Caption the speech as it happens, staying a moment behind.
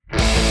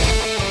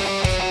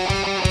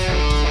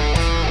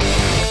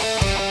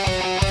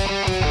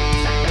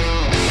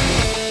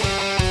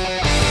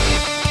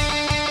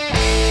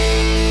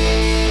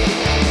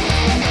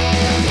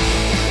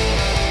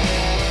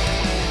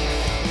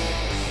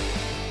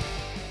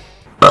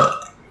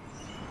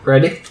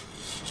Ready?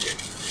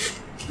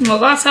 Well,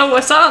 that's how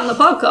we're starting the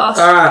podcast.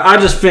 Alright, I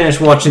just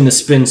finished watching the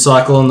spin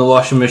cycle on the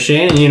washing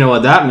machine, and you know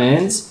what that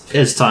means.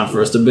 It's time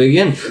for us to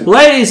begin.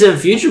 Ladies and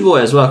future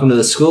boys, welcome to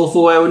the School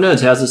for Wayward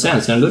Nerds. How's it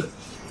sound? Sound good?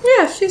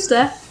 Yeah, she's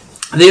there.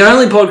 The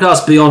only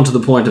podcast beyond to the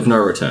point of no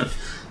return.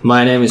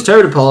 My name is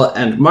Toad Apollo,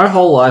 and my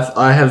whole life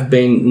I have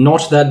been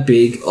not that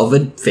big of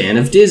a fan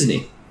of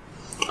Disney.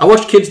 I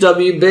watched Kids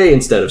WB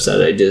instead of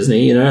Saturday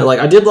Disney, you know? Like,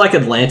 I did like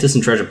Atlantis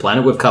and Treasure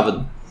Planet. We've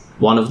covered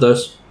one of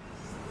those.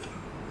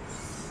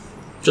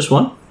 Just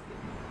one?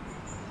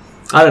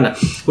 I don't know.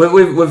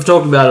 We've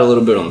talked about it a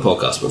little bit on the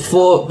podcast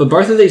before, but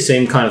both of these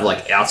seem kind of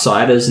like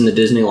outsiders in the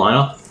Disney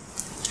lineup.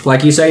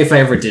 Like, you say your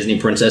favourite Disney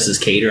princess is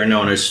Keita, and no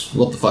one knows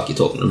what the fuck you're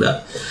talking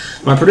about.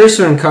 My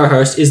producer and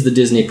co-host is the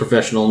Disney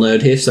professional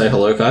nerd here. Say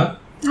hello, Kyle.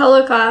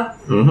 Hello, Kyle.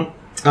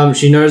 Mm-hmm.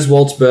 She knows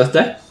Walt's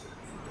birthday.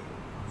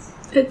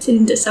 It's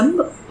in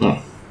December.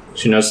 Oh.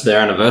 She knows their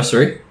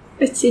anniversary.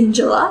 It's in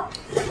July.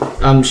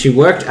 She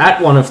worked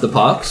at one of the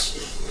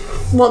parks.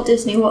 Walt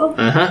Disney World.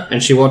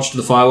 And she watched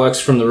the fireworks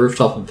from the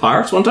rooftop of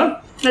Pirates one time.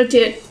 I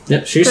did.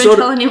 Yep, she Don't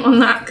tell anyone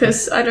that,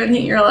 because I don't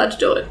think you're allowed to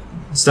do it.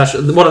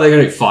 What are they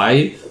going to do, fire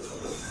you?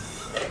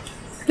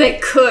 They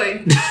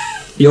could.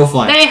 You're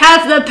fine. They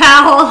have the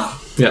power.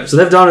 Yep, so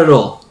they've done it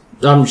all.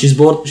 She's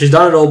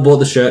done it all, bought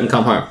the shirt and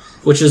come home.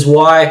 Which is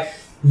why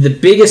the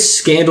biggest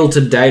scandal to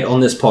date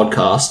on this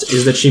podcast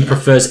is that she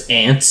prefers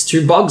Antz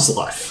to Bug's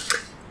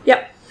Life.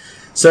 Yep.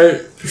 So,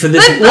 for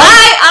this... But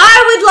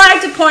I would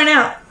like to point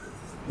out,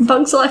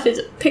 Bug's Life is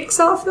a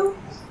Pixar film.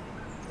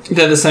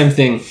 They're the same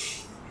thing.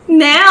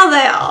 Now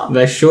they are.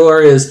 They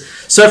sure is.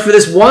 So for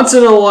this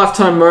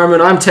once-in-a-lifetime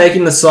moment, I'm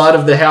taking the side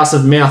of the House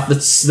of Mouth.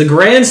 That's the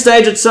grand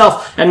stage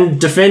itself and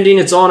defending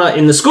its honour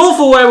in the School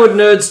for Wayward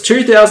Nerds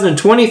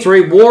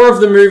 2023 War of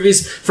the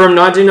Movies from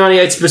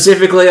 1998,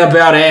 specifically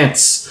about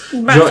Antz.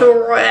 Battle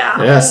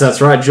Royale. Yes,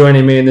 that's right.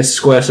 Joining me in this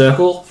square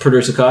circle,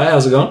 producer Kai.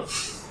 How's it going?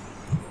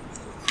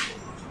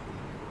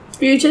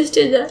 You just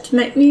did that to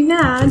make me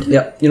mad.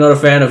 Yep. You're not a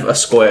fan of a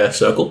square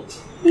circle?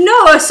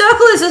 No, a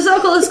circle is a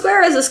circle, a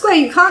square is a square.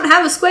 You can't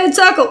have a squared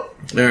circle.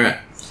 Alright.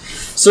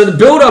 So the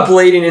build-up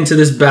leading into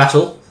this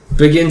battle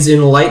begins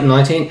in late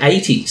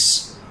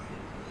 1980s.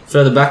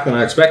 Further back than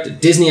I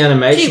expected. Disney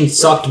animation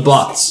sucked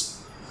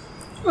butts.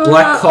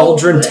 Black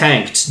Cauldron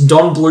tanked.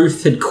 Don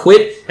Bluth had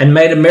quit and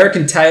made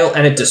American Tail,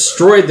 and it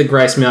destroyed the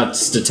Grace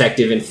Mounts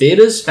Detective in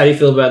theaters. How do you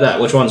feel about that?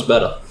 Which one's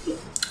better?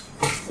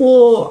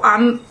 Well,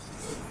 I'm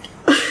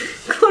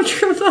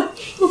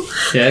controversial.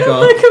 Yeah, go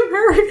on. Like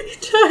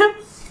American Tail.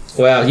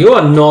 Wow, you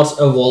are not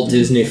a Walt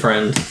Disney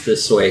friend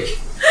this week.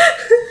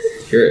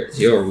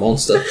 You're a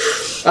monster.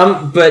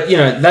 But, you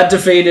know, that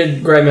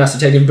defeated Great Mouse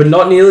Detective, but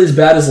not nearly as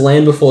bad as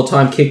Land Before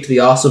Time kicked the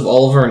ass of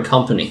Oliver and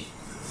Company.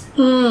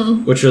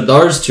 Which of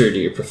those two do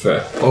you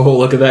prefer? Oh,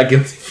 look at that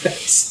guilty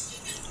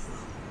face.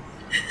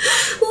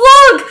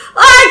 Look!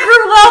 I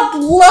grew up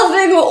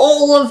loving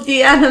all of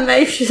the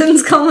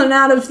animations coming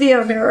out of the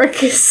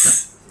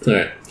Americas.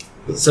 Alright.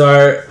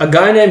 So, a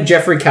guy named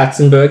Jeffrey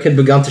Katzenberg had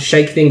begun to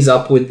shake things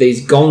up with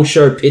these gong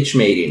show pitch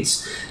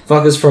meetings.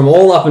 Fuckers from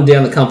all up and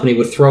down the company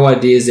would throw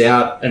ideas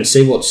out and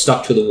see what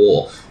stuck to the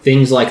wall.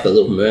 Things like The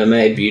Little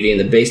Mermaid, Beauty and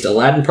the Beast,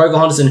 Aladdin,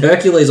 Pocahontas and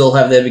Hercules all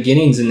have their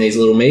beginnings in these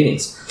little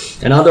meetings.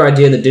 Another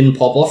idea that didn't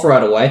pop off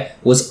right away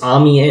was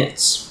Army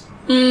Ants.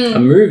 A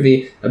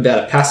movie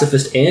about a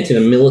pacifist ant in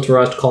a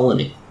militarized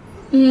colony.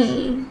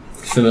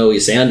 Familiar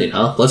sounding,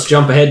 huh? Let's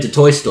jump ahead to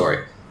Toy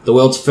Story, the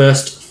world's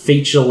first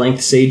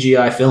feature-length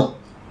CGI film.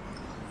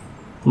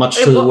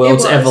 Much to the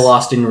world's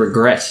everlasting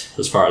regret,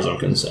 as far as I'm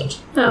concerned.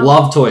 Oh.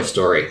 Love Toy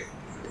Story.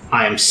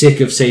 I am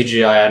sick of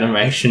CGI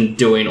animation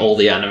doing all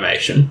the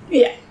animation.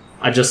 Yeah.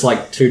 I just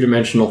like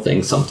two-dimensional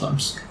things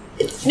sometimes.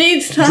 It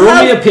needs to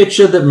Draw me a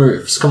picture that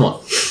moves. Come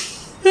on.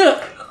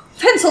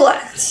 Pencil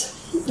ants.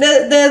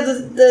 They're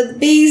the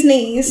bee's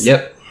knees.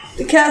 Yep.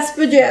 The cat's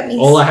pajamas.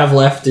 All I have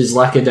left is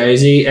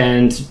Lackadaisy,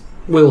 and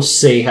we'll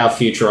see how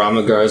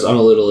Futurama goes. I'm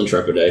a little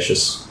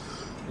intrepidatious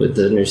with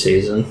the new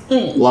season.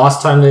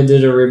 Last time they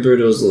did a reboot,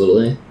 it was a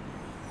little...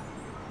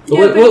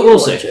 Yeah, we'll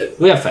see.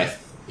 We have faith.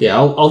 Yeah,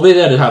 I'll be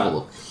there to have a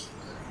look.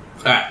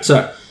 Alright,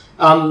 so...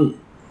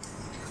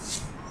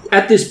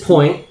 at this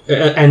point,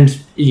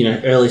 and, you know,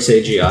 early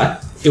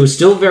CGI, it was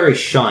still very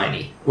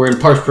shiny. We're in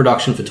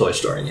post-production for Toy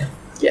Story now.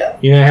 Yeah.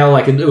 You know how,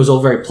 like, it was all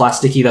very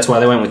plasticky? That's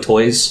why they went with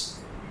toys.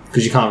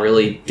 Because you can't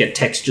really get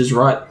textures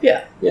right.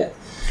 Yeah. Yeah.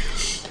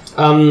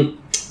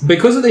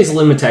 Because of these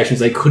limitations,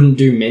 they couldn't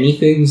do many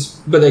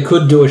things, but they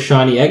could do a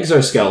shiny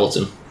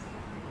exoskeleton.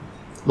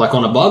 Like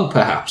on a bug,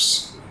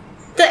 perhaps.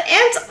 The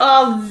ants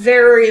are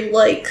very,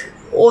 like,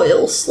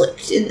 oil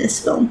slicked in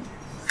this film.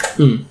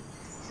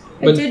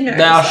 But they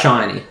are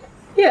shiny.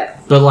 Yeah.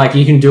 But, like,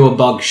 you can do a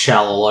bug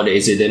shell a lot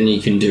easier than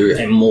you can do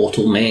a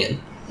mortal man.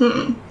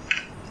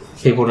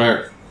 People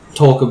don't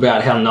talk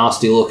about how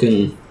nasty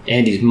looking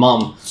Andy's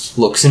mum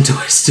looks in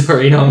Toy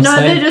Story, you know what I'm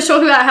saying? No, they're just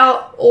talking about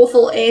how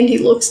awful Andy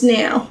looks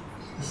now.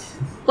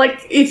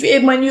 Like,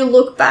 when you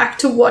look back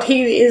to what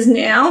he is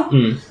now,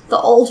 the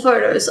old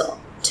photos are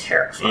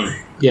terrifying.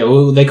 Yeah,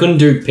 well, they couldn't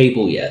do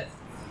people yet.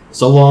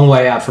 It's a long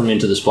way out from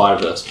Into the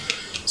Spider-Verse.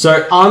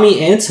 So, Army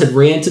Antz had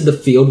re-entered the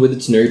field with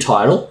its new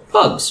title,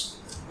 Bugs.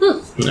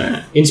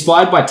 Yeah.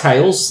 Inspired by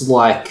tales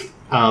like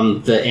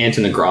The Ant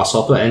and the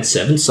Grasshopper and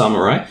Seven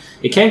Samurai,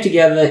 it came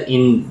together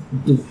in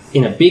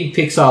a big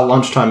Pixar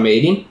lunchtime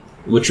meeting,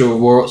 which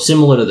were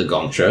similar to the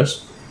Gong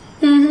shows.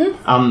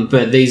 Mm-hmm.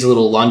 But these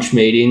little lunch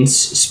meetings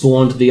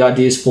spawned the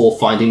ideas for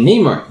Finding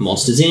Nemo,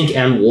 Monsters Inc.,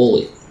 and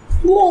WALL-E.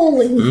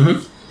 WALL-E.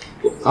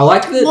 Mm-hmm. I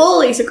like that.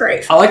 WALL-E's a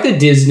great film. I like that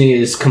Disney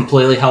is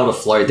completely held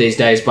afloat these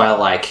days by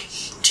like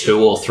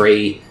 2 or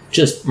 3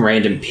 just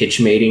random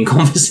pitch meeting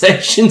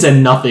conversations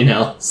and nothing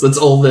else. That's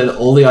all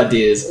the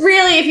ideas.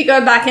 Really, if you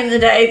go back in the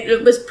day,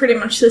 it was pretty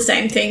much the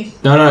same thing.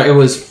 No, it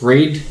was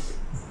read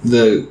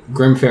the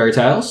Grimm fairy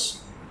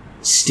tales,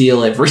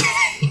 steal everything.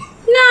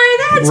 No,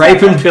 that's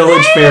rape and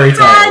pillage fairy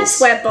tales.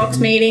 Sweatbox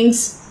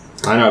meetings.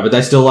 I know, but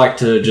they still like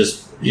to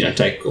just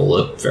take all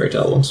the fairy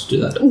tale ones to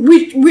do that.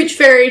 Which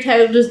fairy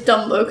tale does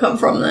Dumbo come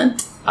from then?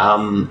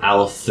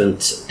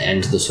 Elephant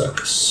and the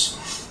Circus.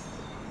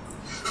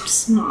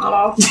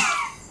 Smarter.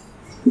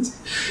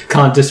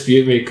 Can't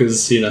dispute me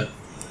because,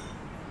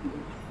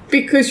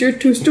 Because you're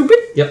too stupid?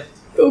 Yep.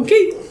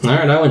 Okay.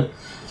 Alright, I win.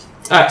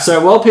 Alright,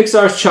 so while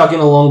Pixar is chugging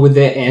along with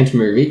their Ant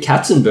movie,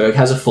 Katzenberg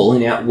has a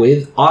falling out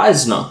with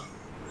Eisner.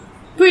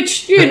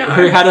 Which, Who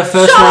had a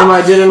first name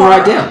I didn't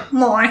write down.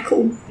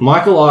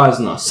 Michael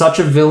Eisner. Such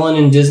a villain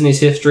in Disney's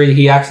history,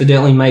 he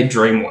accidentally made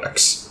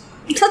DreamWorks.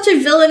 Such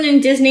a villain in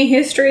Disney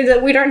history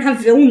that we don't have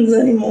villains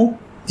anymore.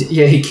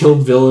 Yeah, he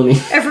killed villainy.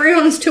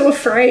 Everyone's too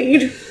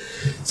afraid.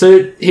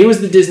 So, he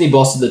was the Disney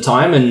boss at the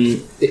time, and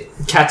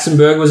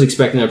Katzenberg was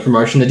expecting a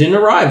promotion that didn't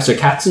arrive, so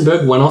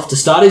Katzenberg went off to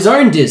start his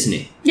own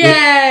Disney.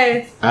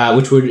 Yay!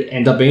 Which would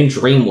end up being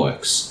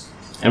DreamWorks.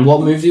 And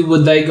what movie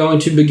would they going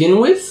to begin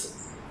with?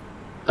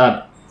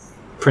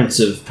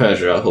 Prince of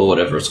Persia, or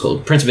whatever it's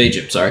called. Prince of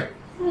Egypt, sorry.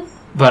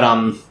 But,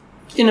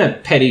 in a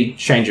petty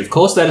change of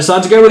course, they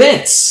decided to go with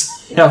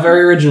Antz. How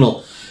very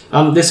original.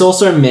 This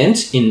also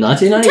meant, in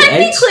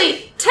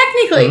 1998...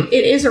 Technically,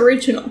 it is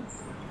original.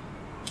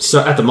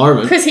 So, at the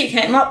moment... Because he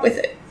came up with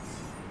it.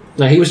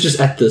 No, he was just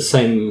at the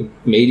same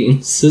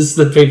meetings as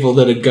the people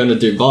that are going to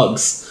do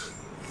Bugs.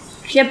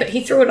 Yeah, but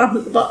he threw it under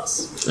the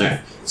bus.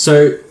 Alright.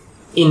 So,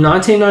 in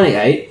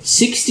 1998,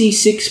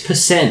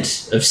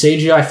 66% of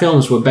CGI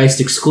films were based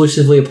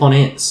exclusively upon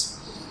ants.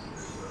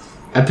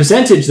 A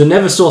percentage that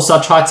never saw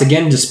such heights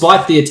again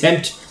despite the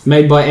attempt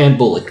made by Ant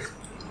Bullock.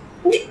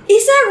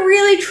 Is that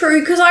really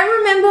true? Because I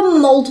remember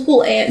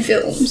multiple ant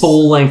films.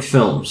 Full-length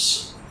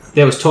films.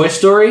 There was Toy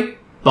Story,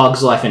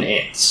 Bugs Life, and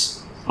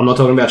Ants. I'm not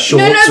talking about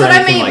shorts or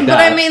anything like that.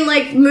 But I mean,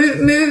 like,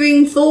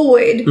 moving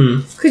forward.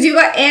 Because you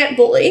got Ant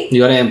Bully.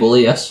 You got Ant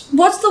Bully, yes.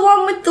 What's the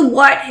one with the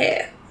white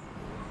hair?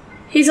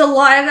 He's a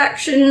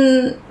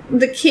live-action,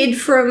 the kid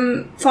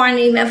from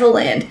Finding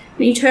Neverland.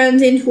 And he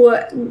turns into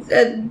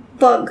a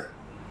bug.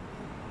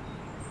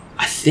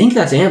 I think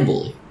that's Ant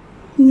Bully.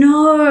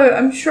 No,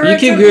 I'm sure you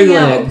it's keep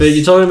Googling it, but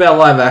you're talking about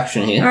live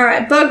action here.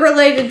 Alright,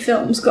 bug-related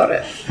films, got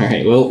it.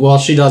 Alright, well, while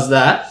she does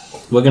that,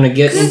 we're going to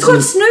get into... It's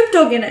got Snoop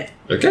Dogg in it.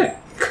 Okay,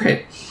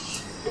 great.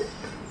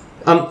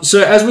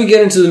 So as we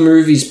get into the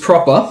movies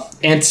proper,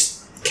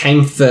 Antz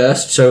came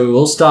first, so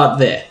we'll start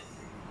there.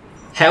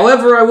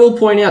 However, I will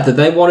point out that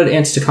they wanted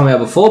Antz to come out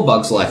before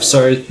Bug's Life,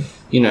 so,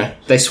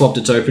 they swapped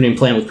its opening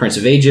plan with Prince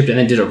of Egypt and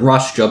then did a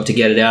rush job to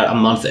get it out a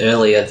month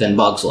earlier than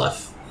Bug's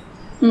Life.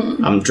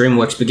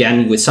 DreamWorks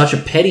began with such a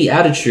petty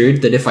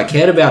attitude that if I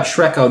cared about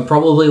Shrek, I would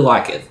probably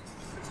like it.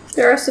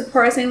 There are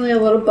surprisingly a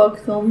lot of bug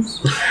films.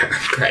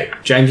 Great.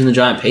 James and the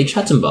Giant Peach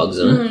had some bugs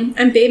in it.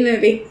 And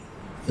B-Movie.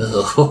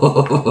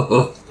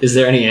 Is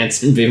there any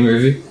ants in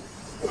B-Movie?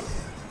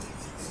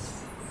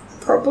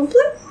 Probably.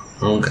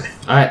 Okay.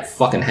 I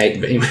fucking hate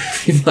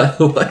B-Movie, by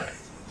the way.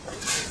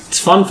 It's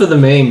fun for the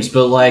memes,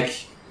 but,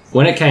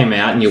 when it came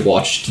out and you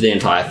watched the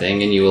entire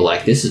thing and you were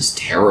like, this is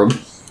terrible.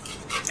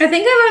 I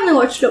think I've only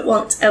watched it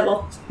once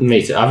ever.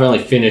 Me too. I've only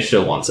finished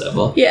it once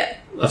ever. Yeah.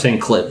 I've seen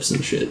clips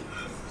and shit.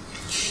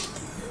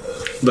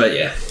 But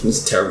yeah,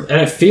 it's terrible.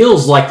 And it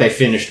feels like they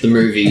finished the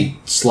movie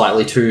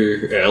slightly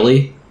too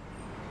early.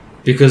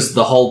 Because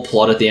the whole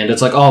plot at the end,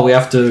 it's like, oh, we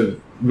have to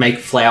make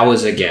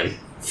flowers again.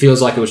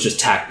 Feels like it was just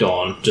tacked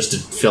on just to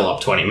fill up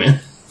 20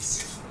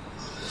 minutes.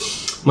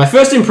 My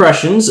first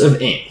impressions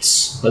of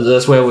Antz.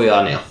 That's where we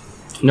are now.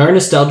 No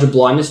nostalgia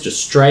blindness,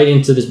 just straight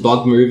into this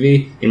bug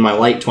movie in my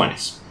late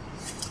 20s.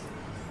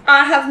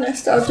 I have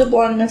nostalgia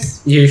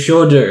blindness. You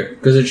sure do,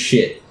 because it's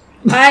shit.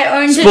 I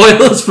owned it.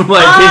 Spoilers for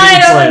my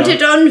opinions I owned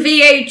it on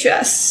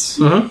VHS.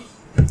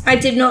 Mm-hmm. I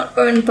did not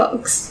own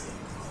Bugs.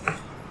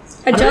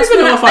 I just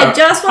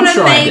want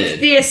to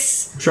make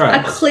this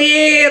a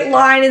clear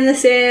line in the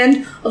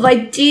sand of I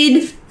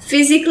did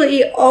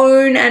physically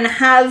own and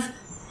have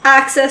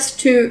access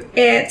to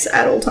ants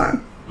at all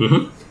time.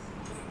 Mm-hmm.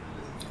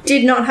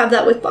 Did not have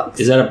that with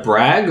Bugs. Is that a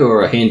brag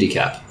or a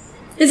handicap?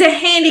 It's a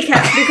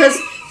handicap because...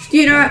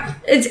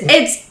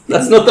 it's...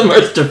 That's not the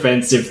most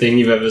offensive thing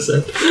you've ever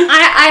said.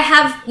 I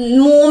have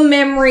more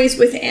memories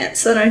with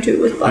ants than I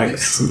do with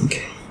bugs.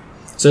 Okay.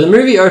 So the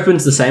movie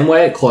opens the same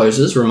way it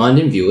closes,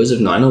 reminding viewers of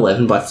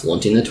 9/11 by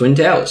flaunting the Twin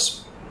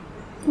Towers.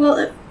 Well,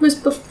 it was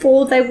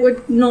before they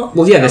would not.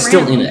 Well, yeah, they're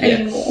still in it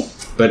anymore. Yeah.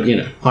 But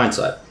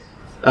hindsight.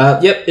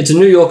 Yep, it's a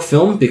New York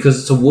film because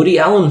it's a Woody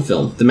Allen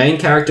film. The main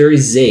character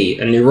is Z,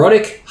 a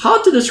neurotic,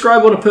 hard to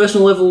describe on a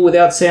personal level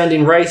without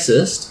sounding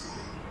racist.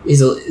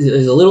 He's a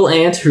little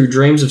ant who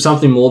dreams of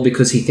something more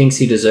because he thinks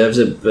he deserves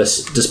it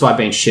despite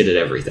being shit at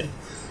everything.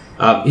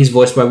 He's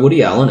voiced by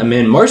Woody Allen, a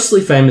man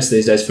mostly famous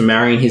these days for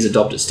marrying his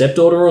adopted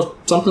stepdaughter or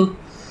something.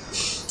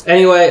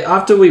 Anyway,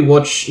 after we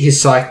watch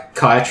his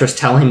psychiatrist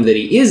tell him that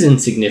he is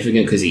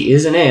insignificant because he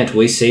is an ant,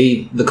 we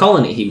see the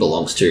colony he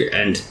belongs to,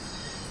 and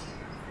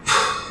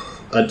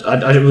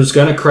I was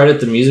going to credit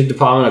the music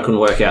department. I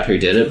couldn't work out who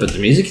did it, but the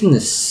music in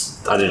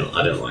this, I didn't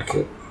like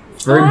it.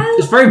 It's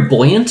very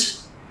buoyant.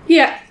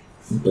 Yeah.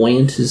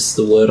 Buoyant is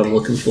the word I'm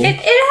looking for. It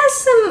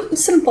has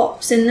some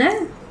bops in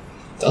there.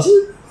 Does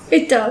it?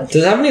 It does.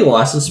 Does it have any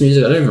licensed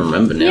music? I don't even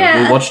remember now.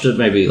 Yeah. We watched it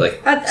maybe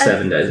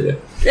 7 days ago.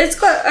 It's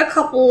got a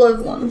couple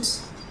of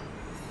ones.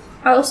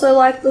 I also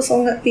like the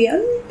song at the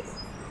end.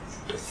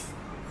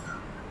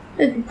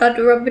 About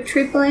the rubber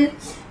tree plant.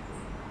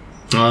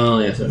 Oh,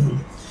 yes. Look,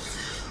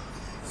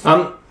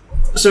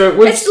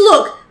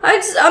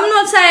 I'm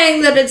not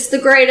saying that it's the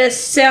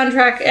greatest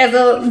soundtrack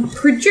ever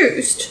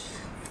produced,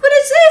 but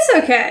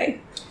it's okay.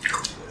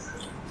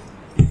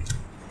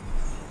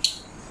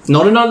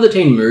 Not Another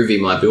Teen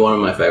Movie might be one of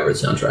my favourite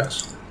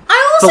soundtracks.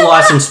 For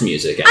licensed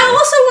music. Anyway. I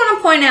also want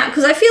to point out,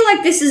 because I feel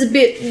like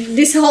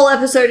this whole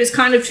episode is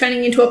kind of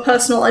turning into a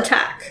personal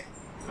attack.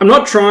 I'm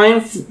not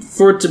trying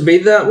for it to be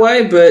that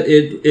way, but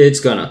it's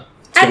gonna.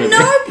 At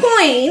no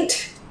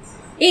point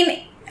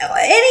in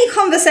any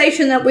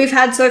conversation that we've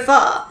had so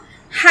far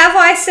have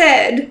I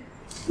said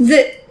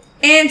that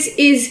Antz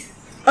is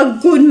a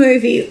good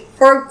movie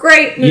or a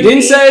great movie. You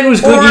didn't say it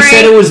was good, you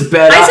said it was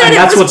better, and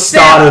that's what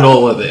started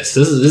all of this.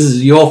 This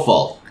is your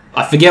fault.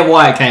 I forget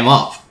why it came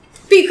up.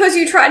 Because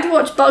you tried to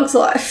watch Bug's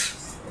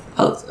Life.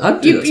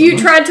 You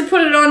tried to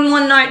put it on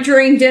one night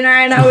during dinner,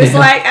 and I was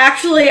like,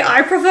 actually,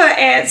 I prefer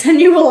Antz,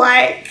 and you were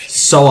like,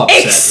 so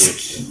upset.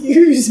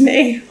 Excuse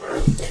me.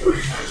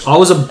 I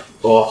was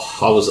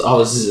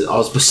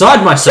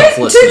beside myself.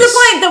 To the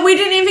point that we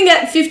didn't even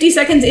get 50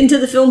 seconds into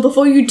the film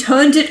before you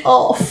turned it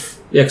off.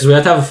 Yeah, because we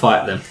had to have a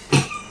fight then.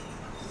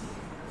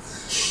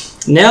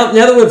 Now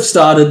that we've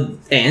started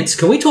Antz,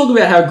 can we talk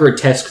about how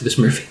grotesque this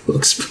movie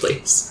looks,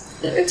 please?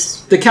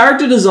 The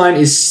character design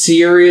is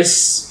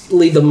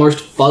seriously the most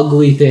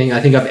fugly thing I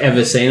think I've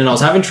ever seen, and I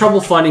was having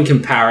trouble finding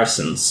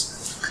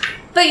comparisons.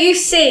 But you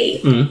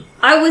see,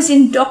 I was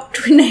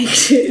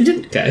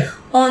indoctrinated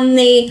on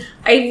a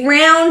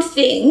round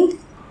thing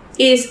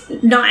is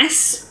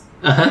nice.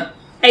 Uh-huh.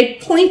 A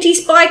pointy,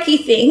 spiky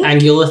thing.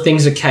 Angular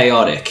things are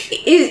chaotic.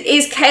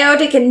 Is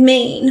chaotic and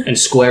mean. And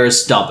square is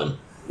stubborn.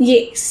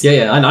 Yes.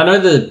 Yeah, I know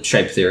the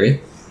shape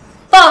theory.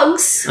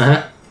 Bugs.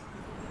 Uh-huh.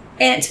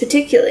 Ants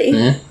particularly.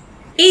 Uh-huh.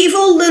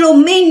 Evil little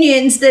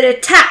minions that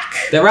attack.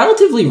 They're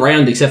relatively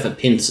round except for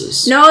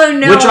pincers. No.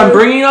 Which I'm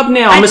bringing up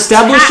now. I'm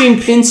establishing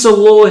pincer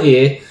lore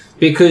here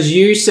because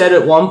you said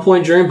at one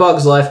point during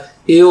Bug's Life,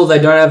 ew, they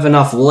don't have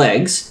enough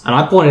legs. And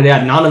I pointed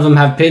out none of them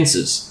have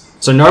pincers.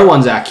 So no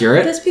one's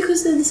accurate. That's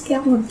because they're the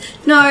scale ones.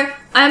 No,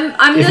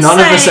 I'm if just none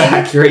saying, of us are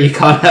accurate, you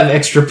can't have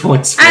extra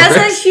points for as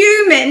it. a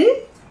human,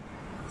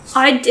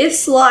 I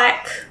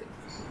dislike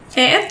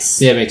ants.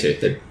 Yeah, me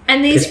too.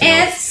 And these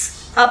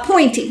ants are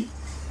pointy.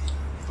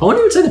 I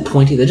wouldn't even say they're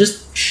pointy. They're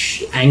just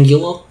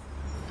angular.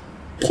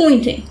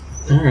 Pointing.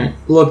 Alright.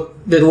 Look,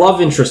 the love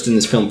interest in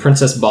this film,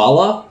 Princess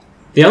Bala,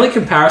 the only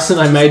comparison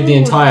I made the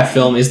entire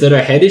film is that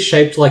her head is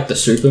shaped like the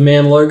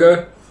Superman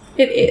logo.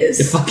 It is.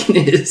 It fucking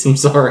is. I'm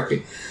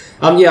sorry.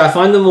 Yeah, I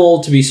find them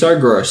all to be so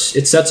gross.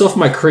 It sets off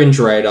my cringe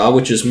radar,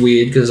 which is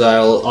weird because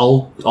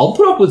I'll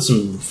put up with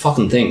some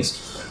fucking things.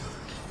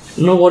 I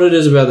don't know what it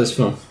is about this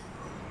film.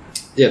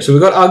 Yeah, so we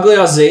got Ugly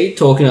Ass Z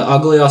talking to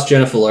Ugly Ass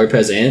Jennifer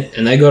Lopez ant,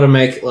 and they got to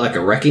make like a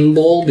wrecking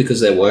ball because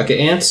they're worker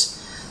ants.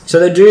 So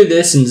they do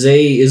this, and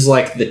Z is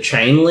like the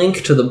chain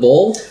link to the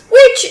ball.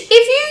 Which, if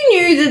you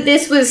knew that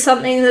this was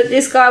something that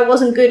this guy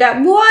wasn't good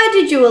at, why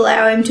did you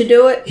allow him to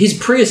do it? He's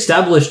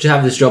pre-established to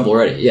have this job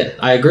already. Yeah,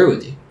 I agree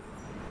with you.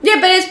 Yeah,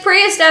 but it's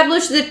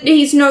pre-established that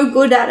he's no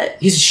good at it.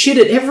 He's shit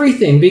at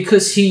everything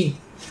because he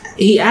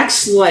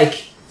acts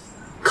like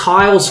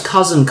Kyle's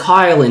cousin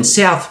Kyle in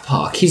South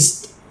Park. He's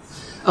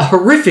a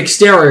horrific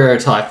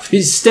stereotype.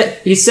 He's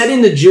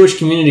setting the Jewish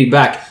community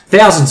back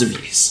thousands of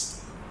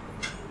years.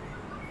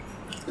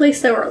 At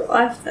least they were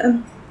alive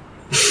then.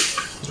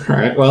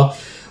 Alright, well,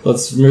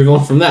 let's move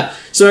on from that.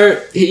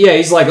 So,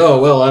 he's like, oh,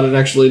 well, I don't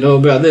actually know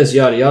about this,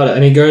 yada yada.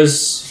 And he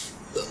goes,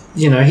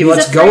 he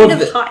lets go of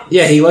the...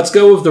 Yeah, he lets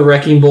go of the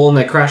wrecking ball and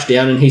they crash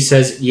down and he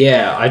says,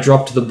 yeah, I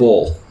dropped the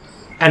ball.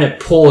 And it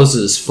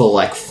pauses for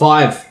like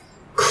 5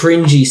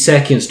 cringy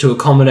seconds to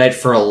accommodate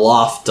for a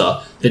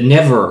laughter that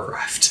never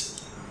arrived.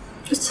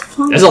 It's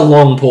fun. There's a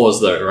long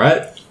pause though,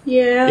 right?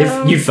 Yeah.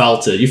 If you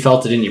felt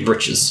it in your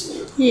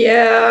britches.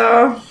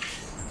 Yeah.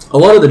 A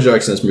lot of the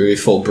jokes in this movie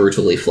fall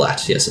brutally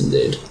flat, yes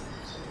indeed.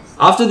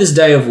 After this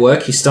day of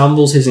work, he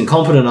stumbles his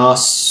incompetent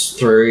ass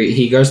through.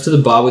 He goes to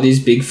the bar with his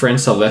big friend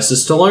Sylvester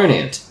Stallone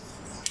Ant.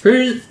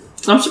 Who,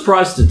 I'm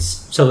surprised it's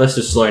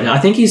Sylvester Stallone. I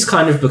think he's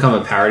kind of become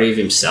a parody of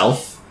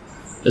himself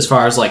as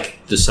far as, like,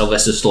 the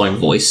Sylvester Stallone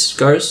voice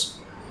goes.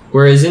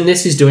 Whereas in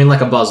this, he's doing, like,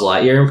 a Buzz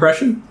Lightyear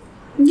impression.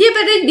 Yeah,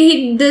 but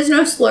there's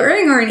no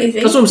slurring or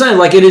anything. That's what I'm saying.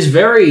 Like, it is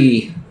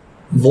very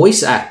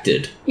voice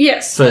acted.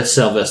 Yes. For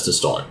Sylvester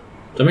Stallone.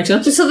 Does that make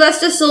sense?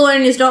 Sylvester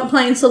Stallone is not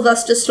playing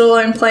Sylvester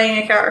Stallone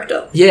playing a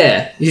character.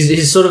 Yeah.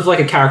 He's sort of like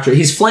a character.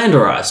 He's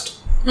Flanderized.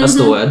 That's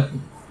the word.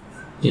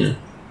 You know.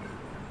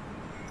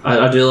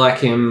 I do like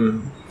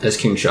him as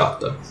King Shark,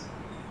 though.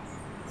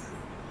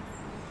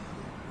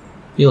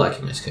 You like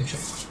him as King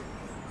Shark.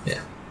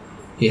 Yeah.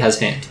 He has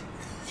hand.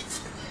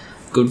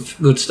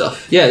 Good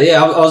stuff.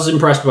 Yeah, I was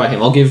impressed by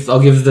him. I'll give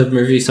the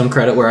movie some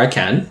credit where I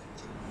can.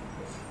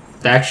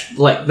 They actually,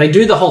 like, they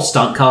do the whole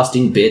stunt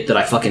casting bit that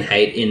I fucking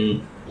hate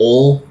in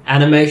all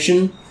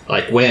animation.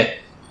 Like, we're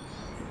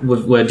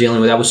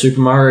dealing with that with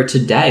Super Mario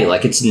today.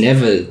 Like, it's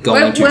never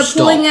going to stop.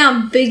 We're pulling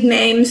out big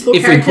names for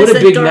if characters we put a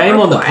big that name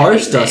on the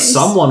poster,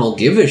 someone will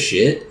give a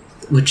shit.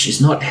 Which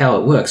is not how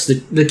it works.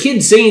 The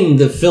kid seeing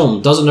the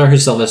film doesn't know who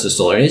Sylvester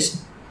Stallone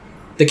is.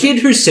 The kid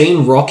who's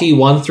seen Rocky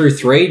 1 through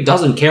 3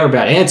 doesn't care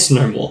about Antz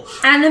no more.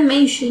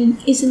 Animation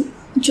isn't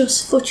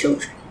just for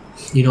children.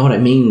 You know what I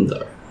mean,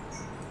 though?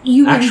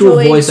 You actual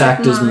voice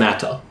actors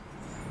matter.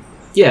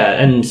 Yeah,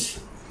 and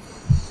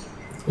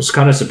I was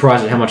kind of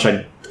surprised at how much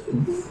I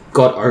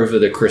got over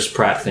the Chris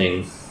Pratt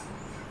thing.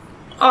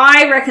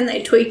 I reckon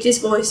they tweaked his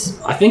voice.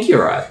 I think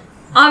you're right.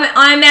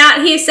 I'm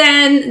out here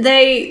saying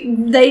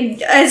they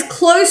as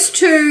close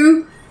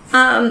to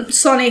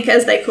Sonic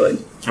as they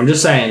could. I'm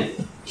just saying,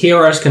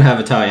 heroes can have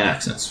Italian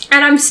accents.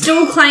 And I'm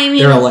still claiming...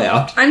 They're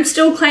allowed. I'm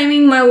still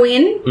claiming my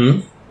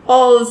win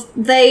of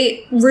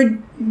they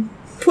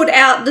put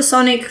out the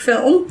Sonic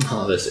film.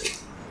 Oh, that's it.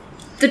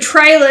 The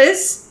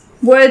trailers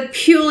were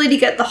purely to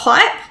get the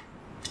hype.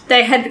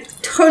 They had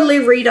totally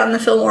redone the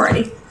film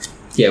already.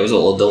 Yeah, it was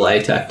all a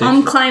delay tactic.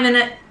 I'm claiming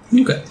it.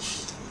 Okay.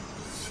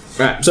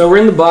 Right, so we're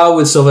in the bar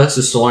with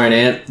Sylvester Stallone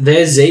Ant.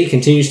 There Z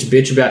continues to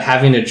bitch about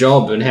having a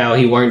job and how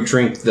he won't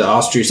drink the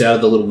arse juice out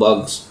of the little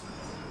bugs.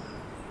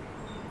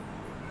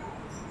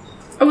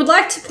 I would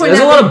like to point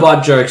There's out... a lot of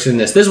butt jokes in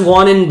this. There's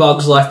one in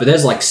Bug's Life, but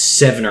there's like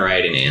 7 or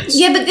 8 in Antz.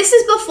 Yeah, but this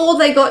is before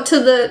they got to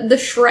the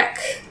Shrek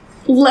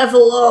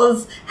level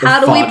of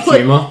how do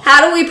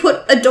we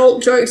put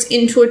adult jokes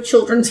into a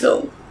children's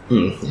film?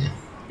 Yeah.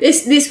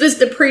 This was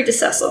the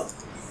predecessor.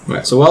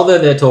 Right, so while they're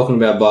there talking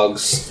about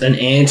bugs, an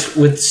ant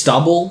with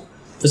stubble,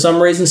 for some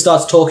reason,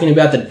 starts talking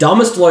about the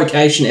dumbest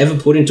location ever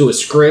put into a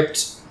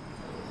script.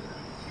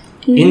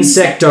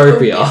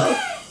 Insectopia.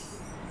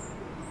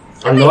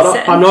 I'm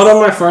not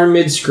on my phone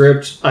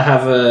mid-script. I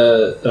have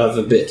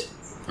a bit.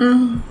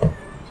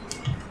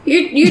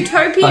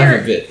 Utopia. I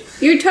have a bit.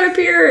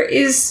 Utopia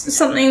is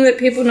something that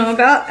people know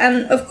about,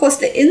 and of course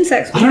the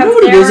insects. I don't know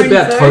what it is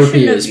about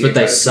topias, but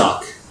they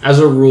suck. As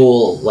a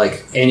rule,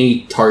 like,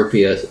 any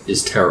topia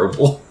is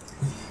terrible.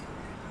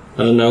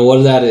 I don't know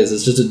what that is.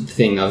 It's just a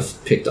thing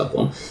I've picked up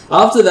on.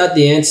 After that,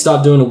 the ants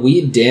start doing a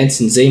weird dance,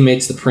 and Z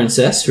meets the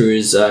princess, who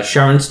is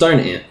Sharon Stone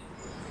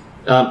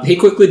Ant. He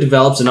quickly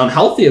develops an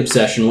unhealthy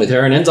obsession with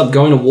her and ends up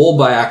going to war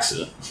by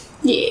accident.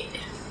 Yeah.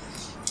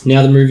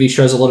 Now the movie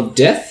shows a lot of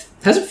death.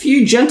 Has a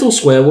few gentle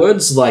swear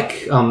words,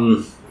 like,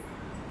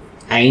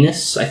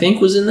 anus, I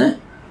think, was in there.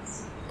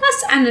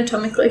 That's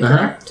anatomically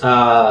correct.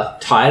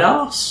 Tight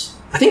ass.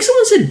 I think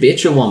someone said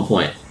bitch at one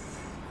point.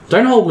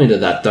 Don't hold me to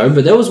that, though,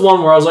 but there was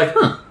one where I was like,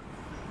 huh.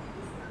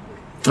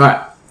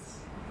 Alright.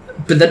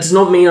 But that does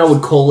not mean I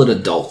would call it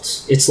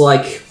adult. It's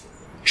like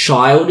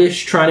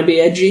childish trying to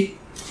be edgy.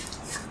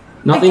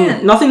 Nothing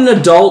an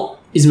adult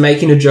is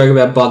making a joke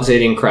about bugs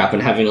eating crap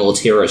and having all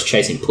its heroes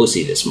chasing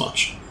pussy this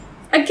much.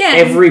 Again.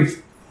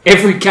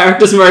 Every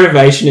character's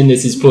motivation in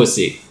this is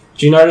pussy.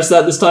 Did you notice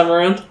that this time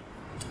around?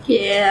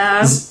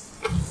 Yeah.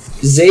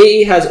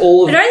 Z has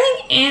all of... I don't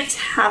think ants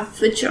have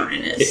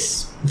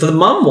vaginas. The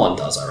mum one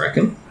does, I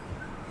reckon.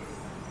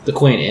 The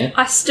queen ant.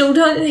 I still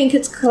don't think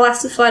it's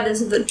classified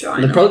as a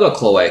vagina. They've probably got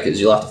cloacas.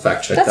 You'll have to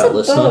fact check that,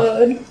 listener. That's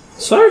a bird.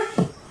 So?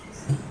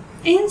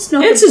 Ants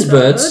not Ants is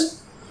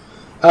birds.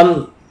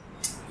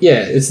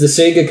 Yeah, it's the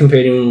Sega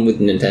competing with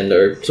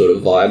Nintendo sort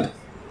of vibe.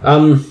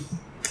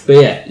 But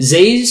yeah,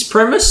 Z's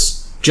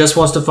premise just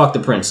wants to fuck the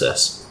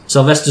princess.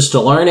 Sylvester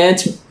Stallone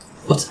Ant...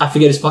 I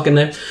forget his fucking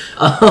name.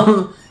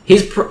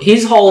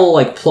 His whole,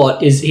 like,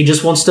 plot is he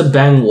just wants to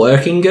bang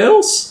working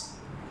girls.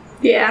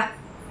 Yeah.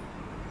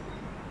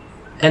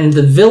 And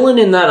the villain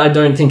in that, I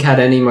don't think had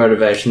any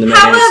motivation that made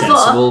any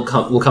sense. So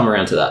we'll come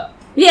around to that.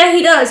 Yeah,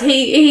 he does.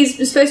 He's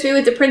supposed to be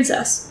with the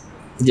princess.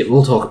 Yeah,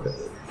 we'll talk about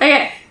it.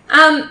 Okay.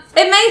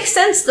 It makes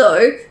sense,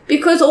 though,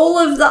 because all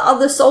of the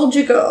other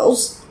soldier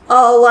girls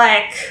are,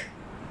 like,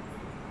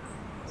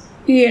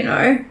 you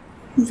know,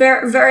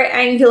 very, very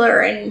angular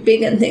and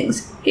big and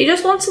things. He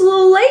just wants a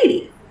little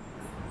lady.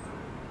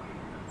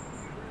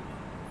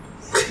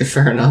 Okay,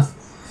 fair enough.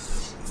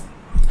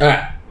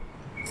 Alright.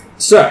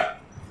 So.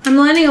 I'm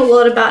learning a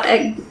lot about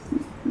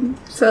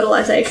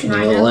fertilization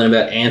right now. We'll learn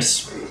about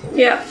ants.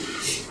 Yeah.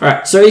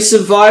 Alright, so he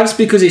survives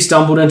because he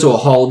stumbled into a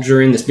hole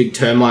during this big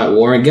termite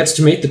war and gets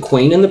to meet the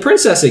queen and the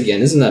princess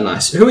again. Isn't that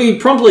nice? Who he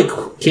promptly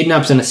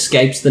kidnaps and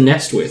escapes the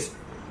nest with.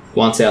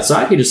 Once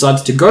outside, he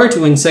decides to go to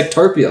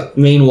Insectopia.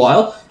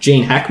 Meanwhile,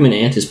 Gene Hackman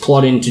Ant is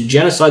plotting to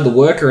genocide the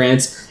worker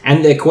ants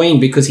and their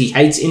queen because he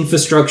hates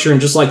infrastructure and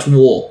just likes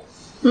war.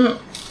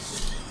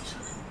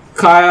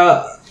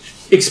 Kaya,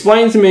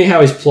 explain to me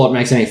how his plot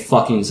makes any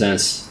fucking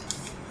sense.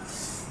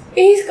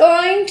 He's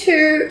going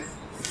to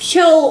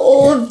kill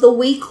all of the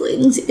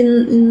weaklings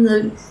in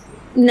the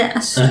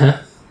nest.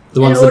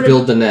 The ones that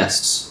build the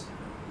nests.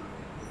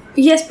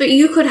 Yes, but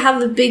you could have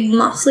a big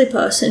muscly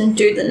person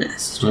do the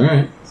nest.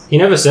 Alright. He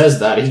never says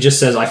that. He just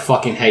says, I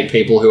fucking hate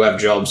people who have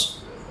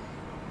jobs.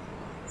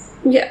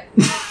 Yeah.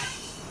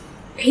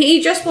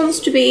 He just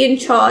wants to be in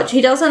charge. He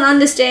doesn't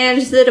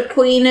understand that a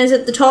queen is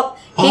at the top.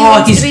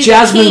 He's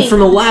Jasmine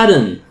from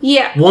Aladdin.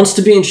 Yeah. Wants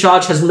to be in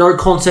charge, has no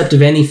concept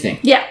of anything.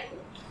 Yeah.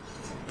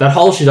 That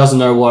whole she doesn't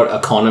know what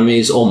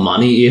economies or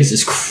money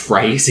is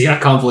crazy. I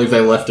can't believe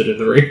they left it in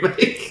the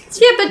remake.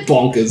 Yeah, but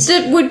bonkers.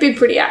 It would be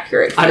pretty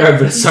accurate. I know,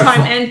 but it's so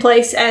time and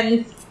place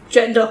and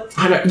gender.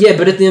 I know, yeah,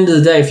 but at the end of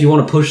the day, if you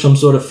want to push some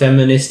sort of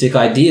feministic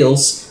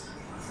ideals,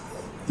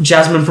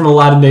 Jasmine from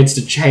Aladdin needs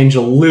to change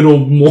a little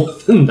more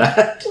than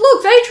that.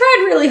 Look, they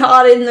tried really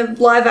hard in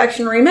the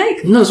live-action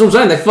remake. No, that's what I'm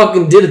saying. They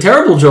fucking did a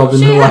terrible job in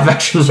the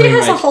live-action remake. She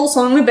has a whole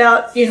song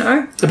about,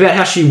 about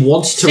how she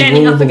wants to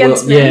standing rule up the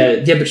against world.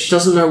 men. Yeah, but she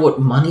doesn't know what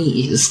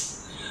money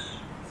is.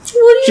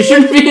 She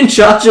shouldn't be in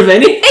charge of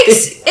anything.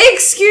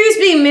 Excuse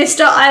me,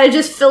 mister, I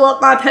just fill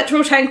up my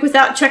petrol tank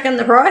without checking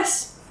the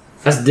price.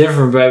 That's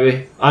different,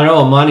 baby. I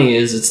know what money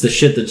is. It's the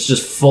shit that's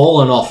just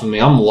fallen off of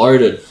me. I'm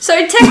loaded. So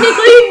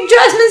technically,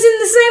 Jasmine's in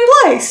the same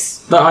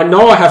place. But I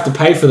know I have to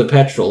pay for the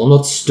petrol. I'm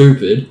not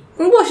stupid.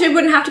 Well, she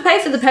wouldn't have to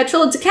pay for the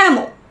petrol. It's a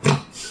camel.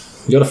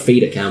 You gotta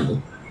feed a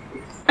camel.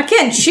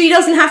 Again, she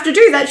doesn't have to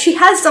do that. She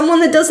has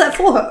someone that does that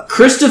for her.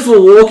 Christopher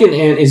Walken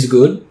Ant is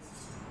good.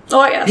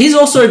 Oh, yeah. He's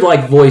also,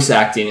 voice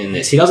acting in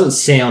this. He doesn't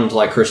sound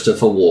like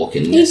Christopher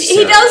Walken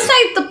necessarily. He does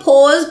take the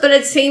pause, but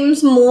it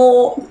seems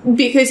more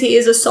because he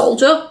is a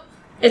soldier.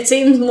 It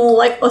seems more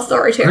like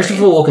authoritarian.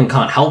 Christopher Walken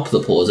can't help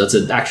the pause. That's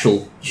an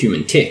actual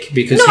human tick.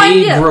 Because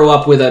he grew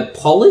up with a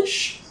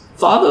Polish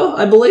father,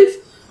 I believe,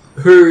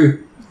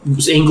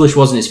 whose English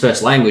wasn't his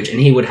first language, and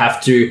he would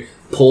have to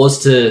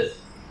pause to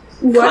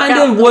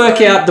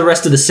work out the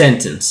rest of the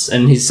sentence.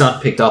 And his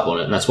son picked up on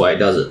it, and that's why he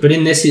does it. But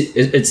in this,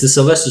 it's the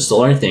Sylvester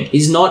Stallone thing.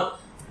 He's not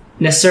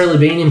necessarily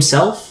being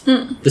himself.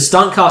 The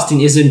stunt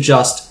casting isn't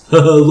just,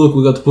 look,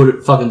 we got to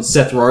put fucking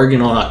Seth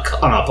Rogen on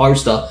our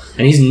poster,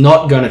 and he's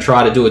not going to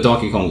try to do a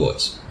Donkey Kong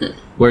voice.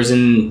 Whereas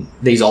in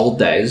these old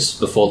days,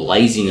 before the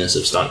laziness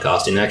of stunt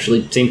casting, they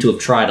actually seem to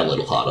have tried a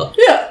little harder.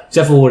 Yeah.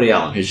 Except for Woody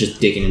Allen, who's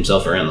just dicking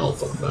himself around the whole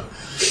fucking film.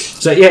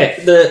 So yeah,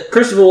 the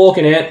Christopher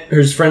Walken Ant,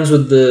 who's friends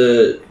with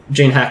the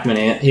Gene Hackman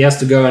Ant, he has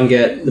to go and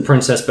get the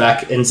princess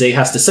back, and Z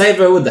has to save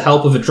her with the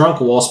help of a drunk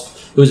wasp,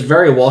 who's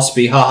very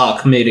waspy,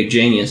 comedic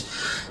genius.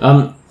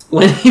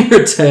 When he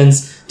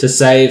returns to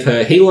save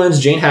her, he learns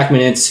Gene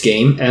Hackman Ant's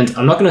scheme, and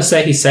I'm not going to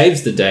say he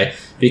saves the day,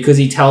 because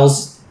he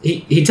tells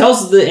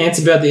the ants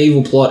about the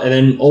evil plot, and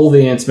then all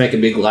the ants make a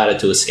big ladder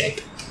to escape.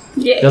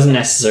 Yeah. He doesn't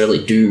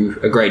necessarily do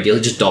a great deal,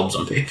 he just dobs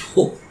on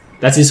people.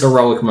 That's his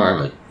heroic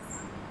moment.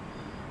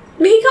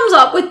 He comes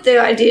up with the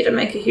idea to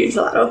make a huge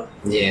ladder.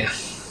 Yeah.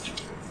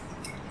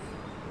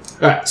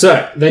 Alright,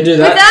 so they do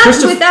that.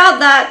 Without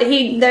that,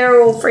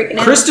 they're all freaking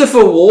out. Christopher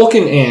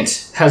Walken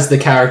Ant has the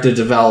character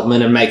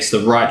development and makes the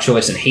right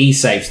choice, and he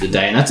saves the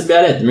day, and that's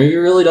about it. The movie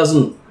really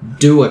doesn't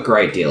do a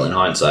great deal in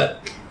hindsight.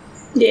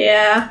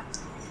 Yeah.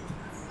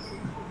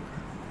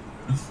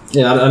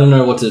 Yeah, I don't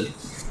know what to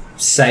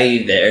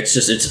say there. It's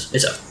just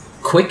it's a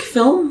quick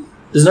film.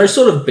 There's no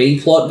sort of B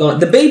plot going.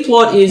 The B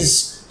plot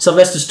is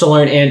Sylvester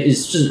Stallone and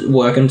is just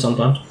working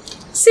sometimes.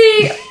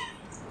 See.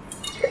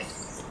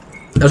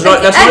 That's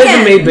not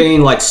even me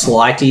being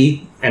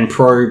slighty and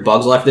pro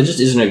Bug's Life. There just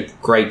isn't a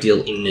great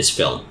deal in this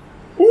film.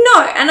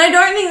 No, and I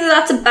don't think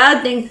that's a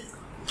bad thing,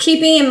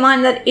 keeping in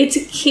mind that it's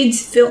a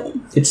kid's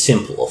film. It's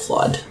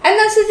simplified. And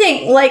that's the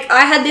thing.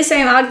 I had the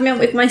same argument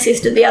with my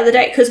sister the other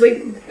day because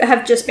we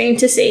have just been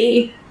to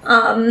see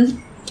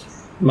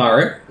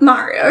Mario.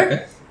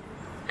 Okay.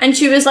 And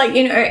she was like,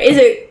 is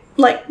it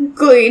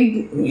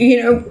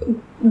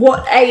good?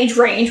 What age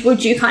range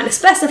would you kind of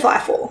specify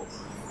for?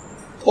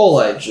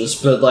 All ages,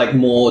 but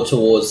more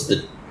towards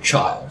the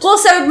child. Well,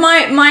 so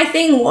my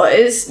thing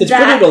was it's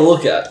pretty to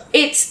look at.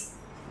 It's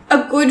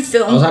a good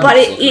film, but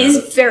it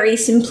is very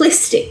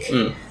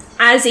simplistic.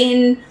 As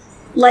in,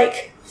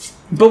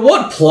 But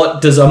what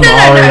plot does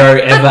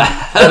Mario ever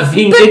have?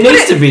 It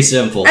needs to be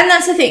simple. And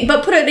that's the thing.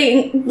 But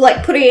putting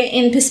it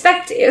in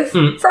perspective,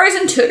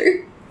 Frozen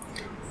 2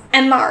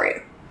 and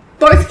Mario,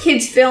 both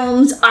kids'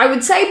 films, I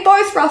would say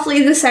both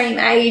roughly the same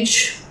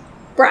age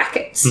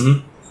brackets.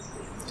 Mm-hmm.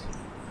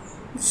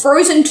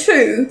 Frozen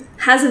 2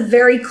 has a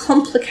very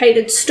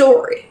complicated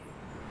story.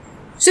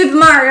 Super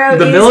Mario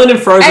the villain in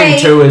Frozen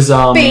 2 is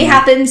B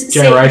happens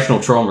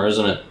generational trauma,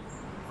 isn't it?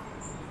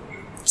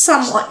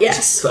 Somewhat,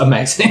 yes.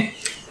 Amazing.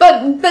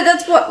 But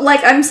that's what,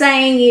 like, I'm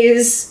saying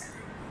is,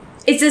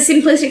 it's a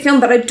simplistic film,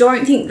 but I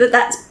don't think that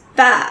that's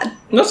bad.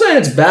 I'm not saying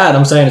it's bad,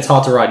 I'm saying it's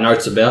hard to write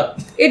notes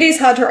about. It is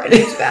hard to write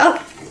notes about.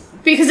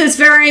 Because it's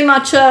very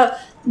much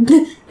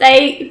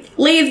they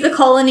leave the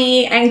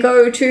colony and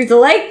go to the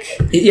lake.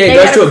 Yeah, he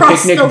goes to a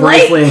picnic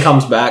briefly and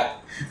comes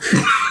back.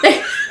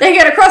 They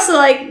get across the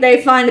lake,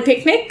 they find a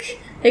picnic,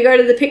 they go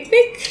to the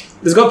picnic.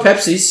 There's got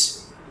Pepsi's.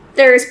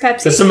 There is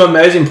Pepsi. There's some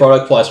amazing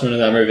product placement in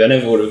that movie, I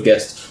never would have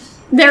guessed.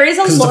 There is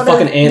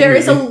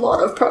a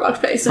lot of product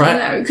placement in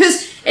there.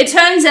 Because it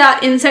turns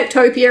out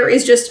Insectopia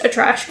is just a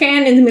trash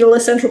can in the middle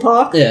of Central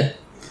Park. Yeah.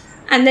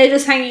 And they're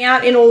just hanging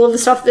out in all of the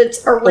stuff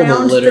that's around all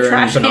the litter the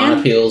trash and banana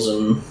can. peels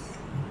and,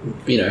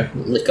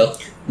 liquor,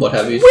 what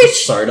have you.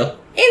 Which, soda.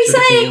 In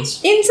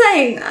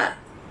saying that,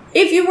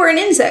 if you were an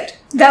insect,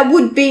 that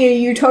would be a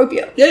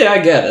utopia. Yeah, I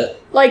get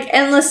it. Like,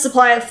 endless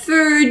supply of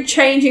food,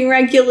 changing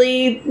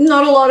regularly,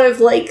 not a lot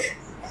of, like...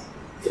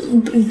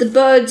 The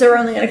birds are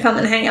only going to come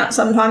and hang out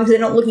sometimes. They're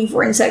not looking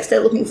for insects,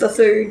 they're looking for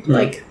food.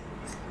 Like,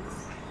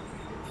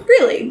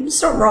 really,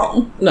 it's not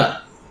wrong. No.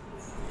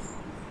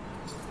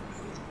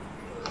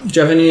 Do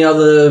you have any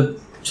other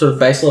sort of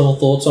base level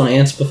thoughts on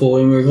Antz before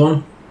we move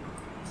on?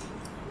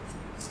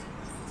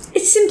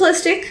 It's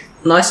simplistic.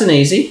 Nice and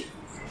easy.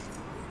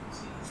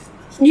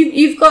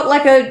 You've got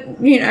like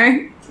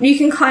you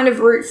can kind of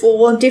root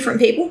for different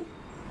people.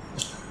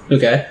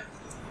 Okay.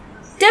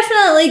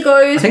 Definitely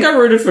goes... I think I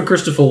rooted for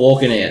Christopher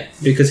Walken here,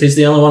 because he's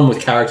the only one with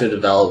character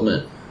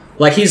development.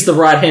 Like, he's the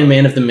right-hand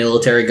man of the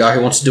military guy who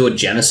wants to do a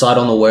genocide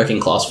on the working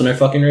class for no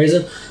fucking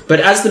reason.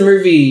 But as the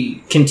movie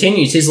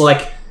continues, he's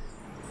like,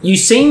 you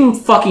seem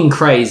fucking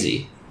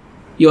crazy.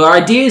 Your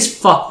idea is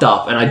fucked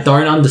up, and I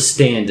don't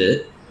understand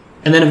it.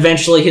 And then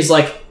eventually he's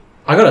like,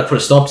 I gotta put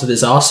a stop to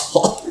this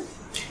asshole.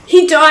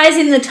 He dies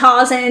in the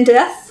Tarzan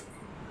death.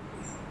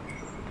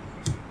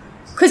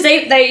 Because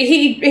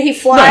he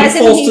flies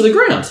and he falls to the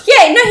ground.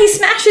 Yeah, no, he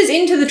smashes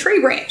into the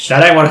tree branch.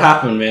 That ain't what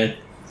happened, man.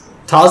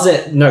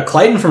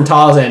 Clayton from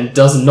Tarzan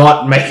does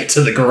not make it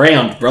to the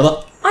ground,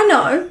 brother. I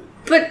know,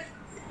 but...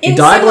 He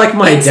died like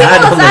my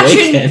dad on the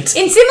weekend.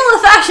 In similar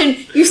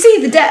fashion, you see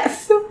the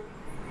death.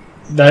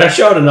 They don't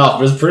show it enough,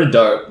 but it's pretty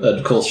dope.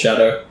 A cool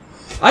shadow.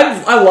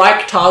 I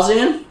like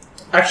Tarzan.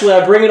 Actually,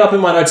 I bring it up in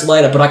my notes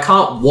later, but I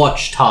can't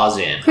watch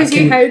Tarzan. Because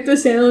you hate the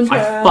soundtrack.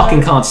 I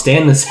fucking can't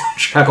stand the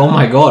soundtrack. Oh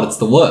my god, it's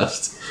the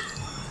worst.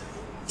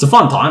 It's a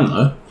fun time,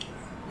 though.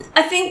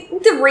 I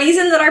think the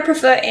reason that I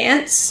prefer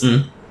Antz,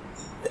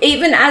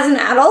 even as an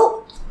adult...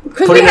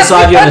 Putting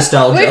aside your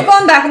nostalgia. We've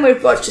gone back and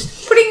we've watched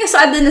it. Putting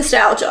aside the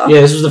nostalgia.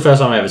 Yeah, this was the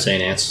first time I've ever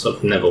seen Antz.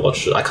 I've never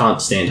watched it. I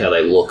can't stand how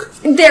they look.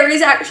 There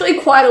is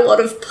actually quite a lot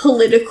of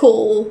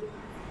political,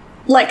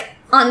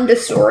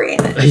 understory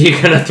in it. Are you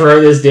going to throw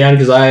this down?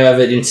 Because I have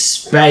it in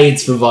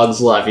spades for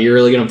Bug's Life. Are you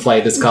really going to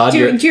play this card? Do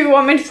you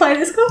want me to play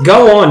this card?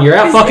 Go on. You're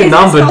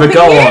outnumbered, but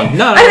go on.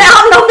 No. I'm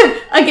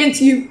outnumbered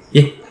against you.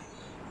 Yeah.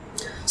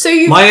 So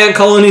my ant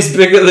colony's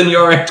bigger than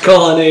your ant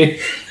colony.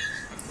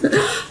 But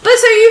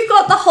so you've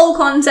got the whole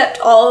concept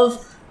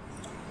of,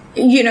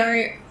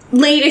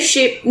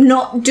 leadership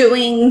not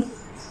doing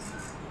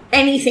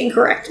anything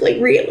correctly,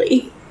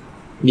 really.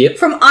 Yep.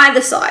 From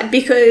either side,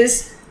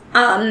 because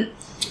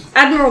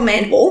Admiral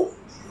Mandible.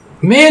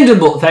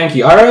 Thank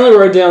you. I only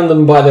wrote down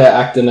them by their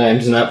actor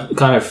names, and that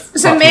kind of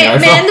So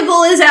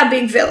Mandible is our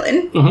big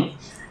villain,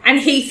 and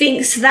he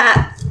thinks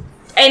that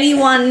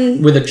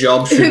anyone with a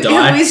job should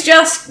die. Who is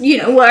just,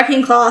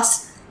 working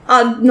class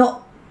are not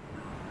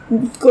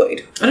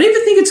good. I don't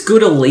even think it's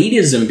good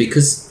elitism,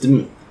 because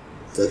the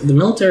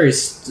military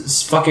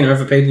is fucking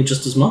over people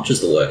just as much as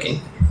the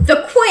working.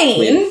 The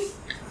Queen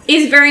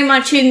is very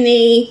much in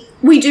the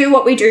we do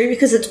what we do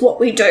because it's what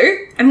we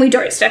do, and we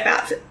don't step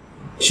out of it.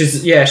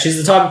 She's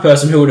the type of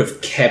person who would have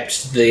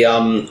kept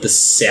the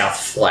South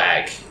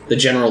flag, the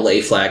General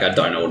Lee flag. I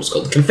don't know what it's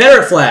called. The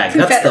Confederate flag.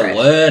 That's the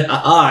word.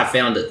 I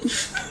found it.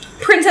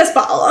 Princess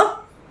Bala.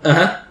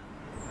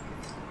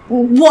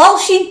 While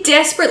she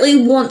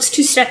desperately wants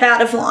to step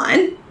out of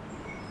line.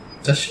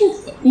 Does she?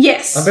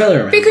 Yes. I barely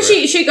remember. Because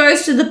she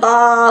goes to the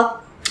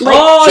bar.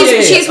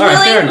 She's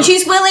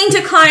willing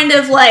to kind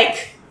of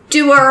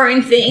do her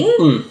own thing,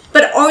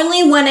 but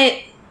only when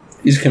it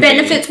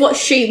benefits what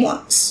she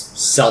wants.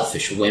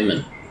 Selfish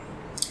women.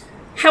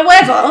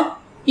 However,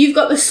 you've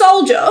got the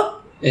soldier,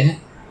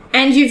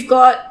 and you've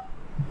got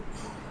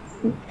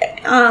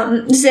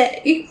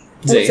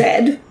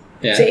Zed.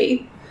 Yeah.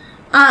 Z.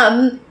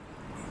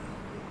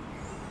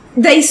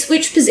 They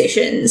switch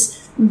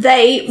positions.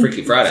 They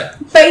Freaky Friday.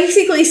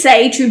 Basically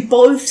say to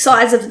both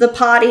sides of the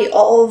party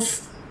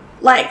of,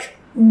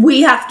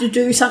 we have to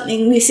do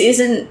something, this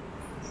isn't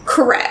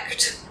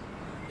correct.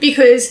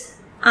 Because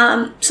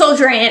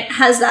Soldier Ant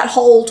has that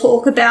whole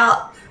talk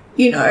about,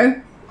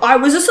 I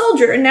was a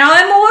soldier and now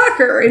I'm a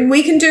worker and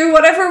we can do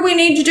whatever we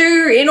need to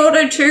do in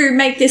order to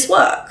make this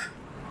work.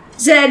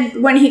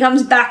 Zed, when he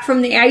comes back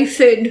from the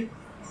Aphid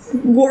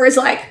War, is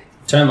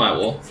Termite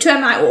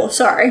War,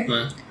 sorry.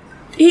 No.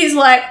 He's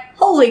like,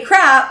 holy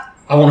crap.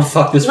 I want to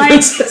fuck this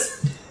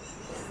princess.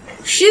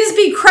 shiz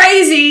be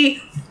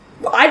crazy,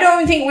 I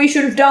don't think we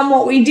should have done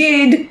what we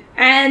did,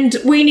 and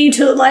we need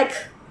to, like,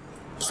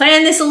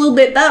 plan this a little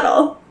bit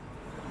better.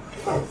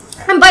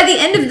 And by the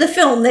end of the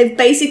film, they've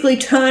basically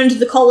turned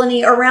the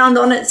colony around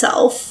on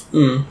itself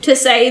to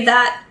say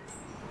that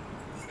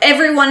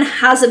everyone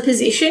has a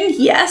position,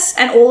 yes,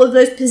 and all of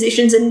those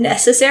positions are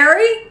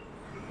necessary,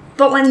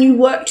 but when you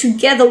work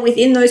together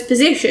within those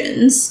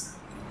positions,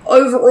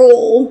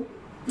 overall,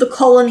 the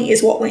colony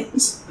is what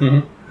wins.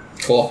 Mm-hmm.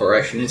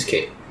 Cooperation is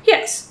key.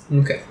 Yes.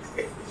 Okay.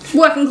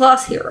 Working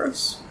class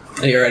heroes.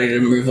 Are you ready to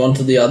move on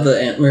to the other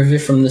Ant movie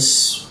from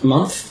this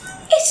month?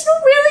 It's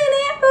not really an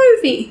Ant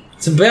movie.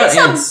 It's about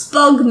ants. It's a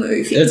bug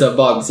movie. It's a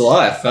bug's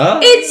life, huh?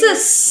 It's a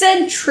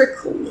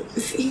centrical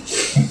movie.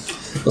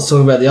 Let's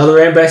talk about the other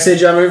Ant-based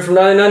CGI movie from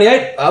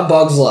 1998, A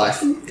Bug's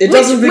Life.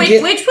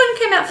 Which one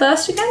came out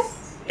first again?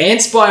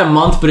 Ants by a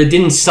month, but it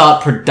didn't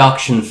start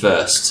production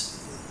first.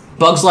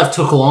 Bug's Life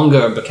took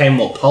longer and became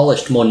more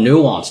polished, more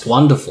nuanced,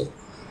 wonderful.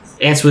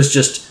 Ants was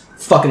just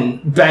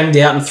fucking banged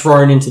out and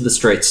thrown into the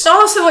streets.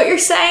 Oh, so what you're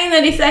saying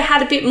that if they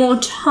had a bit more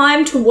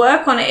time to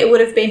work on it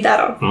would have been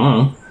better?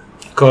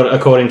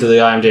 According to the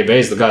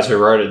IMDb's, the guys who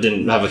wrote it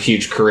didn't have a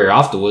huge career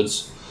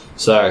afterwards.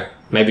 So,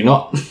 maybe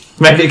not.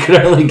 Maybe it could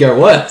only go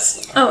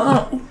worse.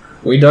 Oh.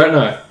 We don't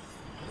know.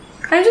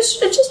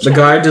 The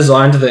guy who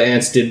designed the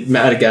ants did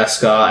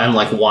Madagascar and,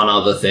 like, one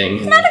other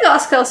thing.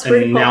 Madagascar's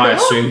pretty popular. Now I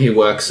assume he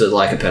works at,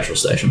 like, a petrol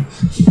station.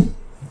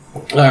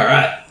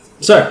 Alright.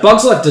 So,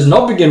 Bug's Life does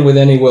not begin with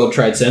any World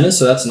Trade Centers,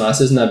 so that's nice.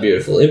 Isn't that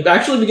beautiful? It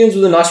actually begins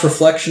with a nice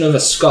reflection of a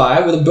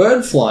sky with a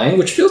bird flying,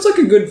 which feels like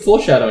a good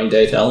foreshadowing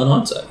detail in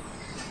hindsight.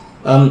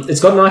 It's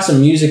got nicer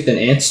music than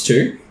Antz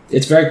 2.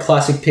 It's very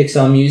classic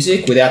Pixar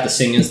music without the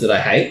singers that I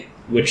hate,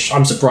 which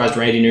I'm surprised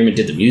Randy Newman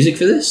did the music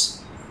for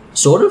this.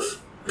 Sort of.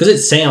 Because it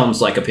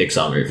sounds like a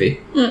Pixar movie.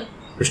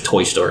 Which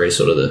Toy Story is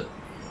sort of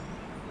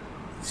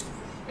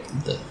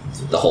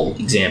the whole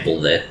example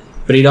there.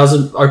 But he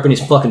doesn't open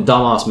his fucking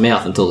dumbass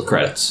mouth until the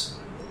credits.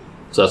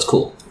 So that's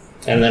cool.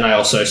 And then I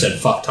also said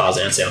fuck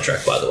Tarzan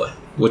soundtrack, by the way.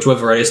 Which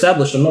we've already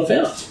established I'm not a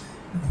fan of.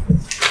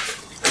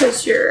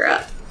 Because you're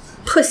a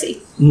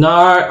pussy. No,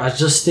 I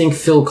just think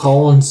Phil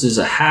Collins is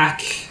a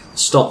hack.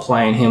 Stop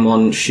playing him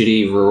on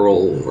shitty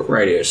rural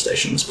radio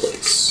stations,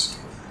 please.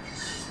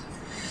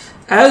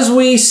 As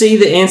we see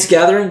the ants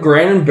gathering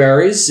grain and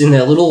berries in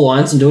their little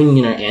lines and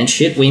doing, ant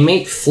shit, we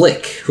meet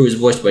Flick, who is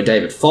voiced by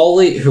David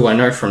Foley, who I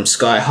know from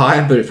Sky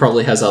High, but it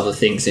probably has other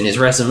things in his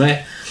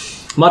resume.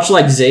 Much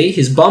like Z,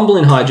 his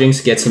bumbling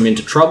hijinks gets him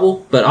into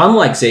trouble, but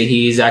unlike Z,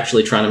 he is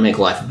actually trying to make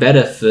life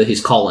better for his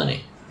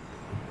colony.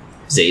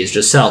 Z is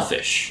just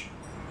selfish.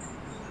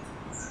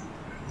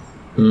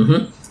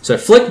 So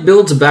Flick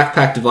builds a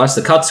backpack device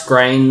that cuts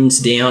grains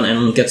down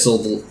and gets all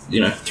the,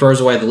 throws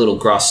away the little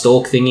grass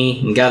stalk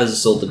thingy and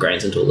gathers all the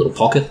grains into a little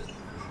pocket.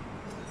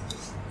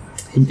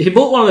 He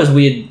bought one of those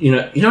weird,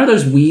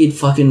 those weird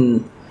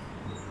fucking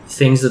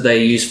things that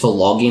they use for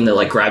logging that,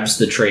 like, grabs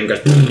the tree and goes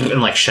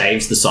and, like,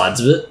 shaves the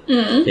sides of it.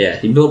 Yeah,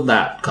 he built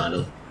that, kind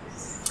of.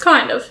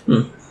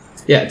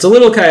 Yeah, it's a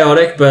little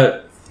chaotic,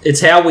 but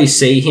it's how we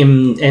see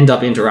him end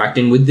up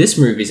interacting with this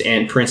movie's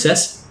ant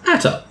princess,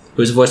 Atta,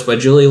 who is voiced by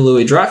Julia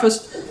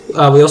Louis-Dreyfus.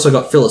 We also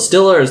got Phyllis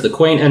Diller as the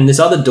queen, and this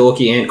other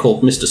dorky ant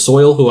called Mr.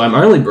 Soil, who I'm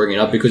only bringing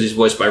up because he's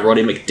voiced by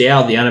Roddy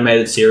McDowall, the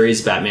animated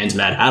series Batman's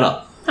Mad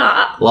Hatter.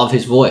 Love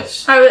his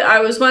voice. I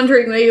was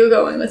wondering where you were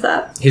going with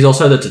that. He's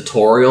also the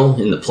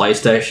tutorial in the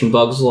PlayStation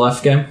Bug's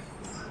Life game.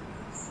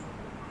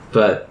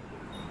 But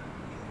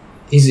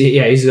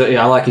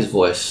I like his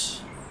voice.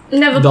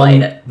 Never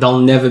played it. They'll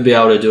never be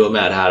able to do a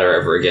Mad Hatter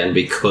ever again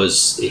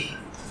because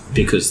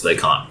they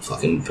can't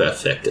fucking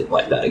perfect it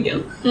like that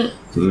again.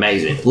 It's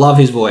amazing. Love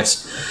his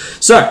voice.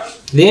 So,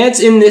 the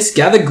ants in this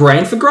gather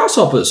grain for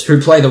grasshoppers,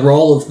 who play the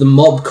role of the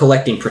mob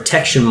collecting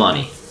protection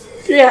money.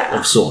 Yeah.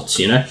 Of sorts,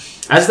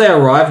 As they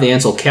arrive, the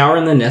ants will cower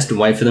in their nest and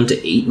wait for them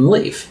to eat and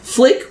leave.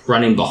 Flick,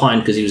 running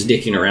behind because he was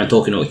dicking around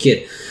talking to a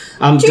kid.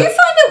 Do you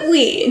find it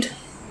weird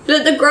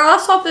that the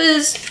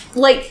grasshoppers,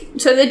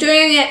 so they're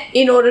doing it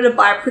in order to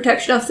buy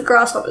protection off the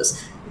grasshoppers?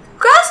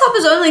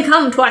 Grasshoppers only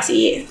come twice a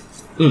year.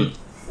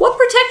 What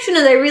protection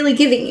are they really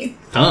giving you?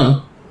 I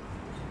don't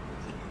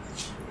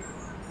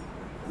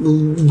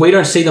know. We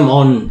don't see them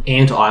on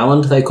Ant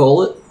Island, they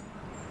call it.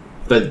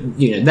 But,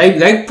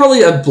 they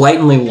probably are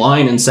blatantly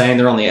lying and saying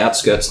they're on the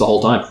outskirts the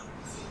whole time.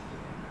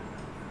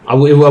 I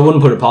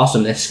wouldn't put it past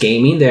them. They're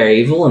scheming, they're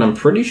evil, and I'm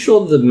pretty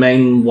sure the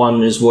main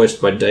one is voiced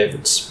by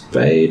David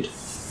Spade.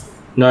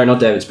 No,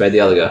 not David Spade, the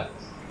other guy.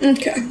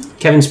 Okay.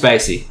 Kevin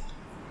Spacey,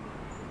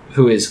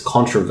 who is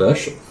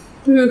controversial.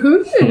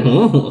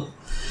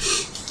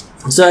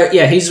 So,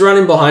 yeah, he's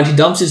running behind. He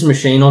dumps his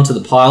machine onto the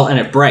pile, and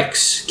it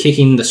breaks,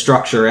 kicking the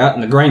structure out,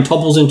 and the grain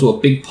topples into a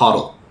big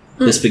puddle.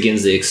 This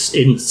begins the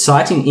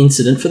inciting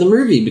incident for the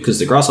movie, because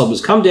the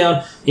grasshoppers come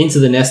down into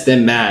the nest.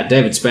 They're mad.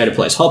 David Spader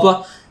plays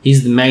Hopper.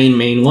 He's the main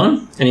mean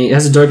one, and he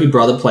has a dopey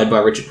brother played by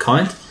Richard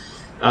Kind.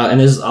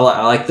 And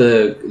I like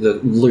the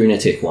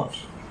lunatic one.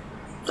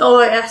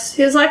 Oh, yes.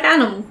 He's like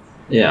Animal.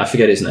 Yeah, I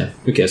forget his name.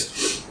 Who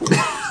cares?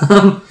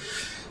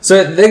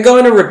 So they're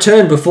going to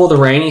return before the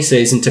rainy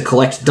season to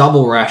collect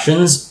double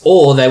rations,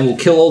 or they will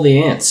kill all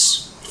the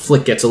ants.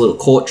 Flick gets a little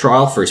court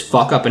trial for his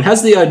fuck-up and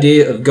has the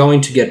idea of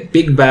going to get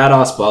big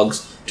badass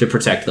bugs to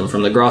protect them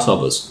from the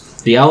grasshoppers.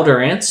 The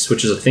elder ants,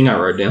 which is a thing I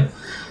wrote down,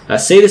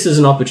 see this as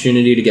an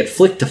opportunity to get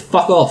Flick to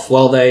fuck off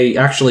while they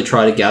actually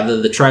try to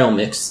gather the trail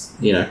mix,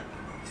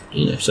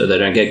 so they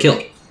don't get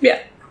killed.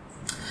 Yeah.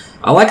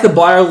 I like the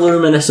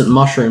bioluminescent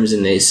mushrooms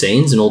in these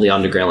scenes and all the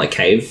underground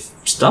cave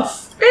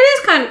stuff. It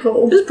is kind of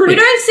cool. It's pretty. We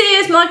don't see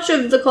as much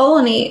of the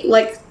colony,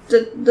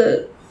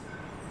 the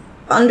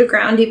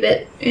undergroundy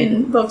bit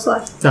in Bug's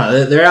Life.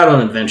 No, they're out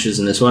on adventures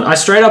in this one. I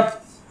straight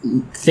up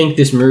think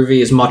this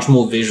movie is much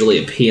more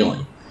visually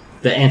appealing.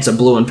 The ants are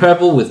blue and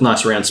purple with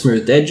nice round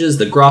smoothed edges.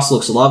 The grass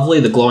looks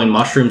lovely. The glowing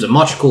mushrooms are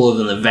much cooler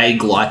than the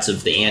vague lights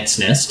of the ant's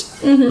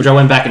nest, which I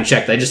went back and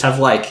checked. They just have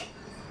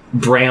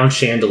brown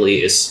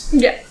chandeliers.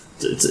 Yeah.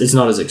 It's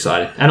not as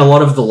exciting. And a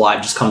lot of the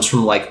light just comes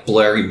from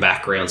blurry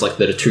backgrounds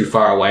that are too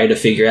far away to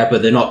figure out,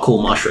 but they're not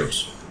cool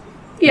mushrooms.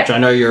 Yeah. Which I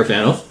know you're a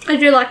fan of. I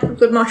do like a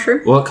good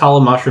mushroom. What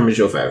colour mushroom is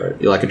your favourite?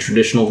 You like a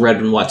traditional red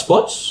and white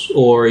spots,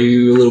 or are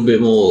you a little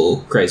bit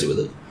more crazy with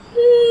it?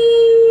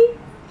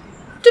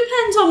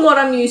 Depends on what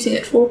I'm using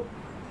it for.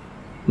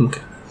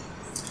 Okay.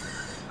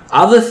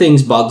 Other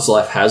things Bug's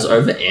Life has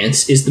over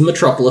Antz is the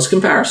Metropolis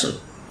comparison.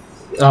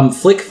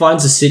 Flick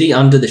finds a city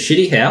under the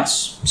shitty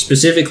house,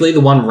 specifically the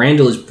one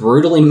Randall is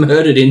brutally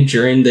murdered in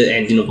during the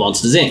ending of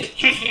Monsters, Inc.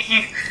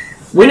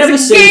 We never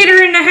see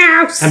gator in the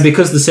house! And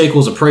because the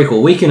sequel's a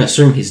prequel, we can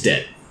assume he's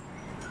dead.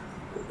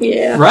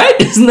 Yeah. Right?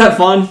 Isn't that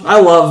fun? I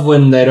love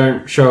when they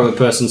don't show a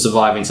person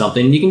surviving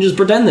something. You can just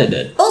pretend they're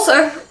dead.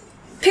 Also,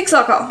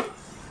 Pixar.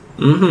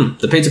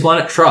 The Pizza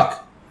Planet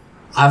truck.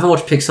 I haven't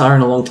watched Pixar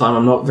in a long time.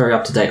 I'm not very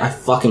up to date. I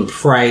fucking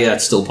pray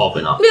that's still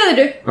popping up. Yeah, they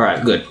do.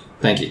 Alright, good.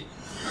 Thank you.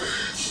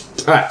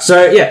 Alright,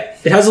 so yeah,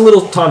 it has a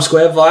little Times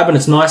Square vibe and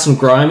it's nice and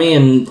grimy,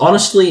 and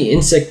honestly,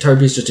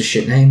 Insectopia is just a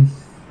shit name.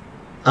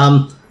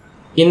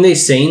 In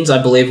these scenes,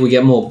 I believe we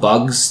get more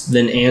bugs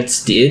than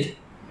Antz did.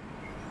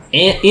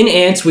 In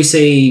Antz, we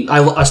see...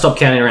 I stopped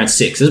counting around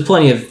 6. There's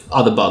plenty of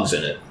other bugs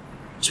in it,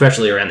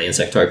 especially around the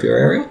Insectopia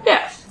area.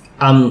 Yeah.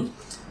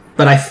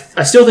 But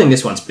I still think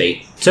this one's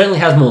beat. It certainly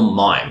has more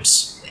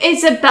mimes.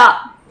 It's about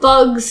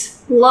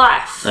Bug's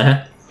Life.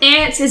 Uh-huh.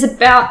 Antz is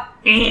about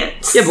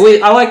ants. Yeah,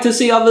 but I like to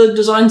see other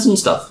designs and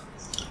stuff.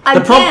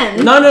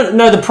 Again?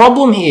 No. The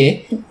problem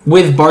here,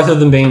 with both of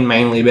them being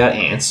mainly about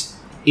ants,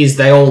 is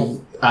they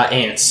all are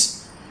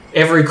ants.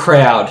 Every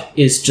crowd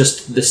is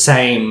just the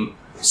same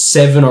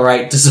 7 or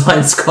 8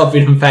 designs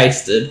copied and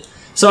pasted.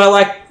 So I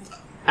like...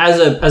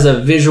 As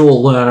a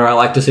visual learner, I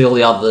like to see all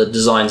the other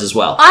designs as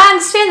well. I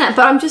understand that,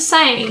 but I'm just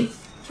saying,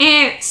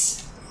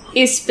 Antz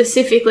is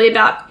specifically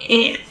about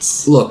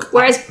ants. Look.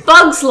 Whereas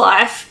Bug's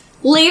Life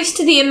leaves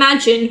to the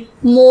imagine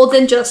more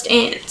than just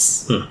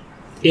ants.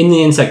 In the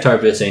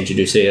Insectopia scenes, you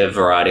do see a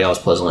variety. I was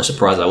pleasantly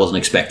surprised. I wasn't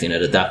expecting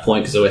it at that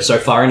point because we're so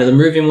far into the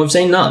movie and we've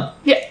seen none.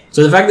 Yeah.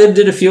 So the fact that it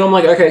did a few, I'm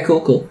like, okay,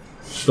 cool.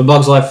 But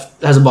Bug's Life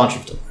has a bunch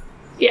of them.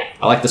 Yeah.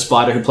 I like the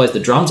spider who plays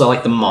the drums. I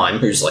like the mime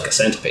who's like a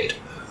centipede.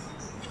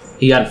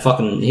 He had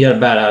a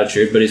bad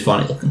attitude, but he's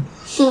funny looking.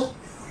 So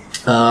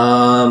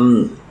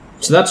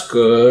that's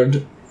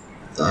good.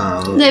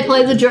 They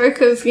play the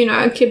joke of,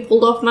 a kid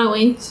pulled off my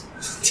wings.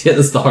 Yeah,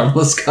 that's the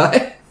homeless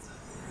guy.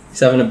 He's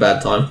having a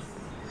bad time.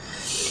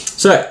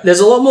 So, there's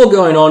a lot more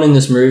going on in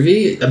this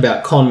movie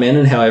about con men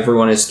and how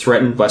everyone is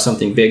threatened by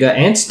something bigger.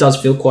 Antz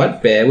does feel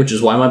quite bare, which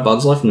is why my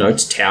Bug's Life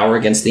notes tower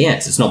against the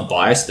ants. It's not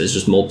biased, there's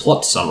just more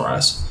plot to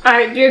summarise.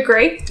 Do you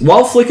agree?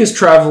 While Flick is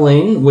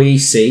travelling, we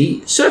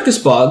see circus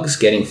bugs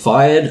getting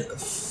fired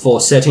for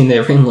setting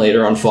their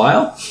ringleader on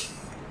fire.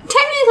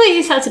 Technically,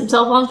 he sets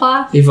himself on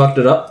fire. He fucked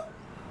it up.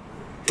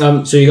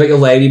 So you got your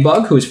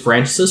ladybug, who is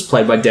Francis,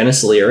 played by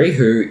Dennis Leary,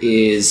 who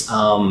is,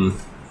 I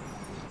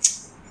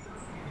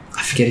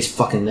forget his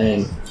fucking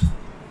name.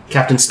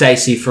 Captain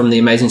Stacy from The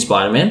Amazing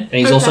Spider-Man. And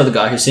he's also the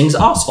guy who sings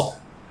Arsehole.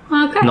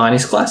 Okay.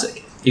 90s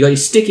classic. You got your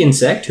stick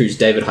insect, who's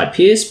David Hyde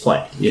Pierce,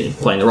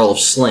 playing the role of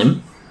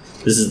Slim.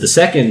 This is the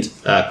second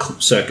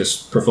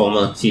circus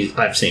performer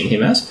I've seen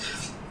him as.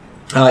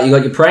 You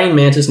got your praying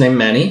mantis named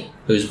Manny,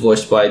 who's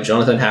voiced by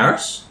Jonathan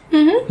Harris.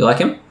 Mm-hmm. You like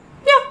him?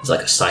 Yeah. He's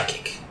like a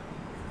psychic.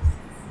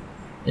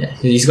 Yeah,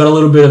 he's got a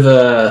little bit of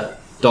a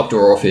Dr.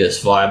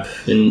 Orpheus vibe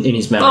in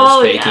his manner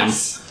of speaking.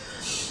 Yes.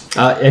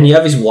 And you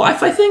have his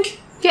wife, I think?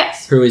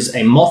 Yes. Who is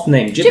a moth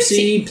named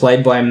Gypsy,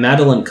 played by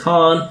Madeline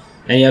Kahn.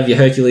 And you have your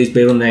Hercules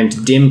beetle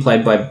named Dim,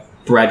 played by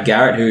Brad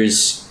Garrett,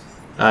 who's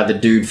the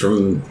dude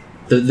from...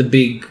 The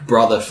big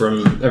brother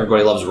from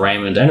Everybody Loves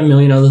Raymond, and a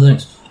million other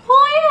things.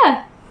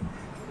 Oh,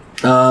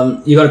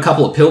 yeah. You got a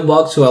couple of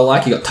pillbugs who I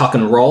like. You got Tuck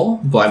and Roll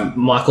by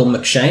Michael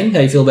McShane. How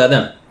do you feel about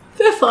them?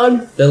 They're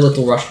fun. They're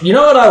little rush. You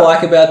know what I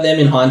like about them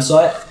in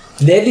hindsight?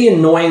 They're the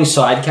annoying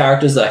side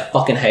characters that I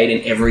fucking hate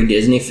in every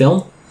Disney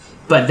film,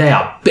 but they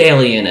are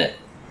barely in it.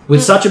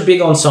 With such a big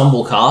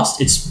ensemble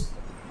cast, it's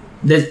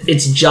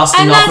just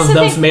enough of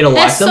them for me to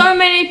like them. There's so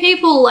many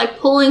people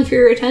pulling for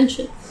your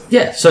attention.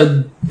 Yeah,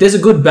 so there's a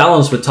good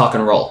balance with Tuck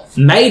and Roll.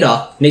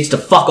 Mater needs to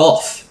fuck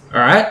off.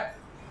 Alright?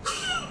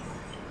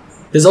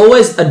 There's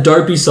always a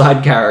dopey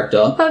side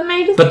character,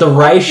 but the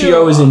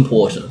ratio is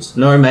important.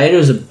 No,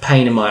 Mater's a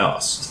pain in my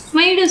ass.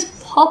 Mater's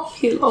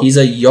popular. He's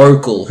a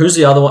yokel. Who's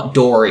the other one?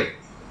 Dory.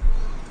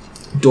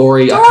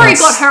 Dory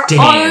got her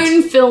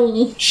own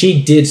film.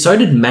 She did. So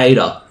did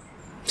Mater.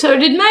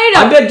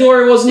 I bet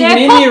Dory wasn't even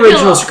in the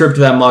original script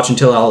that much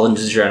until Ellen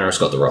DeGeneres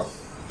got the role.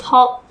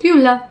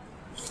 Popular.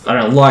 I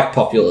don't like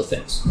popular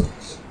things.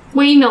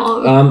 We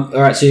know.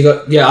 Alright, so you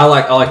got... Yeah, I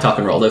like Tuck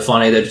and Roll. They're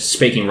funny. They're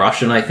speaking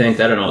Russian, I think.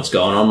 They don't know what's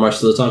going on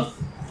most of the time.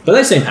 But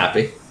they seem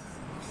happy.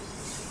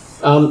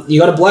 You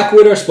got a Black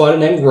Widow spider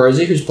named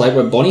Rosie, who's played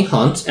by Bonnie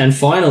Hunt. And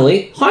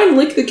finally,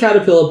 Heinrich the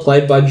Caterpillar,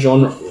 played by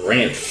John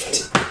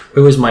Ranft,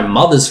 who is my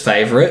mother's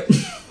favourite.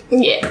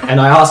 Yeah. And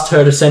I asked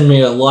her to send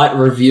me a light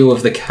review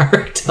of the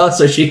character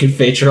so she could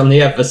feature on the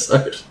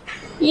episode.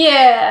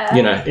 Yeah.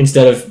 You know,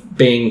 instead of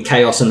being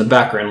chaos in the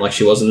background like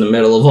she was in the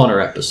Medal of Honor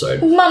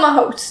episode. Mama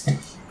host.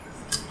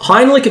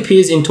 Heinrich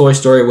appears in Toy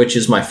Story, which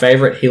is my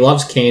favourite. He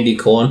loves candy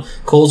corn,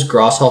 calls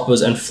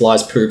grasshoppers and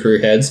flies poo-poo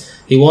heads.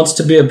 He wants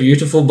to be a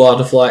beautiful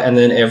butterfly and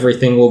then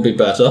everything will be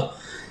better.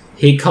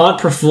 He can't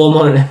perform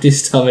on an empty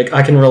stomach.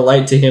 I can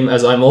relate to him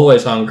as I'm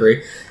always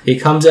hungry. He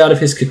comes out of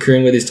his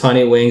cocoon with his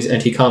tiny wings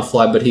and he can't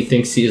fly, but he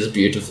thinks he is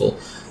beautiful.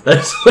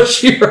 That's what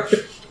she wrote.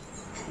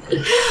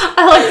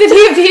 I like that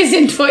he appears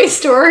in Toy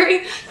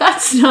Story.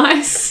 That's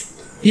nice.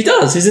 He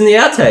does. He's in the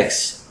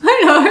outtakes.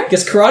 I know.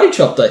 Gets karate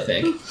chopped, I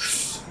think.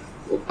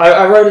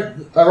 I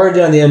wrote it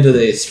down the end of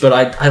this, but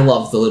I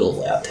love the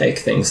little outtake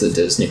things that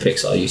Disney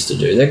Pixar used to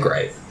do. They're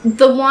great.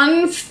 The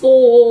one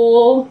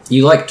for...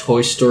 You like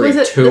Toy Story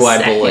 2,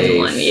 I believe.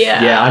 One,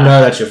 yeah. Yeah, I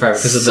know that's your favourite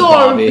because of the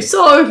Barbie.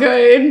 So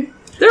good.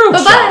 They're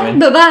all charming.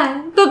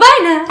 Bye-bye. Bye-bye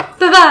now.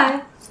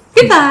 Bye-bye.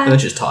 Goodbye. They're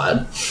just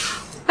tired.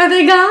 Are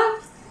they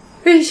gone?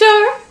 Are you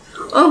sure?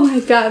 Oh my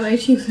god, my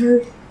cheeks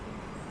hurt.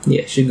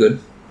 Yeah, she's good.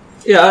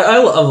 Yeah, I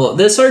love it.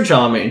 They're so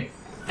charming.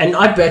 And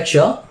I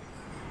betcha,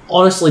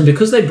 honestly,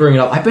 because they bring it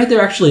up, I bet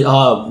there actually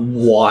are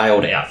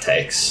wild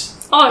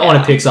outtakes on a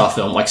Pixar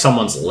film. Like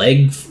someone's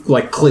leg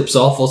clips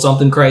off or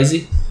something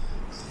crazy.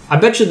 I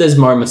bet you there's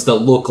moments that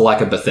look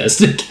like a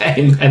Bethesda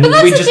game and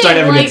we just don't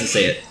ever get to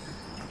see it.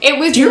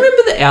 Do you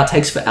remember the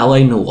outtakes for LA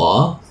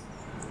Noire?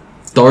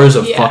 Those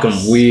are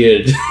fucking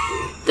weird.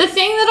 The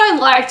thing that I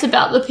liked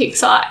about the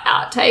Pixar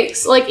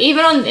outtakes, like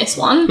even on this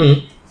one,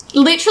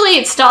 literally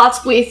it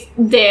starts with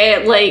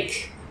their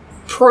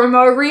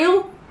promo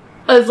reel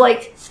of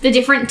the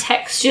different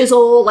textures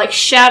or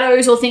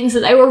shadows or things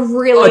that they were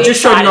really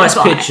just showed nice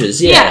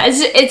pictures. Yeah,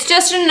 it's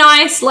just a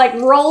nice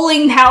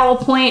rolling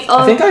PowerPoint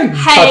of, I think I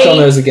touched on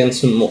those again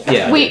some more.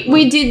 Yeah,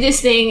 we did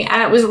this thing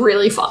and it was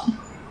really fun.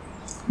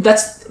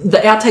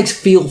 The outtakes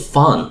feel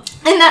fun.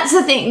 And that's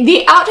the thing.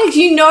 The outtakes,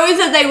 you know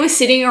that they were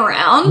sitting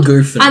around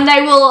goofing. And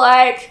they were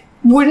like,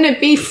 wouldn't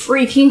it be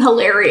freaking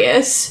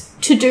hilarious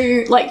to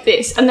do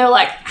this? And they're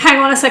like, hang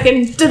on a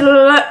second.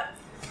 Da-da-da-da.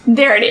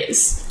 There it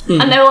is.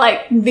 And they were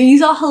like,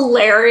 these are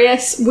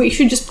hilarious. We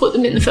should just put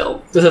them in the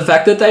film. The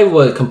fact that they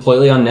were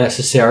completely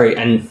unnecessary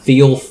and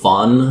feel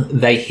fun,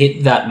 they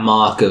hit that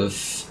mark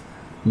of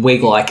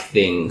wig-like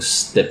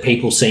things that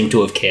people seem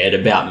to have cared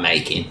about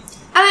making.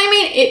 And I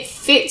mean, it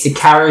fits. It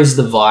carries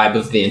the vibe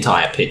of the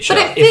entire picture.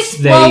 But it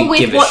fits well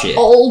with what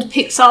old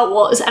Pixar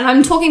was. And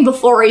I'm talking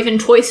before even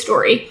Toy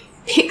Story.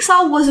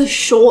 Pixar was a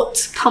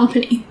shorts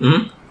company.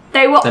 Mm-hmm.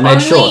 They were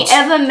only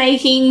ever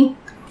making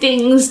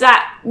things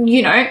that,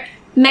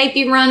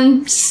 maybe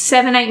run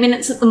 7-8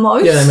 minutes at the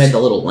most. Yeah, they made the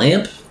little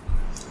lamp.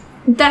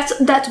 That's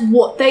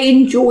what they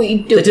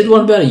enjoyed doing. They did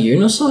one about a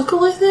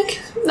unicycle, I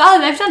think?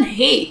 No, they've done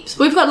heaps.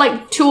 We've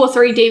got 2 or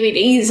 3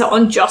 DVDs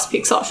on just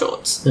Pixar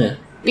shorts. Yeah.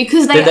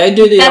 Because did they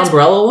do the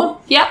umbrella one?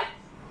 Yep.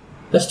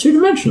 That's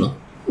 2-dimensional.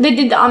 They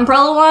did the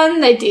umbrella one.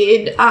 They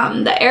did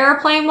the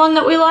airplane one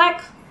that we like.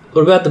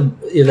 What about the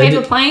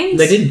paper planes?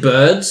 They did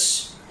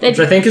birds, which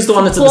I think is the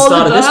one that's at the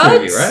start of this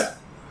movie, right?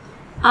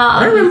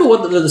 I don't remember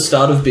what the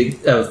start of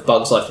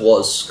Bug's Life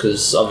was,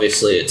 because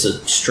obviously it's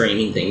a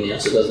streaming thing now,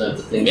 so it doesn't have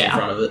the things in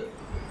front of it.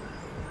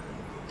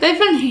 They've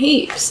done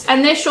heaps,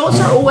 and their shorts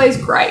are always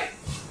great.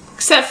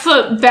 Except for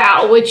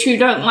Bao, which you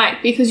don't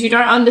like because you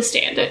don't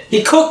understand it.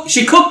 She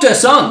cooked her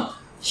son.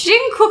 She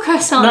didn't cook her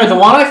son. No, the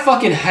one I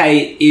fucking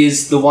hate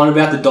is the one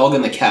about the dog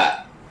and the cat.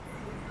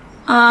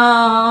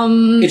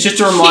 It's just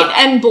a reminder. Kit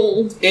and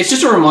Bull. It's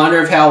just a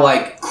reminder of how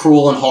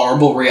cruel and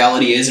horrible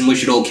reality is, and we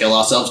should all kill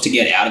ourselves to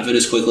get out of it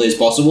as quickly as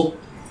possible.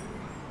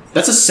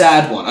 That's a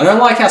sad one. I don't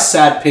like how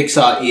sad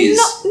Pixar is.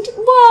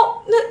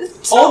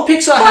 Old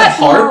Pixar had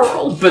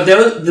hope, but there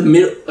was the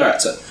middle. All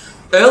right, so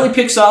early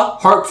Pixar,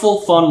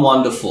 hopeful, fun,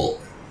 wonderful.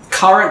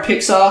 Current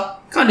Pixar,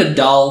 kind of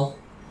dull,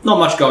 not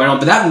much going on.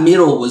 But that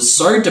middle was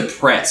so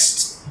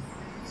depressed.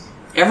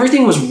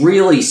 Everything was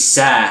really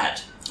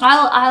sad.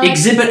 I like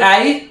Exhibit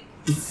A.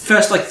 The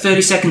first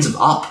 30 seconds of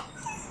Up.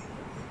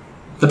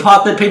 The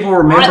part that people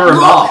remember of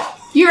Up.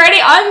 You ready?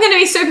 I'm going to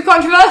be super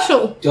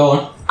controversial. Go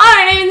on.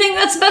 I don't even think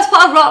that's the best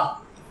part of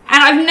Up.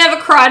 And I've never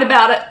cried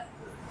about it.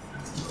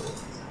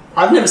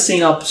 I've never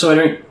seen Up, so I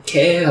don't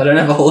care. I don't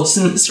have a horse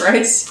in this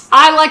race.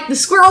 I like the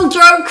squirrel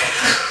joke.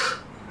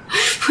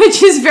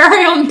 Which is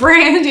very on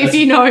brand if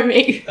you know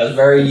me. That's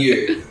very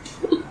you.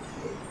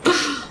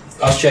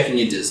 I was checking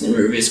your Disney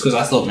movies because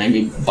I thought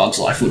maybe Bug's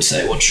Life would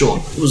say what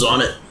short was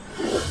on it.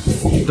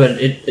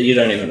 But you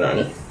don't even own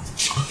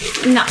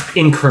it. No.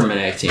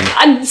 Incriminating.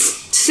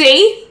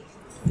 See?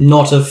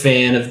 Not a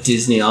fan of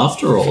Disney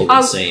after all, it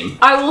would seem.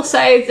 I will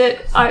say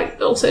that I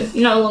also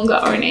no longer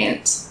own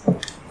Antz.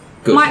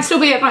 Good. Might still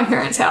be at my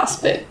parents'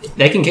 house, but...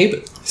 They can keep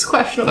it. It's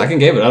questionable. I can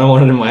keep it. I don't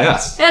want it in my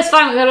house. Yeah, it's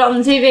fine. We got it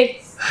on the TV.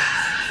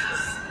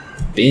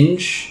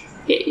 Binge?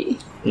 Yeah.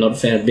 Not a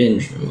fan of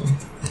Binge.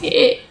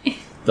 Yeah.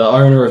 The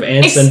owner of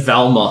Antz and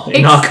Velma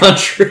in our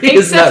country.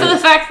 Except for the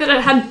fact that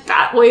it had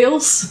bat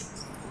wheels.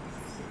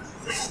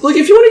 Look,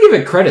 if you want to give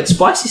it credit,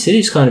 Spicy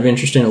City's kind of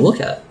interesting to look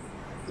at.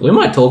 We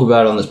might talk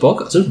about it on this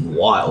podcast. It's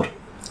wild.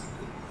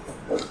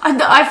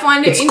 I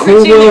find it interesting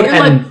that you're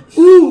like,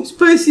 ooh,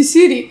 Spicy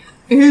City.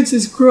 Antz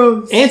is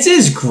gross. Antz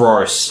is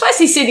gross.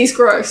 Spicy City's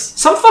gross.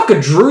 Some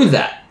fucker drew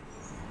that.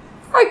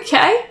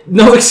 Okay.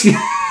 No excuse.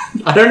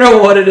 I don't know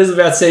what it is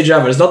about CGI,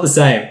 but it's not the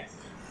same.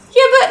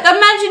 Yeah, but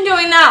imagine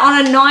doing that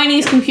on a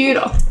 90s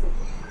computer.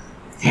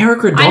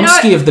 Eric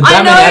Radomski of the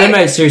Batman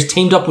animated series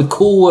teamed up with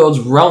Cool World's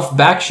Ralph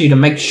Bakshi to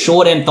make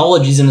short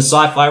anthologies in a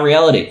sci-fi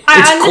reality.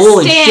 It's cool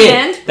as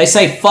shit. They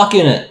say fuck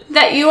in it.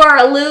 That you are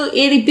a little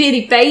itty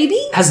bitty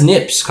baby. Has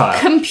nips, Kyle.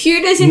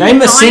 Computers in Name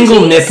the 90s a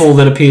single nipple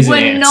that appears in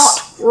Antz. Were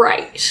not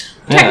right.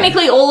 Yeah.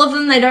 Technically, all of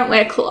them, they don't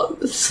wear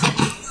clothes.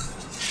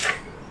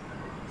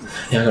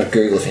 Yeah, I gotta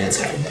Google if Antz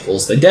have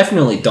nipples. They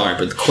definitely don't,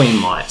 but the Queen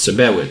might, so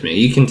bear with me.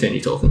 You continue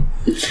talking.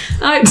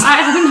 I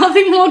have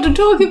nothing more to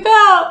talk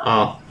about.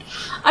 Oh.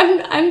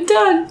 I'm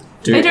done.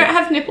 They don't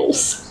have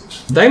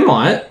nipples. They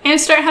might.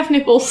 Ants don't have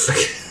nipples.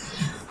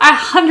 I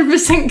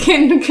 100%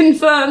 can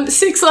confirm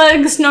 6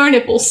 legs, no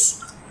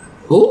nipples.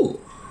 Ooh.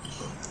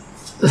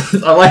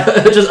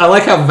 I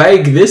like how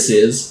vague this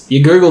is.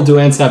 You Google do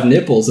ants have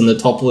nipples and the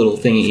top little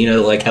thingy, you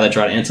know, like how they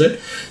try to answer it.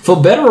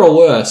 For better or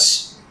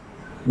worse,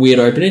 weird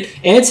opening,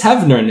 ants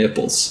have no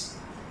nipples.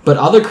 But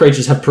other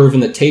creatures have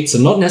proven that teats are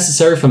not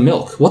necessary for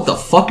milk. What the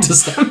fuck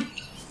does that mean?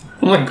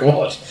 Oh my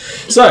god.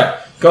 So,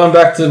 going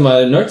back to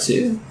my notes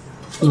here.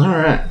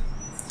 Alright.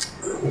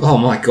 Oh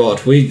my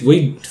god,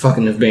 we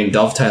fucking have been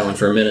dovetailing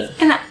for a minute.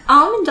 And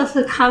almond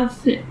doesn't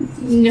have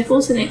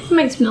nipples in it. It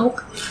makes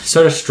milk.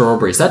 So does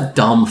strawberries. That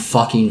dumb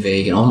fucking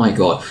vegan. Oh my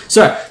god.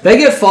 So, they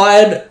get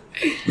fired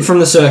from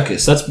the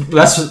circus.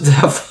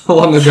 That's how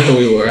long ago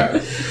we were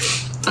at.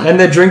 And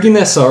they're drinking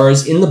their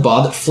sorrows in the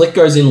bar that Flick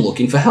goes in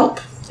looking for help.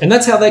 And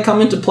that's how they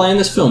come into play in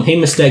this film. He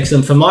mistakes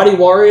them for mighty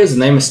warriors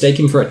and they mistake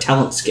him for a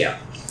talent scout.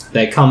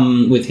 They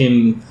come with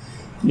him,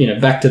 you know,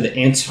 back to the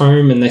Antz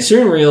home, and they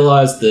soon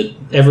realise that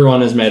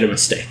everyone has made a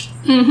mistake.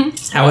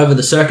 Mm-hmm. However,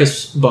 the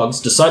circus bugs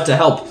decide to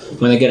help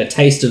when they get a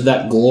taste of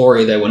that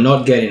glory they were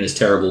not getting as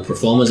terrible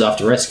performers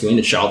after rescuing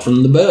a child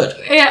from the bird.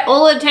 Yeah,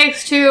 all it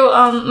takes to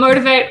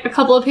motivate a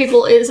couple of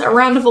people is a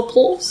round of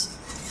applause.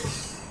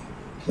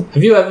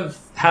 Have you ever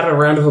had a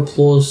round of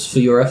applause for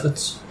your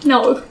efforts?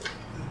 No.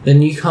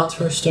 Then you can't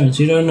throw stones.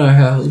 You don't know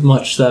how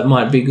much that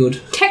might be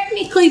good.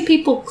 Technically,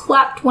 people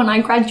clapped when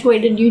I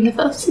graduated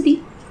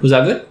university. Was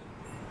that good?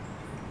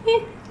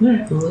 Yeah.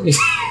 No.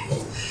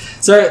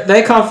 So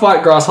they can't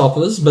fight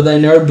grasshoppers, but they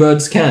know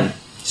birds can.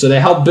 So they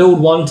help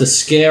build one to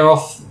scare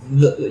off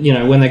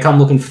when they come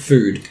looking for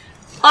food.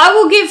 I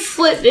will give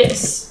Flit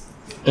this.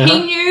 Uh-huh.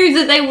 He knew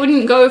that they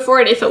wouldn't go for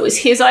it if it was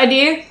his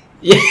idea.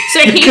 Yeah. So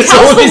he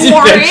tells the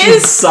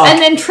warriors and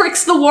then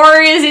tricks the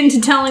warriors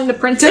into telling the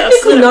princess.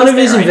 Technically, none of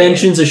his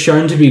inventions are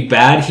shown to be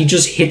bad. He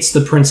just hits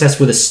the princess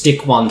with a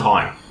stick one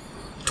time.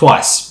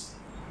 Twice.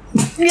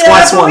 Yeah,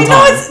 Twice one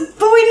time.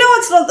 But we know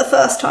it's not the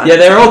first time. Yeah,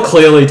 they're all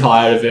clearly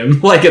tired of him,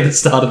 like at the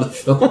start of the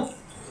film.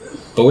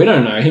 But we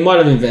don't know. He might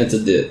have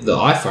invented the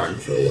iPhone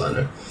for all I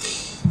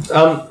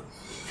know.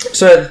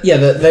 So, yeah,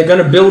 they're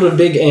going to build a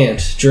big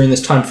ant during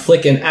this time.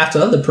 Flick and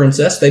Atta, the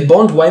princess, they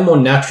bond way more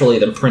naturally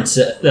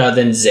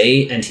than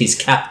Z and his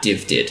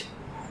captive did.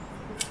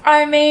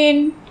 I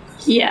mean,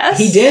 yes.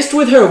 He danced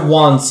with her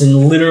once and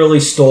literally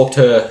stalked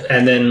her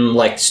and then,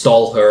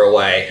 stole her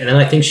away. And then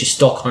I think she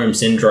Stockholm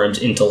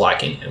syndromed into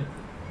liking him.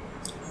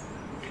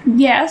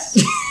 Yes.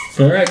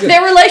 Alright, good.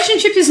 Their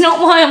relationship is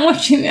not why I'm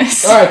watching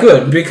this. Alright,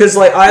 good. Because,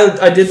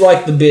 I did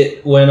like the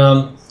bit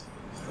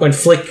when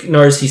Flick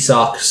knows he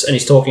sucks and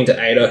he's talking to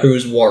Ada,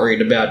 who's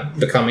worried about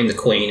becoming the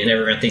queen, and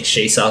everyone thinks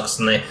she sucks,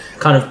 and they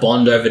kind of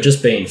bond over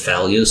just being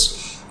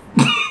failures.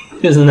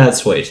 Isn't that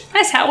sweet?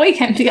 That's how we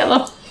came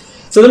together.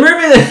 So the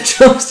movie then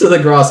jumps to the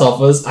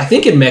grasshoppers, I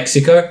think in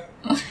Mexico.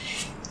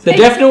 They're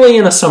definitely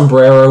in a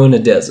sombrero in a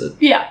desert.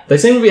 Yeah. They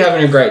seem to be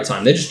having a great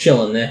time. They're just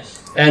chilling there.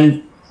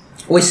 And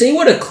we see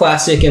what a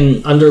classic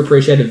and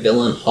underappreciated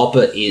villain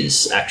Hopper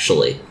is,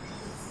 actually.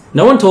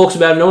 No one talks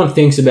about him, no one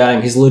thinks about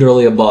him. He's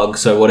literally a bug,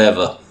 so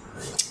whatever.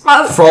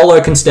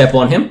 Frollo can step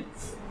on him.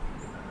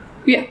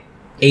 Yeah.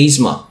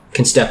 Yzma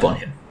can step on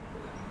him.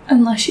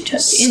 Unless you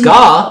just...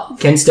 Scar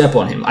can step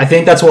on him. I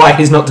think that's why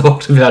he's not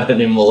talked about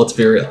anymore, let's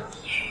be real.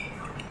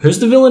 Who's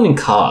the villain in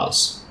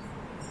Cars?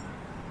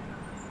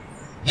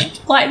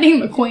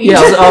 Lightning McQueen. Yeah,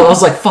 I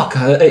was like, fuck.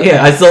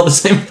 I thought the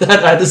same.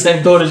 I had the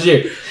same thought as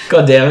you.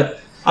 God damn it.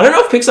 I don't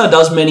know if Pixar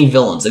does many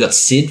villains. They've got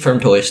Sid from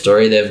Toy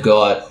Story. They've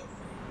got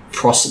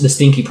the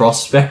Stinky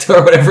Prospector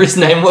or whatever his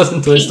name was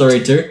in Toy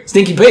Story 2.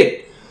 Stinky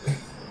Pete.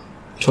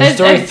 Toy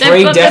Story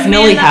 3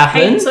 definitely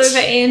happened. Over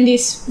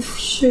Andy's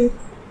shoe.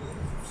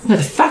 No,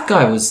 the fat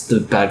guy was the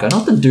bad guy,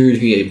 not the dude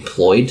who he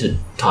employed to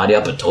tidy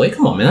up a toy.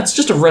 Come on, man. That's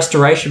just a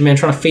restoration man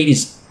trying to feed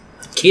his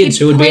kids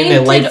who would be in their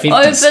late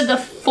 50s. Over the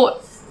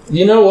foot.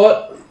 You know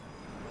what?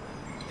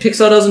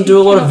 Pixar doesn't do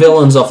a lot of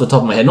villains off the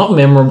top of my head. Not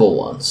memorable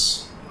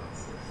ones.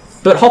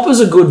 But Hopper's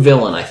a good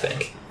villain, I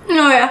think.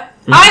 Oh, yeah.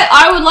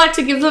 I would like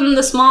to give them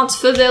the smarts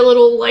for their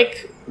little,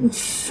 like,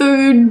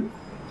 food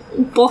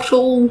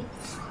bottle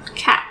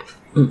cap.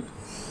 I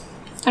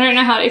don't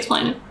know how to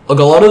explain it. Look,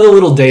 a lot of the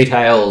little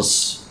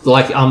details...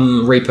 Like,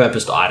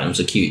 repurposed items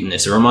are cute in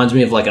this. It reminds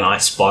me of, like, an I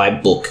Spy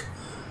book.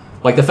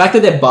 Like, the fact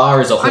that their bar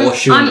is a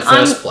horseshoe in the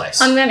first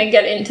place. I'm going to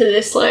get into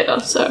this later,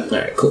 so...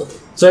 Alright, cool.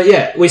 So,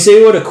 yeah, we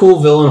see what a cool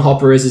villain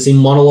Hopper is he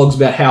monologues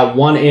about how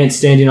one ant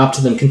standing up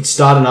to them can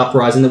start an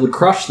uprising that would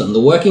crush them. The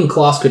working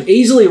class could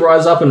easily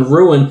rise up and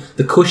ruin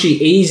the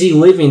cushy, easy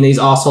living these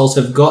assholes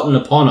have gotten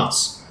upon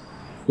us.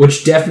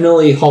 Which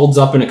definitely holds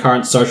up in a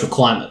current social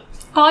climate.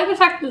 I like the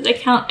fact that they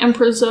count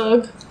Emperor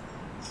Zurg.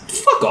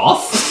 Fuck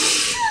off!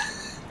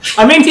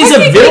 I mean, he's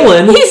a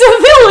villain. He's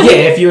a villain!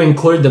 Yeah, if you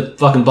include the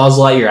fucking Buzz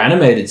Lightyear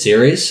animated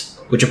series,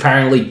 which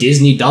apparently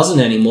Disney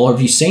doesn't anymore.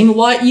 Have you seen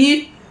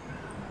Lightyear?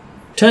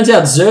 Turns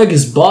out Zurg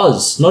is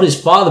Buzz, not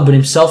his father, but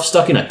himself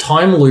stuck in a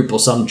time loop or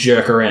some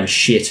jerk around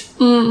shit.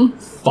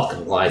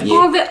 Fucking Lightyear.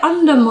 Oh, the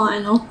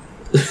Underminer.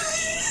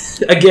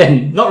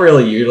 Again, not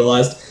really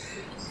utilised.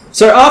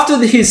 So after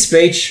his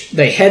speech,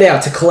 they head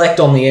out to collect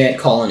on the ant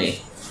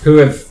colony, who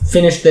have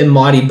finished their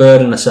mighty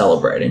bird and are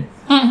celebrating.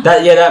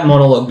 That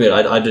monologue bit,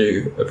 I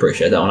do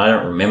appreciate that one. I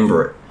don't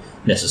remember it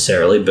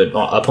necessarily, but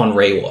upon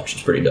rewatch,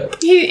 it's pretty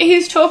dope.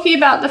 He's talking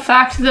about the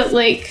fact that,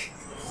 like,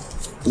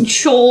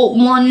 sure,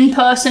 one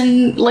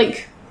person,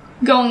 like,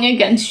 going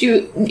against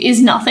you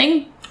is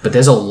nothing. But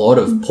there's a lot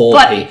of poor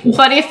people.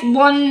 But if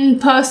one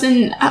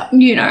person,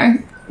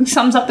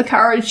 sums up the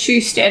courage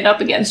to stand up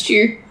against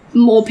you,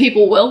 more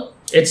people will.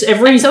 And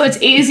so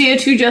it's easier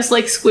to just,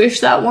 like,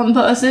 squish that one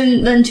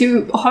person than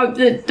to hope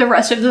that the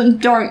rest of them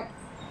don't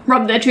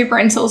rub their two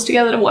brain cells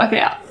together to work it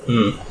out.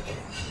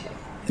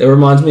 It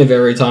reminds me of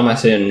every time I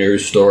see a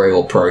news story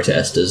or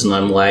protesters, and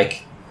I'm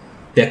like,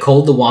 they're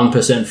called the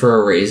 1%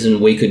 for a reason.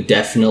 We could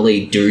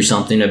definitely do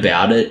something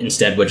about it.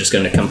 Instead, we're just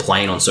going to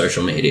complain on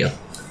social media.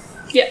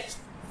 Yeah.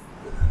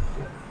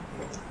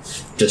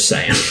 Just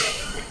saying.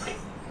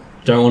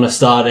 Don't want to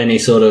start any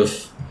sort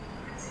of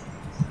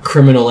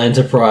criminal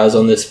enterprise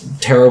on this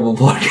terrible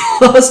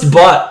podcast,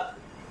 but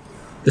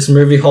this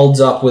movie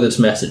holds up with its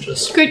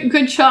messages.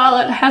 Good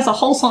Charlotte has a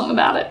whole song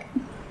about it.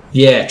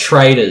 Yeah,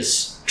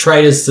 traitors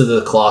to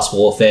the class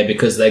warfare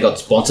because they got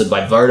sponsored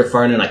by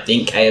Vodafone and I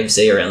think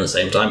KFC around the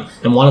same time.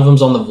 And one of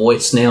them's on The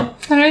Voice now.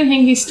 I don't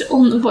think he's still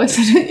on The Voice.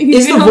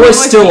 Is The Voice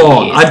still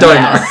on? I don't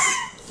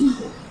know.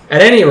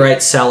 At any rate,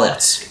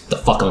 sellouts. The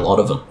fucking lot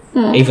of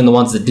them. Even the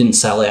ones that didn't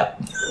sell out.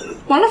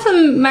 One of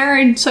them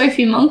married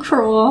Sophie Monk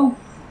for a while.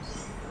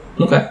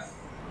 Okay.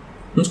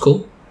 That's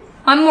cool.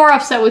 I'm more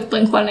upset with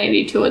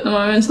Blink-182 at the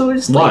moment, so we'll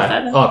just leave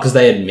that. Oh, because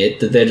they admit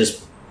that they're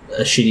just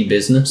a shitty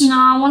business?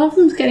 No, one of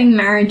them's getting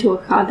married to a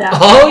Kardashian.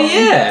 Oh,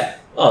 yeah!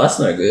 Oh, that's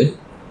no good.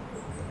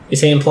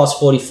 Is he in Plus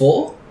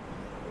 44?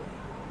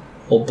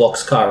 Or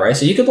Boxcar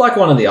Racer? You could like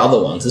one of the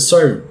other ones. There's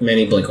so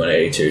many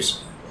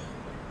Blink-182s.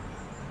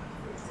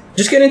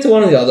 Just get into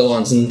one of the other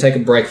ones and take a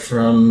break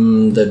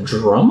from the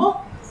drummer?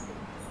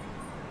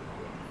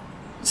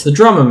 It's the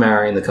drummer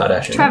marrying the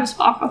Kardashian. Travis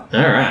Barker.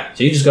 Alright.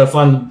 So you just got to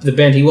find the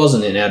band he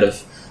wasn't in out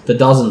of the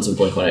dozens of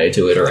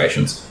Blink-182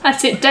 iterations.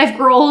 That's it. Dave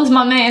Grohl is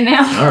my man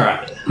now.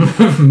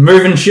 Alright.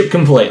 Moving ship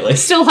completely.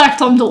 Still like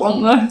Tom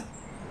DeLonge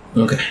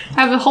though. Okay.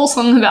 I have a whole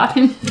song about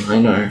him. I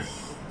know.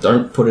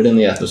 Don't put it in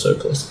the episode,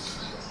 please.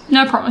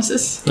 No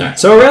promises. Alright.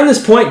 So around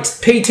this point,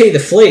 P.T. the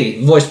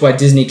Flea, voiced by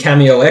Disney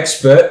cameo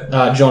expert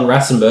John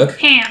Ratzenberg.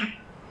 Ham.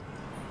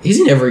 He's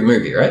in every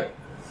movie, right?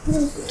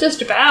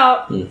 Just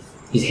about.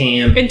 He's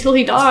Ham. Until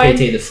he died.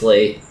 P.T. the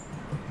Flea.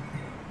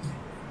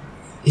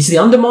 He's the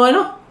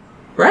Underminer,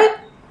 right?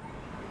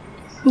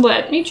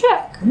 Let me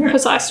check,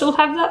 because I still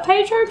have that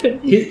page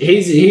open.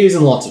 He's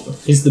in lots of them.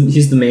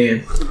 He's the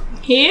man.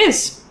 He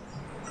is.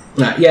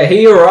 Yeah,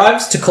 he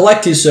arrives to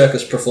collect his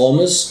circus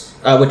performers,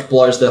 which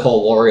blows the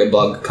whole Warrior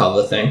Bug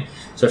cover thing.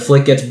 So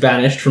Flick gets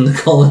banished from the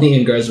colony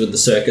and goes with the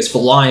circus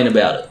for lying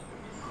about it.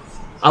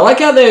 I like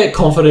how they're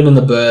confident in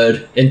the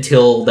bird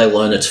until they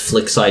learn it's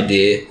Flick's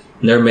idea.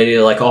 And they're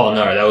immediately like, oh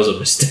no, that was a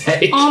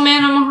mistake. Oh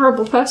man, I'm a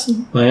horrible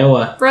person. Well, yeah,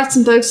 what?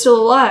 Ratzenberg's still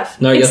alive.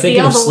 No, you're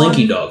thinking of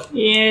Slinky Dog.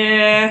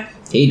 Yeah.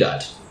 He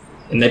died.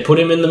 And they put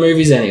him in the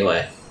movies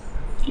anyway.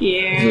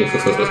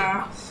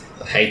 Yeah.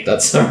 I hate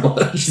that so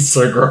much. It's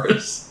so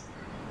gross.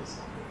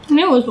 And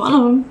it was one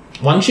of them.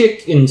 One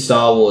chick in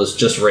Star Wars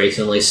just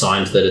recently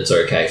signed that it's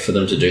okay for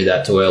them to do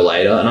that to her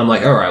later. And I'm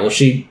like, alright, well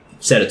she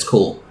said it's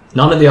cool.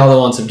 None of the other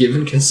ones have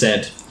given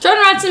consent. John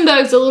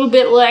Ratzenberg's a little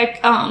bit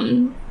like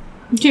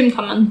Jim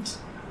Cummins.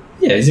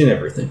 Yeah, he's in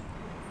everything.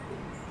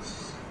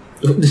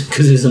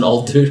 Because he's an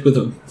old dude with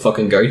a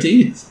fucking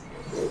goatee.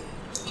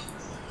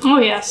 Oh,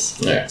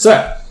 yes. Alright,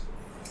 so,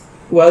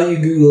 while you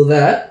Google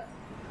that,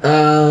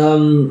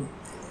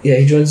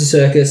 he joins the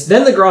circus.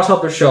 Then the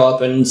grasshoppers show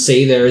up and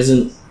see there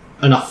isn't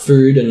enough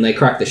food and they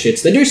crack the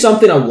shits. They do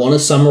something I want to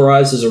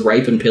summarize as a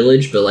rape and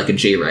pillage, but like a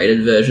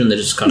G-rated version. They're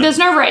just kind of... There's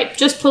no rape,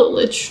 just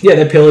pillage. Yeah,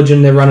 they're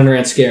pillaging, they're running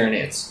around scaring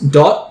ants.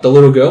 Dot, the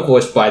little girl,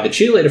 voiced by the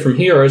cheerleader from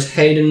Heroes,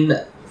 Hayden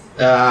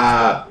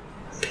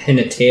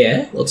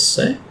Panettiere, let's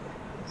say.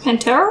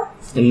 Pantera?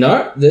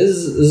 No,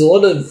 there's a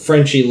lot of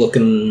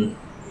Frenchy-looking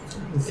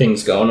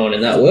things going on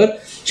in that word.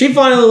 She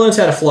finally learns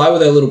how to fly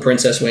with her little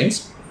princess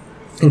wings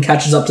and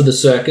catches up to the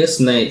circus,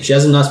 and she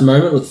has a nice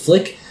moment with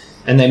Flick,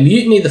 and they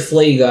mutiny the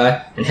flea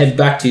guy and head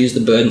back to use the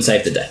bird and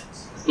save the day.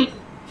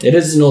 It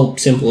isn't all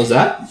simple as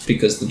that,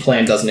 because the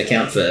plan doesn't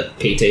account for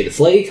PT the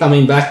flea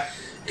coming back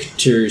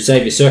to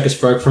save your circus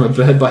folk from a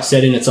bird by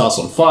setting its ass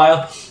on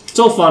fire. It's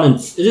all fun, and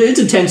it's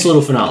a tense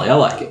little finale. I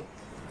like it.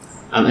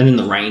 And then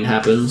the rain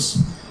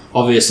happens.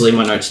 Obviously,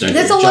 my notes don't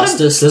do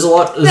justice. There's a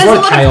lot of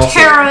chaos. Of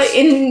terror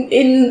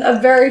in a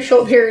very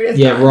short period of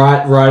time. Yeah,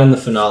 right in the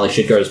finale,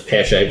 shit goes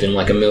pear-shaped in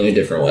like a million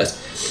different ways.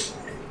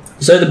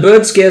 So the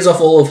bird scares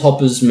off all of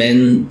Hopper's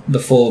men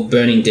before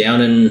burning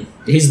down, and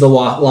he's the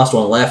last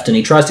one left, and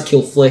he tries to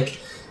kill Flick,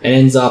 and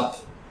ends up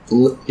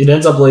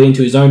leading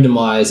to his own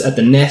demise at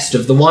the nest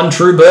of the one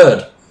true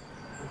bird.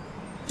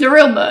 The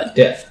real bird.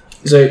 Yeah.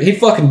 So he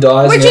fucking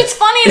dies. Which it's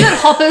funny that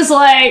Hopper's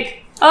like...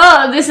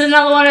 Oh, this is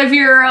another one of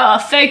your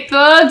fake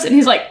birds? And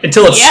he's like...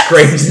 Until it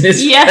screams in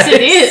his face. Yes,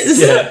 it is.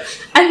 Yeah.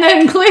 And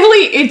then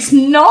clearly it's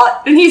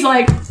not. And he's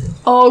like,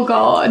 oh,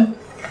 God.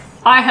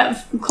 I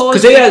have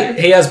caused... Because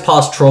he has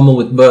past trauma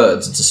with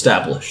birds. It's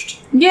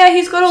established. Yeah,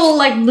 he's got all,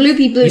 like,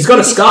 bloopy. He's got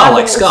a scar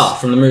like Scar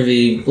from the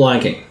movie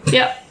Lion King.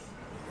 Yep.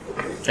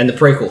 And the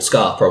prequel,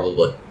 Scar,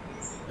 probably.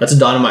 That's a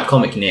Dynamite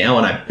comic now,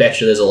 and I bet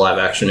you there's a live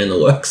action in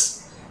the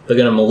works. They're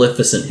going to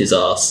Maleficent his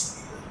ass.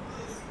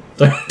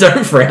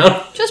 Don't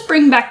frown. Just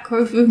bring back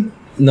Kofu.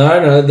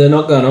 No, they're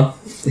not gonna.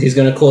 He's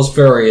gonna cause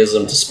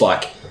furryism to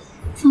spike.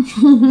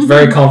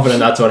 Very confident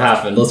that's what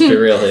happened. Let's be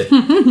real here.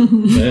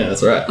 Yeah,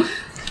 that's right.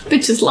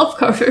 Bitches love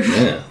Kofu.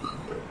 Yeah.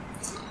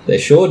 They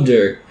sure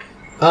do.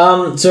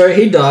 So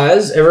he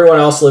dies. Everyone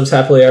else lives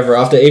happily ever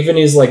after. Even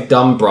his, like,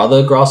 dumb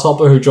brother,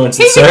 Grasshopper, who joins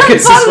the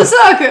circus.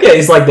 Yeah,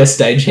 he's like their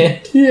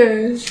stagehand.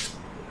 Yeah.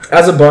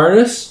 As a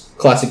bonus...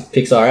 Classic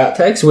Pixar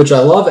outtakes, which I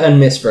love and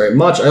miss very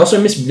much. I also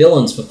miss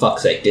villains, for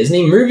fuck's sake,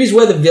 Disney. Movies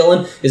where the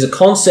villain is a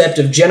concept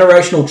of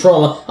generational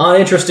trauma aren't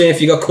interesting if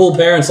you got cool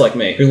parents like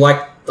me, who like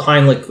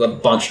Heinlein a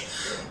bunch.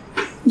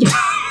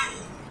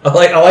 I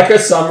like her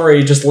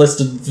summary, just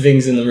listed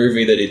things in the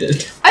movie that he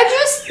did.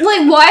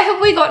 Why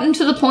have we gotten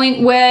to the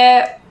point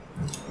where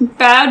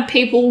bad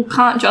people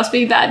can't just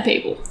be bad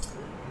people?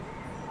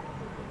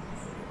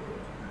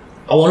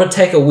 I want to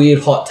take a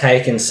weird hot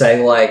take and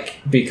say, like,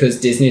 because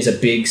Disney's a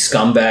big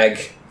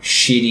scumbag,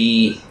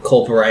 shitty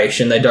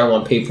corporation, they don't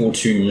want people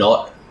to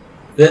not...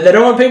 They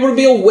don't want people to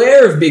be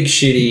aware of big,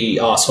 shitty,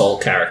 asshole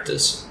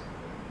characters.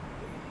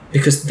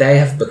 Because they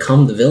have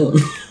become the villain.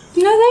 No,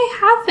 they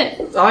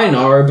haven't. I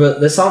know, but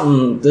there's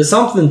something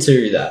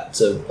to that,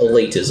 to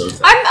elitism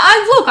thing.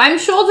 I'm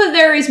sure that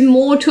there is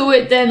more to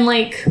it than,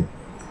 like...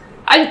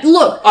 I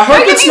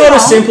hope it's not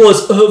as simple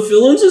as,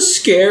 villains are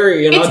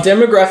scary and our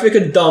demographic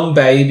are dumb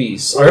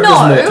babies. I hope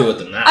there's more to it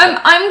than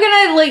that. I'm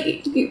gonna,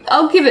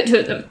 I'll give it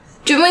to them.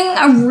 Doing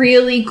a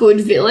really good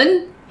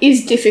villain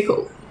is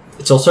difficult.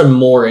 It's also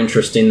more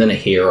interesting than a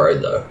hero,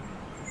 though.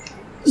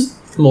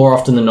 More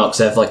often than not, because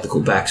they have, like, the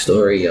cool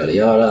backstory, yada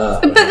yada.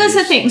 But that's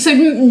the thing. So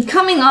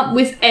coming up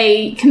with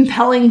a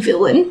compelling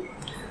villain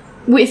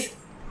with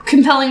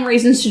compelling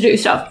reasons to do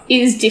stuff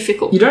is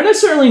difficult. You don't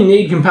necessarily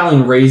need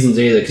compelling reasons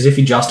either, because if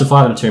you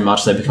justify them too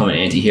much, they become an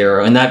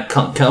anti-hero, and that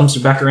comes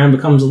back around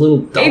becomes a little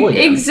dull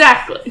again.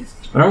 Exactly.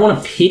 I don't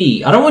want to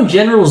pity. I don't want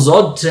General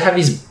Zod to have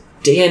his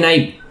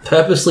DNA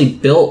purposely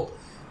built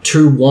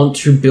to want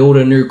to build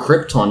a new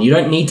Krypton. You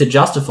don't need to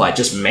justify it.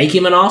 Just make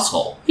him an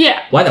asshole.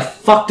 Yeah. Why the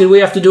fuck did we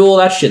have to do all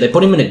that shit? They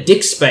put him in a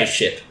dick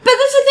spaceship. But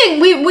that's the thing.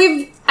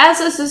 We've as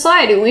a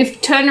society, we've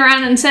turned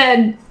around and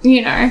said,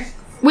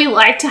 we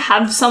like to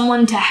have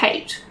someone to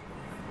hate.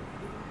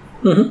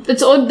 Mm-hmm.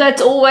 That's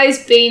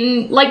always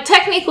been... Like,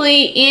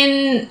 technically,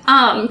 in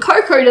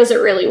Coco does it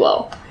really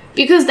well.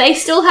 Because they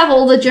still have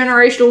all the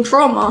generational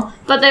trauma,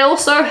 but they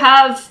also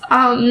have...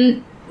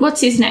 what's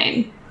his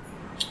name?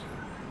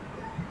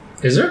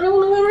 Is there a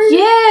villain in that movie?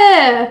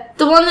 Yeah!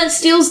 The one that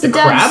steals the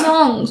dad's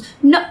songs.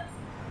 No.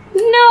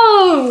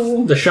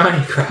 The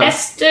shiny crab.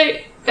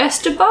 Esteban?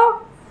 I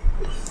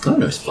don't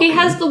know his fucking He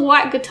has the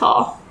white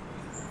guitar.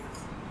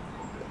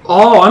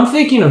 Oh, I'm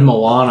thinking of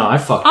Moana. I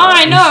fucked up.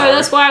 I know,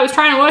 that's why I was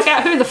trying to work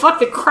out who the fuck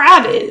the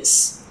crab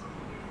is.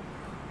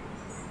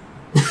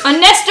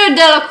 Ernesto de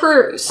la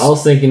Cruz. I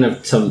was thinking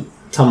of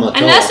Tomatoa.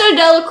 Ernesto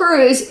de la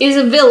Cruz is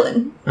a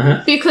villain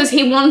because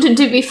he wanted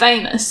to be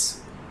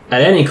famous.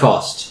 At any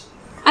cost.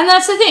 And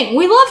that's the thing.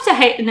 We love to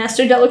hate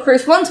Ernesto de la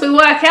Cruz once we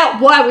work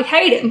out why we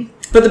hate him.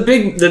 But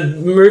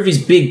the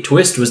movie's big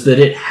twist was that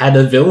it had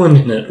a villain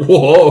in it.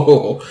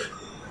 Whoa.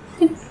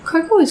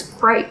 Coco is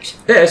great.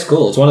 Yeah, it's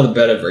cool. It's one of the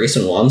better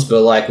recent ones,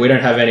 but, like, we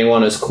don't have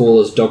anyone as cool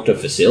as Dr.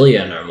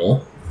 Facilio no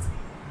more.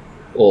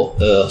 Or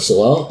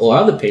Ursula, or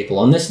other people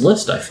on this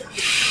list, I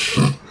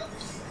think.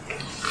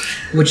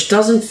 Which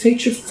doesn't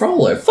feature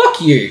Frollo. Fuck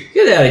you!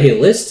 Get out of here,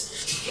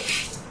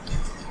 list.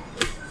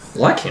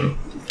 Like him.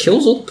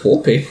 Kills all the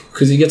poor people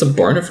because he gets a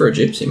boner for a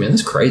gypsy, man.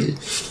 That's crazy.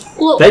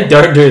 Well, they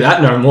don't do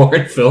that no more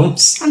in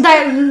films.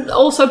 They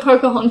also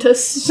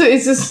Pocahontas. So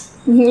it's just...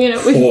 we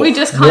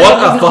just kind what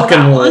of... What a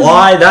fucking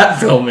lie that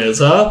film is,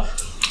 huh?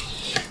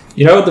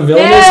 You know what the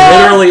villain is?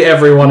 Literally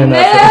everyone in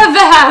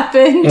that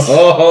film. Never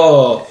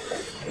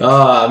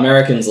happened.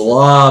 Americans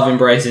love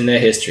embracing their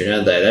history,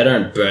 don't they? They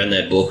don't burn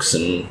their books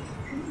and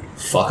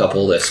fuck up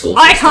all their school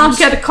systems. I can't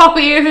get a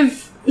copy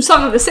of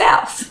Song of the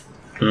South.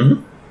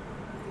 Mm-hmm.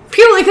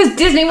 Purely because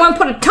Disney won't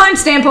put a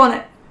timestamp on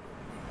it.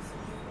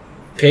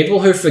 People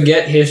who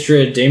forget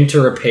history are doomed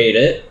to repeat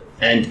it,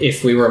 and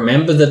if we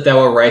remember that they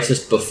were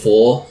racist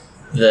before...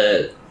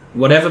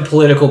 whatever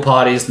political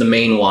party is the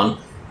mean one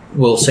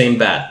will seem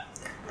bad.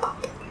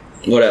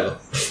 Whatever.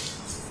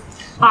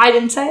 I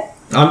didn't say it.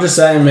 I'm just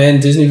saying, man,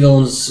 Disney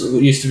villains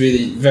used to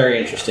be very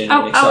interesting.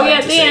 And exciting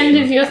at the end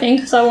of your thing,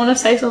 because I want to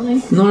say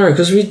something. No,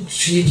 because we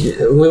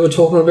were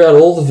talking about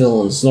all the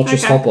villains, not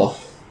just Hopper.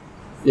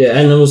 Yeah,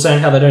 and we were saying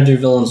how they don't do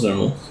villains no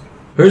more.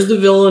 Who's the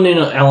villain in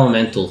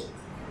Elemental?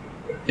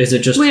 Is it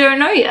just... We don't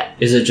know yet.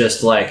 Is it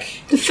just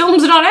like... The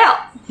film's not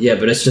out. Yeah,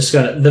 but it's just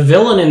gonna... The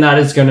villain in that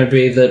is gonna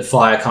be that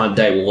fire can't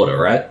date water,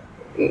 right?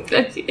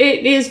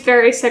 It is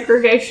very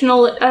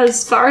segregational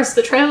as far as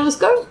the trailers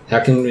go.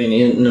 How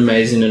convenient and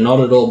amazing and not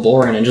at all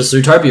boring and just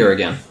Zootopia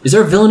again. Is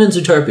there a villain in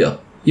Zootopia?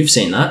 You've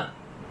seen that?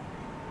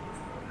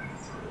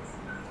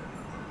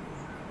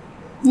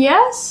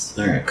 Yes.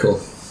 Alright, cool.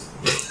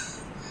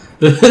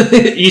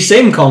 You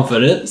seem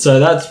confident, so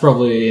that's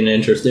probably an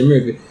interesting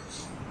movie.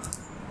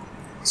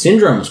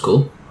 Syndrome was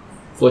cool.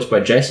 Voiced by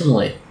Jason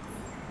Lee.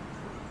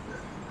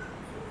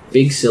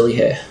 Big silly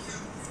hair.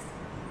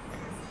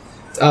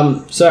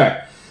 So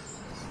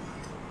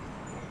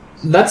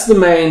that's the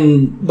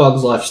main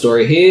Bugs Life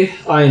story here.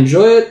 I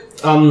enjoy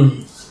it.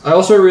 I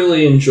also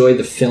really enjoy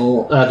the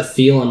film, the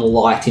feel and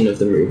lighting of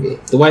the movie.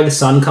 The way the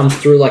sun comes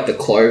through, like the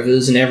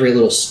clovers and every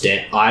little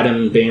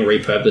item being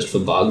repurposed for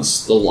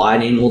bugs. The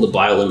lighting, all the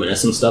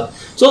bioluminescent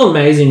stuff. It's all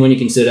amazing when you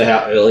consider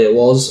how early it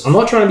was. I'm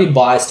not trying to be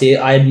biased here.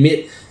 I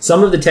admit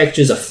some of the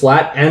textures are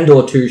flat and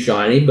or too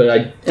shiny,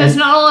 but there's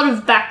not a lot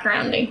of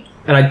backgrounding.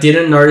 And I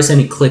didn't notice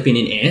any clipping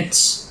in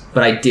Antz,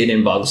 but I did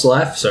in Bugs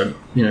Life, so,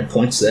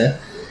 points there.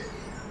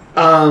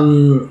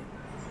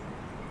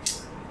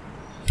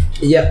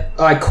 Yeah,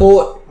 I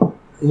caught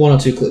one or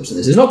two clips in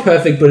this. It's not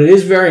perfect, but it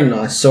is very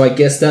nice, so I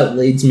guess that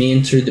leads me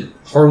into the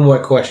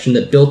homework question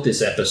that built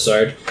this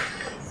episode.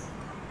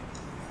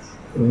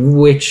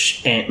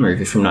 Which Ant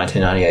movie from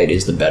 1998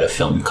 is the better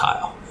film,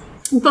 Kyle?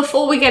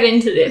 Before we get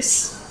into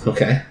this...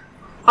 Okay.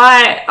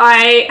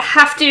 I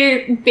have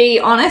to be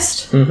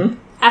honest. Mm-hmm.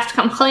 I have to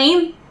come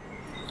clean.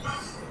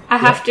 I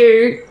have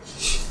to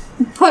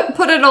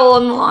put it all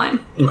on the line.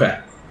 Okay.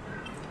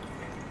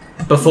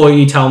 Before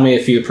you tell me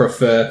if you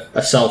prefer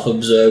a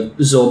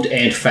self-absorbed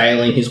ant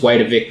failing his way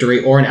to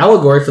victory or an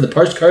allegory for the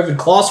post-COVID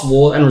class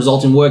war and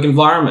resulting work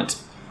environment.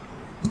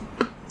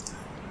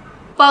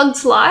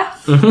 Bugs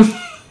Life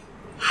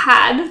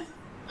had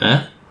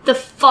the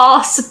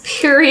far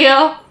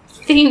superior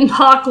theme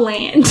park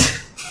land.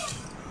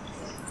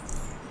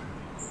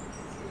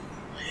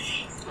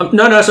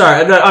 No,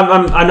 sorry.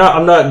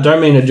 I'm not.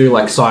 Don't mean to do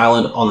like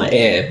silent on the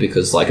air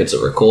because like it's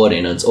a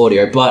recording and it's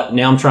audio. But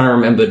now I'm trying to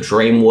remember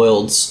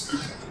Dreamworld's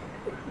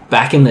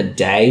back in the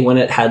day when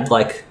it had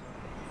like.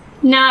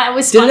 No, it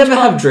was. Did it ever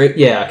have Dream?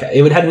 Yeah, okay.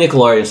 It would have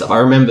Nickelodeon stuff. I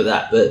remember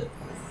that, but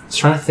I was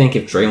trying to think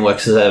if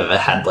DreamWorks has ever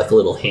had like a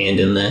little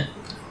hand in there.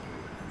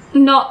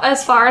 Not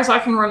as far as I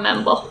can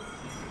remember.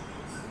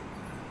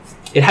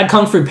 It had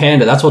Kung Fu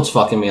Panda. That's what's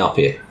fucking me up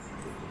here.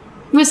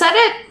 Was that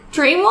at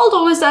Dreamworld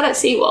or was that at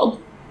SeaWorld?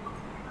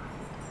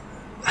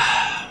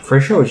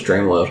 Pretty sure it was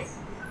Dreamworld.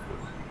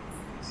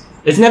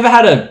 It's never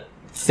had a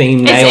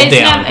theme nailed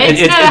down.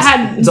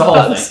 It's a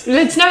whole thing.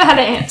 It's never had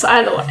ants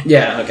either way.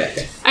 Yeah,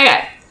 okay.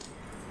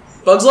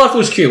 Bugs Life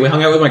was cute. We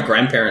hung out with my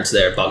grandparents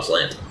there at Bugs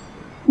Land.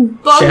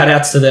 Shout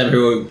outs to them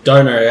who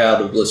don't know how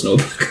to listen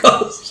to a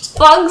podcast.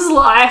 Bugs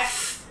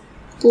Life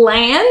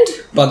Land?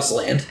 Bugs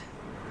Land.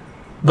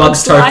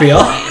 Bugstopia.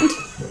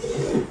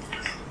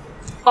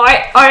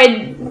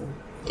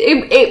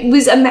 It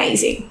was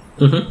amazing.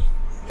 Mm-hmm.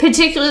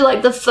 Particularly,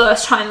 like, the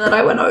first time that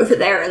I went over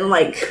there and,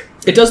 like...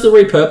 It does the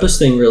repurpose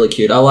thing really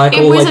cute. I like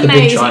all, like, the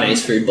big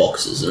Chinese food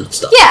boxes and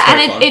stuff. Yeah,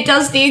 and it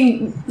does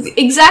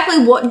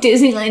exactly what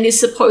Disneyland is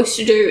supposed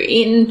to do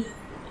in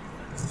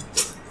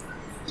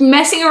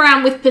messing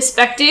around with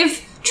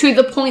perspective to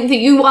the point that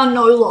you are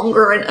no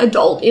longer an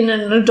adult in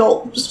an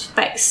adult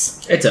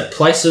space. It's a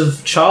place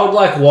of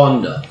childlike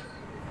wonder.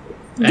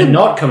 And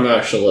not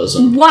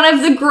commercialism. One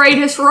of the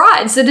greatest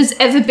rides that has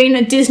ever been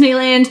at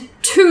Disneyland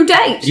to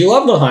date. You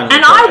love the Heimlich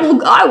and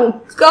train. I will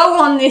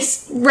go on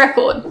this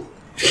record.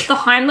 The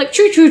Heimlich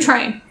choo-choo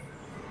train.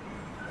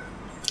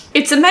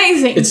 It's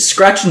amazing. It's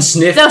scratch and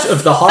sniff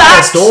of the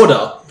highest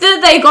order.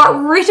 That they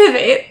got rid of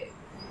it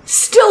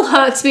still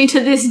hurts me to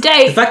this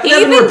day. The fact that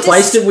they haven't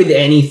replaced it with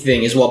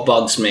anything is what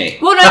bugs me.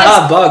 Well,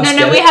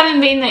 no, we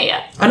haven't been there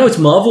yet. I know it's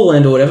Marvel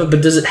Land or whatever,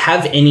 but does it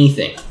have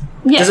anything?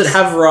 Yes. Does it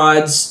have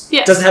rides?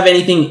 Yes. Does it have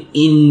anything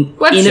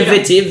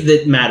innovative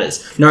that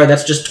matters? No,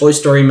 that's just Toy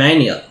Story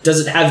Mania. Does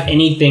it have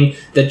anything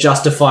that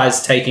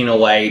justifies taking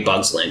away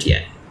Bugs Land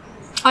yet?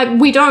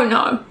 We don't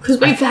know, because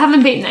we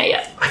haven't been there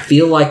yet. I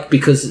feel like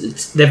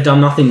because they've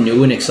done nothing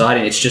new and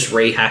exciting, it's just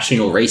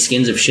rehashing or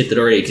reskins of shit that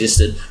already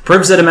existed.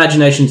 Proves that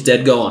imagination's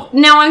dead. Go on.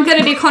 Now I'm going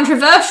to be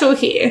controversial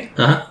here.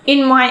 Uh-huh.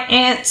 In my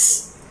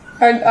Antz,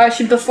 I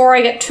should, before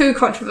I get too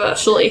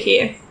controversially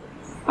here,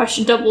 I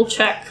should double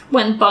check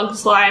when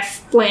Bugs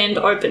Life Land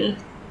opened.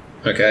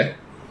 Okay.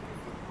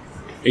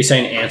 Are you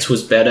saying Antz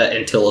was better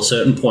until a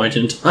certain point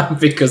in time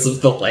because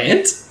of the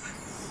land?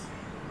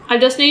 I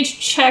just need to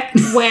check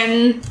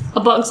when A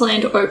Bug's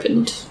Land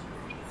opened.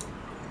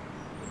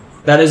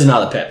 That is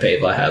another pet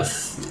peeve I have.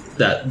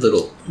 That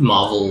little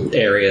Marvel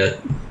area.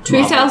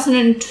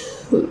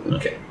 2002.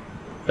 Okay.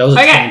 That was a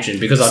tangent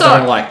because I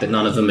don't like that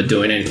none of them are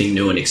doing anything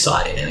new and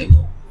exciting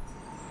anymore.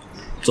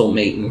 It's all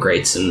meet and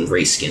greets and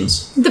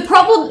reskins. The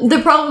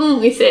problem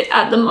with it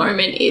at the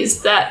moment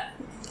is that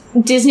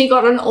Disney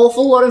got an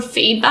awful lot of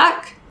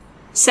feedback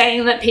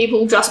saying that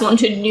people just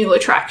wanted new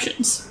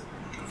attractions.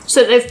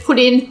 So they've put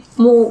in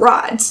more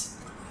rides.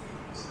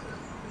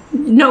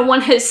 No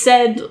one has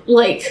said,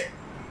 like,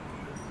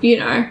 you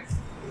know...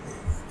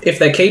 If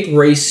they keep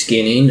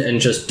reskinning and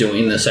just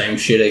doing the same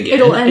shit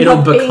again,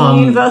 it'll become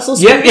Universal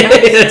Studios. Yeah,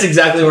 that's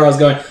exactly where I was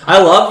going.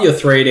 I love your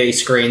 3D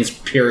screens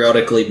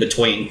periodically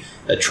between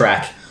a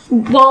track.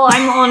 While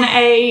I'm on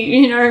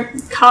a,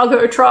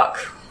 cargo truck.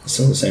 It's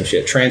all the same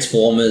shit.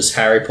 Transformers,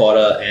 Harry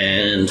Potter,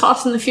 and...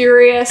 Fast and the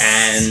Furious.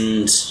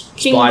 And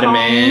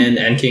Spider-Man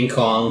and King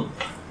Kong.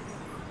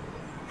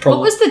 What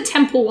was the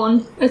temple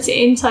one that's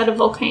inside a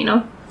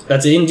volcano?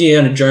 That's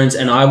Indiana Jones,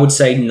 and I would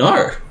say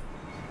no.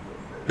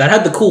 That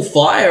had the cool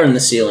fire in the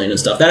ceiling and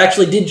stuff. That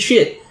actually did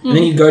shit. And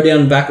then you go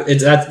down back...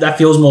 That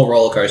feels more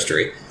roller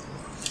coastery.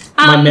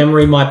 My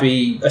memory might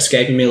be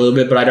escaping me a little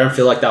bit, but I don't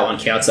feel like that one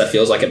counts. That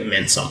feels like it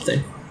meant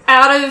something.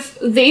 Out of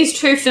these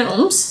two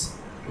films,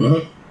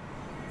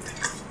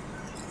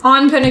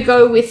 I'm going to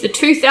go with the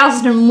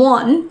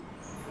 2001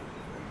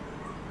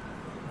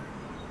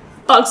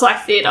 Bugs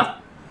Life Theatre.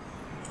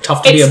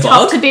 Tough to be a bug? It's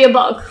tough to be a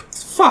bug.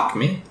 Fuck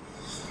me.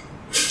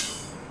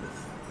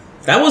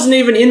 That wasn't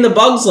even in the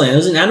Bugs Land. It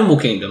was in Animal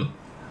Kingdom.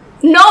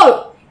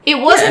 No, it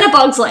wasn't a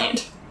Bugs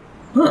Land.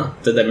 Huh.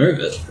 Did they move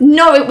it?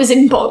 No, it was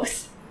in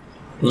both.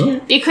 Hmm.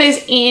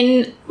 Because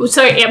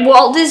at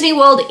Walt Disney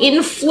World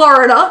in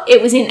Florida,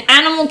 it was in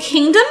Animal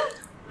Kingdom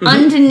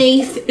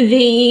underneath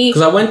the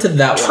Because I went to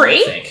that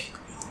tree. One, I think.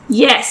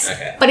 Yes.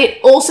 Okay. But it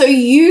also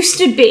used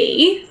to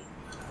be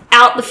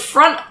out the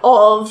front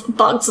of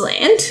Bugs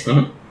Land.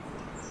 Mm-hmm.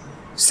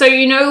 So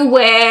you know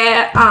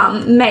where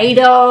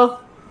Maida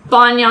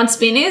Barnyard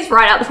Spin is,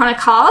 right out the front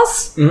of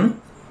Cars? Mm-hmm.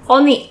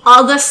 On the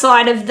other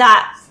side of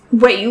that,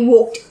 where you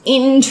walked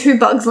into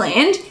Bugs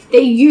Land,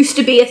 there used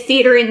to be a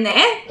theatre in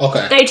there.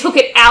 Okay. They took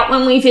it out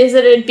when we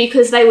visited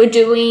because they were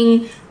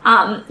doing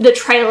the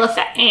trailer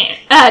for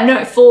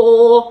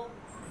for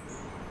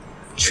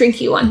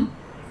Trinky one.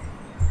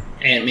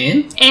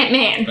 Ant-Man?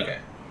 Ant-Man. Okay.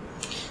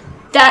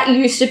 That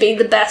used to be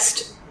the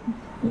best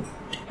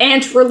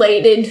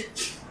ant-related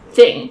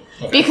thing.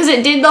 Okay. Because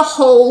it did the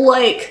whole,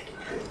 like...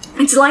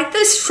 It's like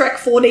this Shrek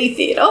 4D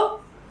theatre,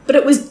 but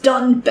it was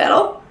done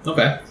better.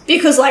 Okay.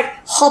 Because, like,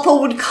 Hopper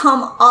would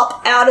come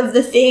up out of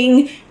the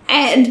thing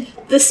and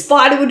the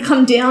spider would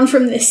come down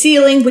from the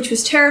ceiling, which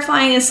was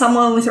terrifying as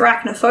someone with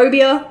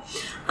arachnophobia.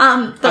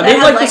 But I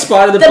did like the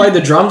spider that played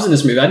the drums in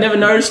this movie. I'd never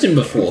noticed him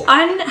before.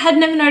 I had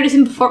never noticed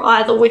him before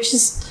either, which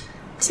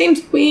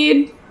seems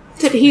weird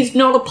that he's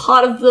not a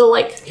part of the,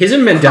 like... He's a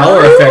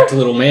Mandela effect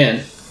little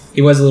man.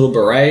 He wears a little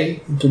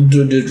beret,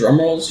 do drum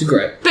rolls. He's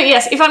great. But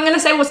yes, if I'm going to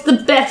say what's the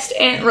best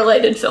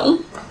ant-related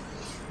film,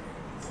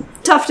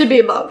 Tough to Be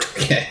a Bug.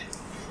 Okay.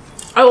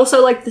 I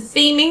also like the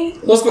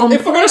theming. Well,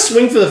 if we're going to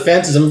swing for the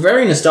fences, I'm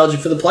very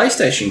nostalgic for the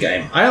PlayStation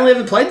game. I only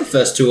ever played the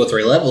first 2 or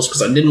 3 levels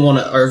because I didn't want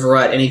to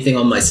overwrite anything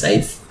on my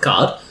save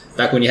card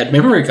back when you had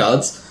memory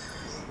cards.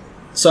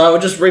 So I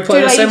would just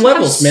replay the same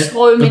levels, man.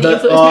 So many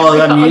of those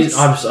memory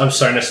cards. I'm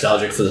so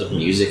nostalgic for the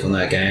music on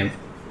that game.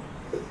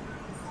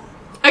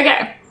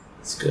 Okay.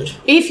 It's good.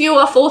 If you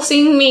are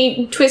forcing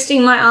me,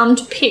 twisting my arm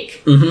to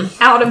pick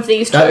out of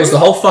these two... That was the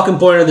whole fucking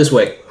point of this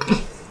week.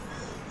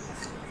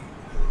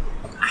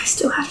 I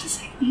still have to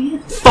say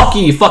Ant. Fuck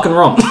you, you're fucking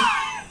wrong.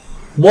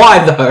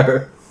 Why,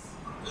 though?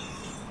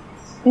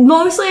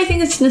 Mostly I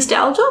think it's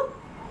nostalgia.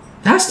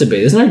 It has to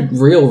be. There's no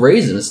real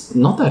reason. It's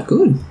not that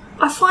good.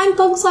 I find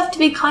Bugs Life to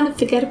be kind of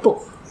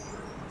forgettable.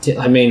 Yeah,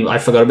 I mean, I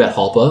forgot about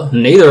Hopper.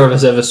 Neither of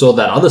us ever saw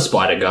that other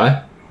spider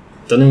guy.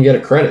 Doesn't even get a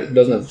credit. It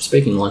doesn't have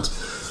speaking lines.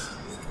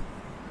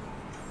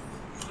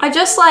 I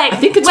just like... I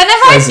think it's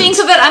whenever pleasant. I think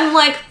of it, I'm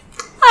like,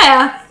 oh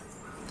yeah.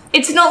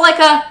 It's not like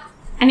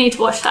I need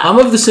to watch that. I'm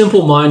of the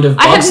simple mind of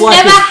Bugs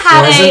Life is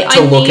pleasant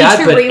to look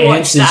at, but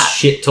Antz is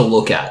shit to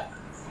look at.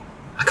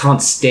 I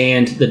can't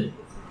stand the...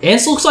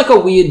 Antz looks like a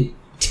weird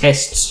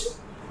test...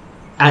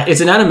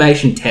 It's an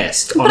animation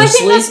test,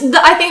 honestly.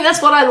 But I think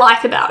that's what I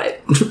like about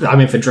it. I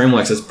mean, for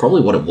DreamWorks, that's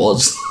probably what it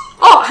was.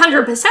 Oh,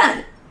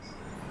 100%.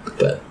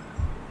 But...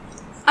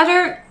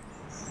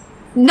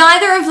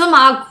 Neither of them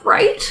are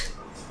great,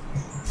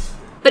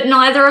 but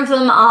neither of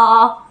them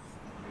are,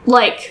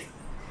 like,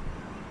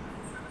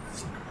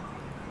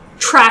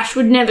 trash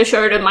would never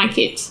show to my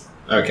kids.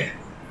 Okay.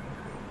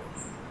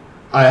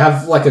 I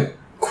have, like, a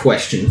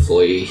question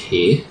for you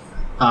here.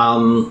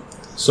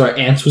 So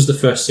Antz was the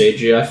first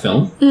CGI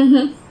film.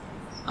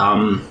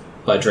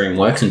 By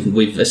DreamWorks, and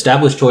we've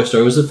established Toy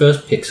Story was the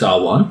first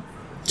Pixar one.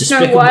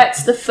 Snow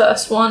White's the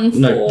first one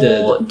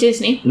for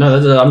Disney.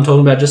 No, I'm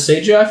talking about just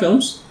CGI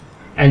films.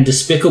 And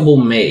Despicable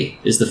Me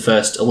is the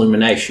first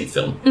Illumination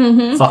film.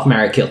 Fuck,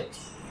 marry, kill.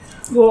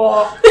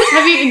 Whoa.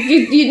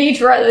 You need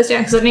to write those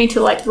down because I need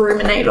to, like,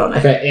 ruminate on it.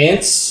 Okay,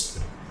 Antz,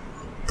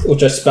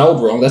 which I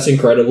spelled wrong, that's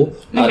incredible.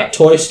 Okay.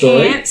 Toy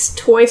Story. Antz,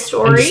 Toy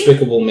Story. And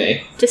Despicable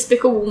Me.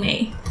 Despicable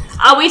Me.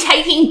 Are we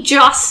taking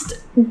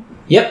just...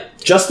 Yep,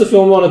 just the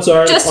film on its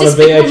own just on a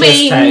Despicable VHS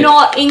Me, tape.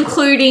 not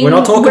including We're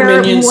not talking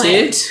where Minions it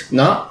here. went.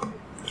 No,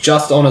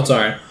 just on its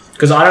own.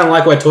 Because I don't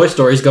like where Toy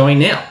Story is going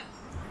now.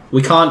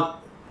 We can't...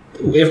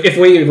 If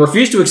we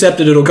refuse to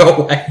accept it, it'll go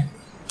away.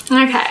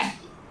 Okay.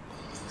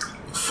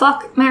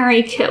 Fuck,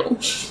 marry, kill.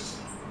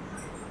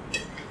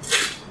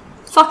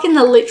 Fuck in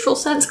the literal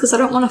sense, because I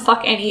don't want to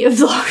fuck any of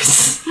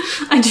those.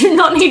 I do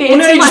not need Well,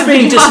 now answer you're just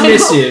being title.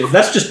 dismissive.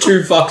 That's just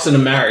 2 fucks and a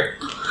marry.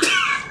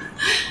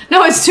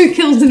 No, it's 2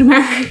 kills and a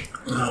marry.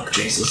 Oh,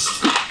 Jesus.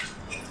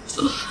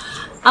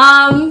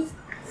 I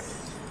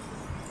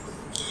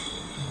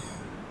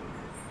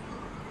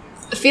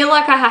feel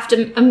like I have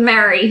to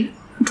marry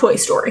Toy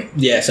Story.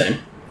 Yeah, same.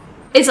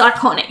 It's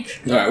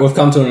iconic. Alright, we've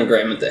come to an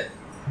agreement there.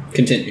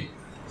 Continue.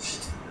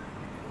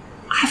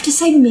 I have to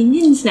say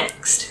Minions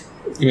next.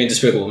 You mean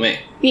Despicable Me?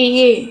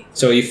 Yeah.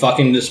 So are you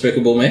fucking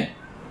Despicable Me?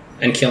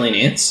 And killing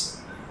Antz?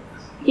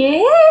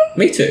 Yeah?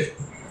 Me too.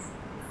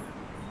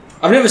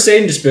 I've never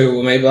seen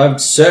Despicable Me, but I'm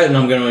certain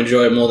I'm going to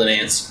enjoy it more than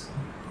Antz.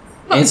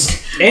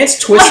 Antz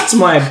twists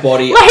my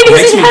body.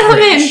 Ladies and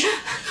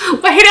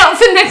gentlemen, wait out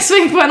for next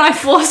week when I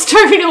force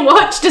Toby to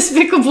watch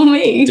Despicable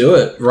Me. Do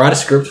it. Write a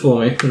script for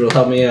me. It'll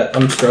help me out.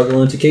 I'm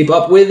struggling to keep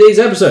up with these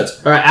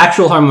episodes. Alright,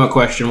 actual homework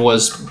question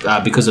was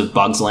because of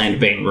Bugs Land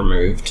being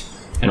removed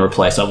and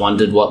replaced, I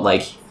wondered what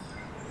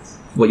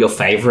your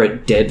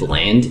favourite dead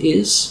land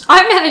is.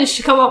 I managed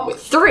to come up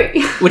with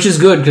 3. Which is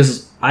good,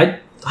 because I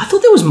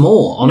thought there was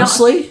more,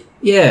 honestly. No.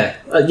 Yeah.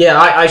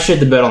 I shed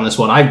the bed on this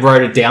one. I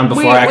wrote it down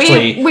before I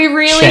actually we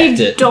really checked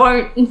it.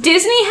 Don't...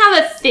 Disney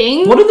have a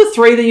thing... What are the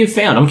 3 that you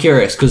found? I'm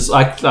curious, because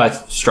I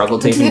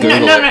struggled to even Google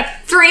it. No.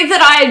 3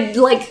 that I,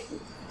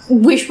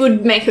 wish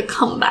would make a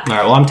comeback.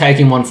 Alright, well, I'm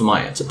taking one for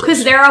my answer, please.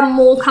 Because there are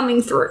more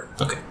coming through.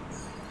 Okay.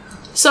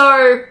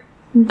 So,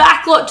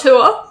 Backlot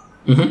Tour.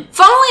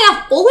 Funnily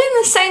enough, all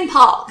in the same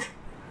park.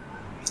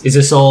 Is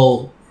this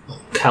all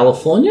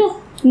California?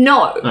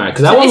 No. Alright,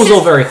 because that one was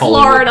all very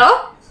Hollywood.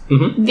 Florida.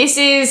 This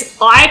is,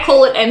 I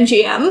call it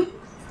MGM.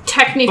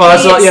 Technically,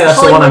 that's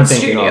it's the one I'm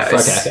thinking Studios.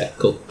 of. Okay,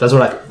 cool. That's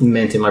what I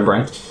meant in my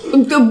brain.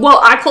 Well,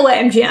 I call it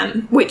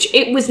MGM, which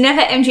it was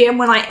never MGM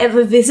when I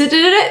ever visited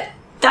it.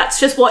 That's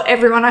just what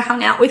everyone I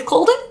hung out with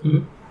called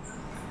it.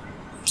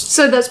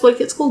 So that's what it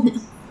gets called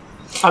now.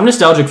 I'm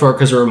nostalgic for it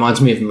because it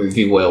reminds me of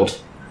Movie World.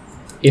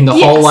 In the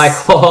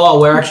whole,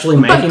 we're actually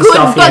making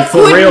stuff here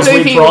for reals,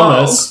 we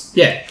promise.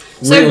 Yeah,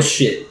 real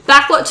shit.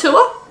 Backlot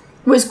Tour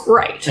was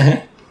great.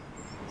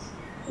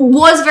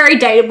 Was very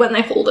dated when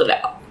they pulled it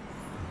out.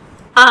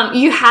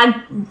 You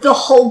had the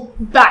whole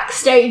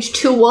backstage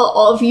tour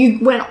of you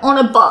went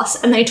on a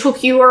bus and they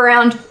took you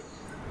around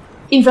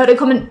inverted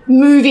comma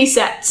movie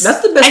sets.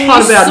 That's the best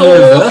part about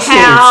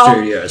Universal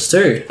Studios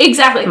too.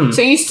 Exactly.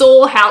 So you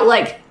saw how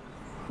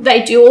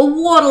they do a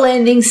water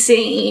landing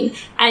scene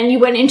and you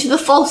went into the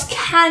false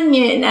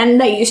canyon and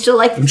they used to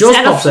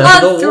set a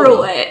flood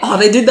through it. Oh,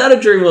 they did that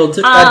at Dreamworld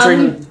too.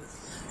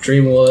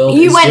 Dreamworld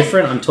is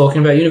different. I'm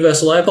talking about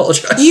Universal. I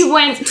apologize. You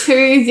went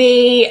to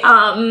the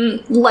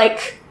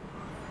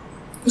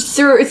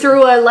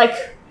through a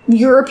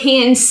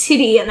European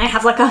city and they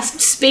have a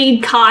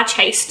speed car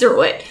chase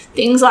through it.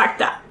 Things like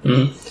that.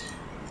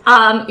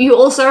 You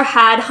also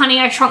had Honey,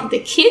 I Shrunk the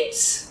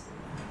Kids,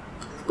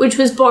 which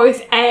was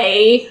both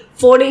a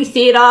 4D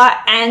theatre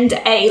and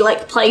a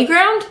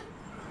playground.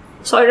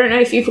 So I don't know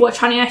if you've watched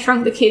Honey, I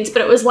Shrunk the Kids,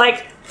 but it was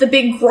the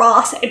big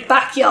grass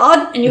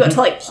backyard, and you got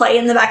to play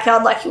in the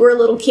backyard like you were a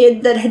little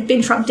kid that had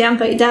been shrunk down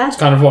by your dad.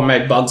 Kind of what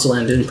made Bugs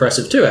Land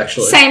impressive too,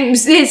 actually. Same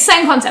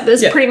concept. It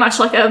was pretty much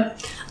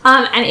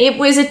and it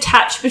was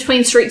attached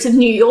between streets of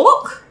New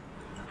York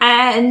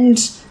and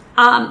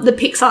the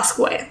Pixar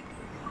Square.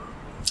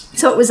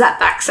 So it was that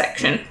back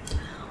section.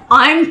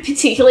 I'm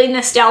particularly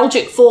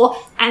nostalgic for,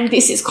 and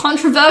this is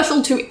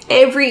controversial to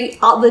every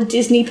other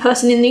Disney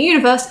person in the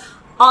universe,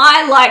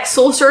 I like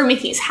Sorcerer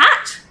Mickey's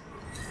hat.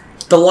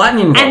 The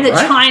lightning rod, and the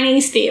right?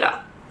 Chinese theatre.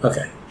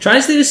 Okay.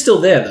 Chinese theatre's still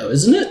there, though,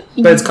 isn't it?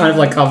 But it's kind of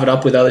like covered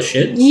up with other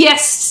shit.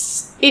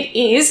 Yes, it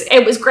is.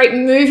 It was great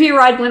movie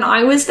ride when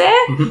I was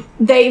there.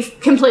 Mm-hmm. They've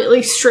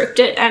completely stripped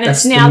it, and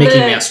That's it's now the Mickey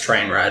Mouse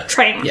train ride.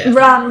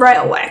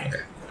 Railway.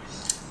 Okay.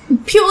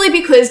 Purely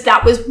because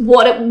that was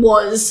what it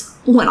was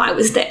when I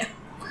was there.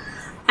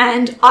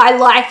 And I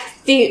like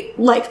the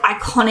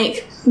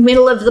iconic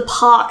middle of the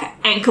park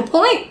anchor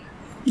point.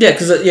 Yeah,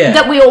 because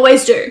that we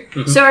always do.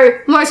 Mm-hmm. So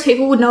most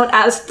people would know it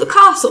as the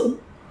castle.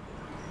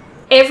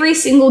 Every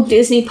single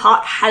Disney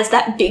park has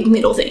that big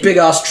middle thing. Big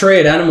ass tree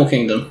at Animal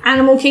Kingdom.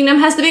 Animal Kingdom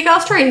has the big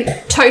ass tree.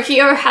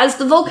 Tokyo has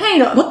the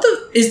volcano.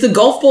 Is the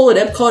golf ball at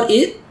Epcot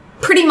it?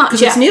 Pretty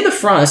much, yeah. It's near the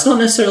front. It's not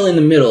necessarily in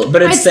the middle,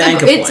 but it's the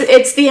anchor point.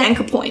 It's the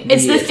anchor point.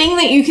 It's the thing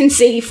that you can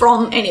see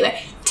from anywhere.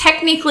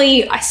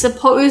 Technically, I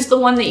suppose the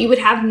one that you would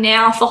have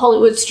now for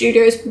Hollywood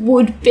Studios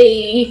would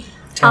be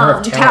Tower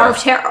of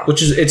Terror.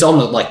 Which is it's on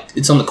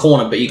the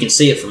corner, but you can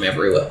see it from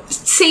everywhere.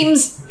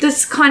 Seems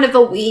this kind of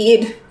a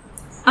weird.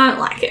 I don't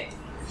like it.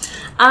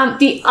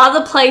 The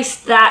other place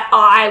that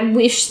I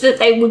wish that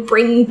they would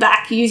bring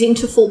back using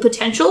to full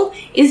potential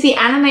is the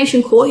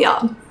animation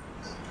courtyard.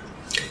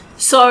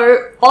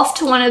 So off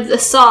to one of the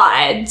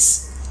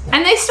sides,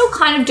 and they still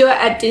kind of do it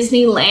at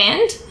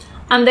Disneyland.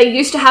 They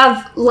used to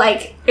have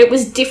it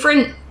was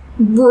different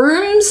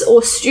rooms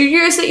or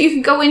studios that you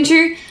could go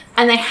into,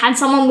 and they had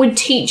someone would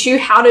teach you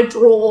how to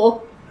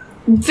draw,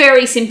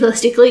 very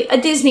simplistically,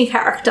 a Disney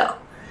character.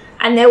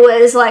 And there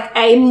was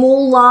a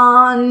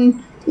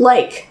Mulan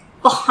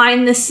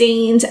behind the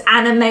scenes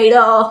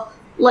animator,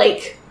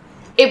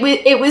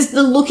 it was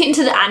the look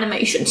into the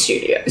animation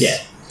studios. Yeah.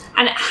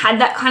 And it had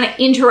that kind of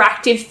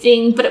interactive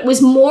thing, but it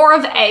was more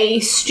of a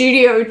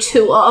studio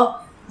tour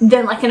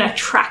than an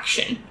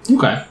attraction.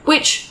 Okay.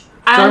 Which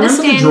I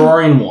understand. I remember the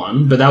drawing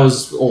one, but that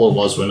was all it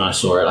was when I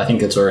saw it. I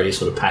think it's already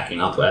sort of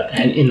packing up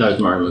and in those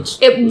moments.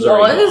 It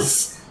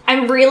was.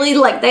 And really,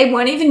 they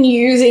weren't even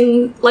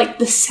using,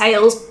 the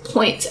sales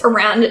points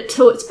around it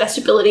to its best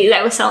ability.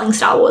 They were selling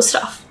Star Wars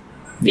stuff.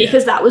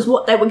 Because that was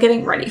what they were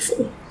getting ready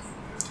for.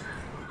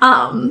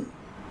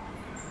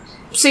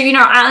 So,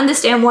 I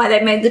understand why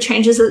they made the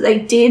changes that they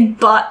did,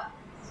 but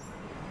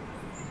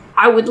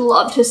I would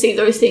love to see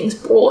those things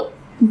brought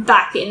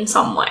back in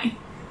some way.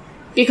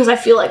 Because I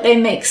feel like they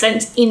make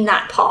sense in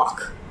that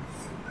park.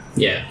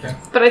 Yeah.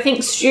 But I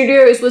think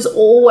Studios was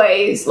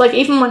always,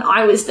 even when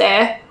I was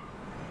there,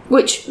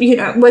 which,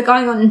 we're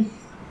going on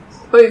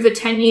over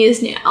 10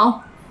 years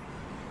now,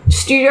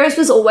 Studios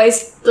was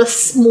always the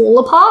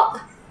smaller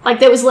park.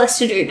 There was less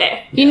to do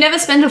there. You'd never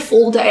spend a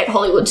full day at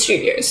Hollywood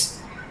Studios.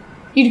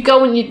 You'd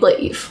go and you'd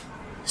leave.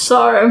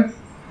 So,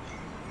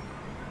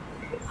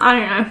 I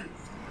don't know.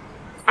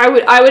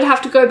 I would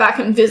have to go back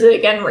and visit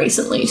again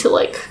recently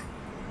to,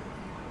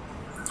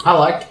 I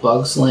liked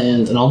Bugs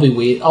Land, and I'll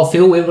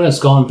feel weird when it's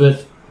gone,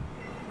 but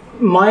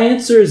my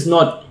answer is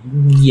not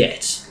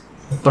yet.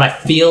 But I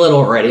feel it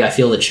already. I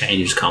feel the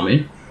change is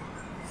coming.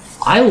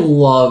 I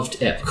loved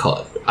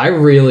Epcot. I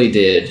really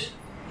did.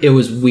 It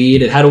was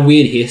weird. It had a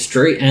weird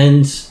history,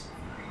 and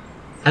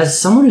as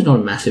someone who's not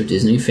a massive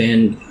Disney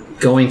fan,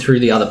 going through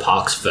the other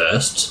parks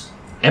first,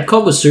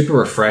 Epcot was super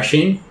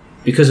refreshing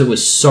because it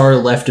was so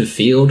left of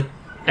field,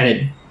 and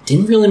it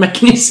didn't really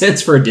make any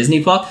sense for a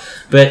Disney park.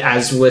 But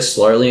as we're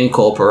slowly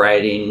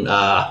incorporating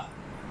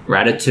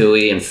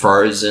Ratatouille and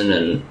Frozen,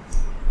 and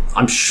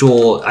I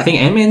think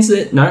Ant-Man's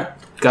there. No,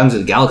 Guardians of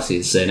the Galaxy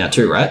is there now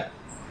too, right?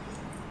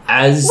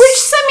 Which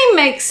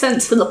semi-makes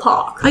sense for the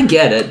park. I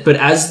get it, but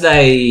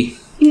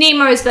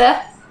Nemo's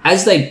there.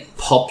 As they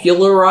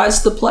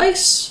popularise the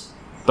place,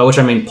 by which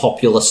I mean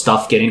popular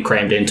stuff getting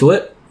crammed into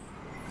it,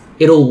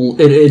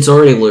 it's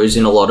already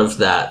losing a lot of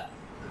that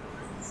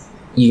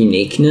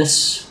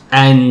uniqueness.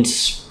 And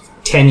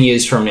 10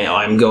 years from now,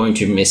 I'm going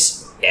to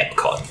miss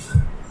Epcot.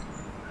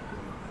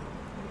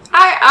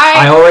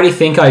 I already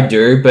think I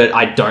do, but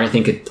I don't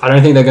think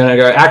they're going to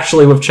go,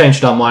 actually, we've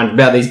changed our mind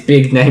about these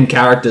big name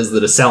characters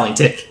that are selling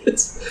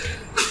tickets.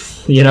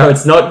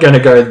 It's not going to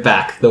go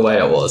back the way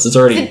it was. It's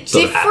already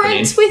sort of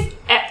happening. The difference with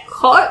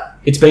Epcot...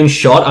 It's been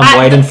shot. I'm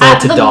waiting for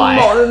it to die.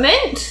 At the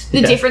moment,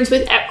 the difference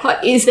with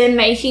Epcot is they're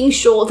making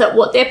sure that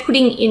what they're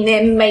putting in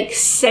there makes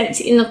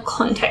sense in the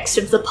context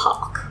of the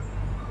park.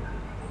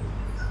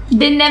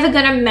 They're never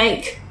going to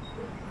make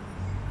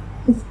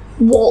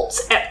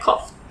Walt's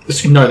Epcot.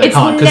 No, they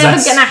can't. It's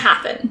never going to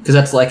happen. Because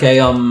that's like a...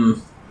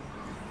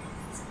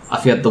 I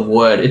forget the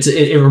word.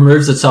 It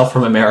removes itself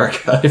from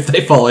America if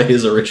they follow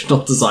his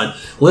original design.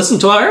 Listen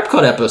to our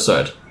Epcot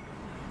episode.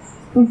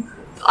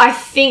 I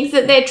think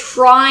that they're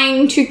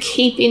trying to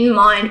keep in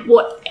mind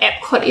what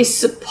Epcot is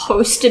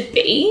supposed to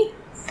be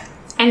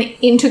and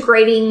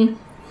integrating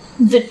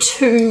the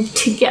two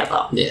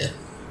together. Yeah.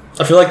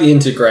 I feel like the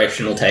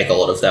integration will take a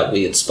lot of that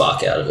weird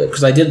spark out of it,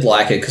 because I did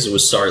like it because it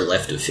was so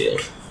left of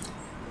field.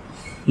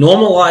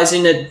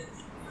 Normalising it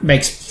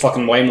makes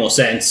fucking way more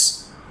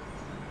sense.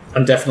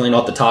 I'm definitely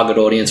not the target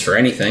audience for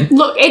anything.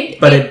 Look,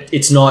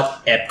 it's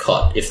not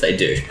Epcot if they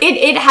do.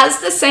 It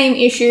has the same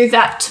issue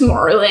that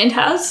Tomorrowland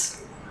has.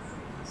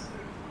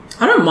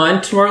 I don't mind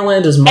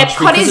Tomorrowland as much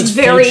Epcot because it's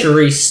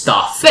future-y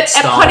stuff. But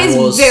Star Epcot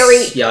Wars, is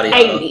very yada,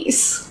 yada.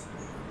 80s.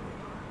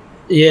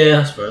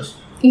 Yeah, I suppose.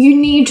 You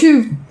need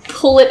to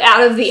pull it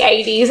out of the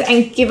 80s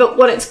and give it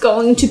what it's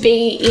going to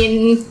be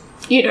in,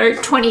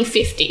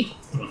 2050.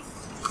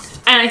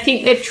 And I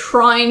think they're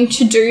trying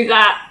to do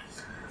that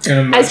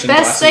as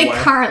best they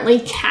currently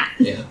can.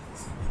 Yeah.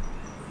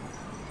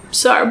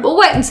 So, we'll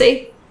wait and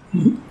see.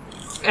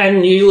 Mm-hmm.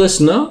 And you,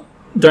 listener,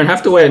 don't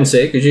have to wait and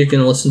see, because you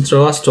can listen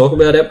to us talk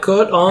about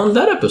Epcot on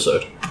that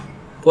episode.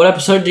 What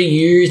episode do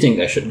you think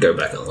I should go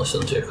back and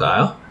listen to,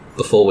 Kyle,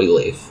 before we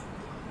leave?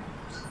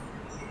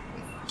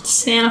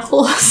 Santa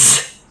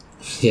Claus.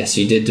 Yes,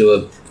 you did do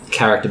a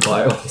character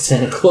bio on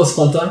Santa Claus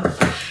one time.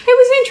 It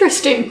was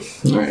interesting.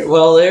 Alright,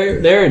 well,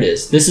 there it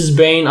is. This has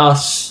been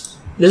us.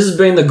 This has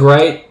been the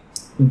great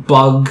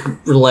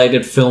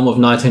bug-related film of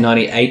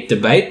 1998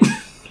 debate.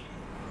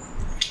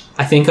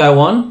 I think I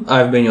won.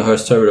 I've been your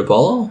host, Toby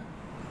DePolo.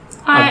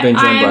 I've been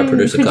joined by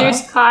producer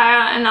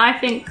Kaya, and I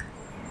think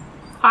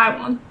I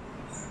won.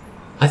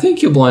 I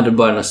think you're blinded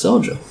by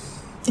nostalgia.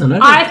 And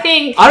I don't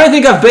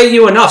think I've beat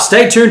you enough.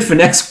 Stay tuned for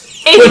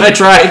next when I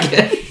try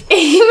again.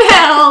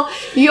 Email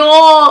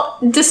your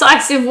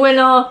decisive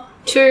winner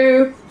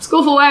to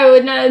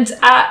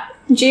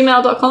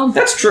schoolforwaywardnerds@gmail.com.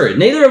 That's true.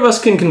 Neither of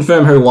us can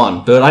confirm who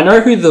won, but I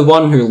know who the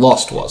one who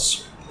lost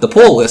was. The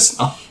poor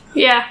listener.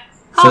 Yeah.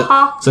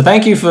 So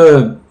thank you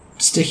for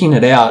sticking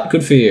it out.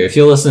 Good for you. If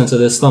you're listening to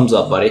this, thumbs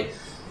up, buddy.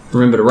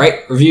 Remember to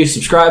rate, review,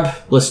 subscribe,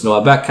 listen to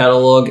our back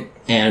catalogue,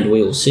 and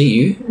we will see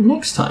you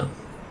next time.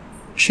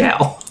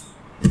 Ciao.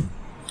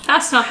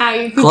 That's not how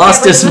you...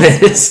 Class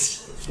dismissed.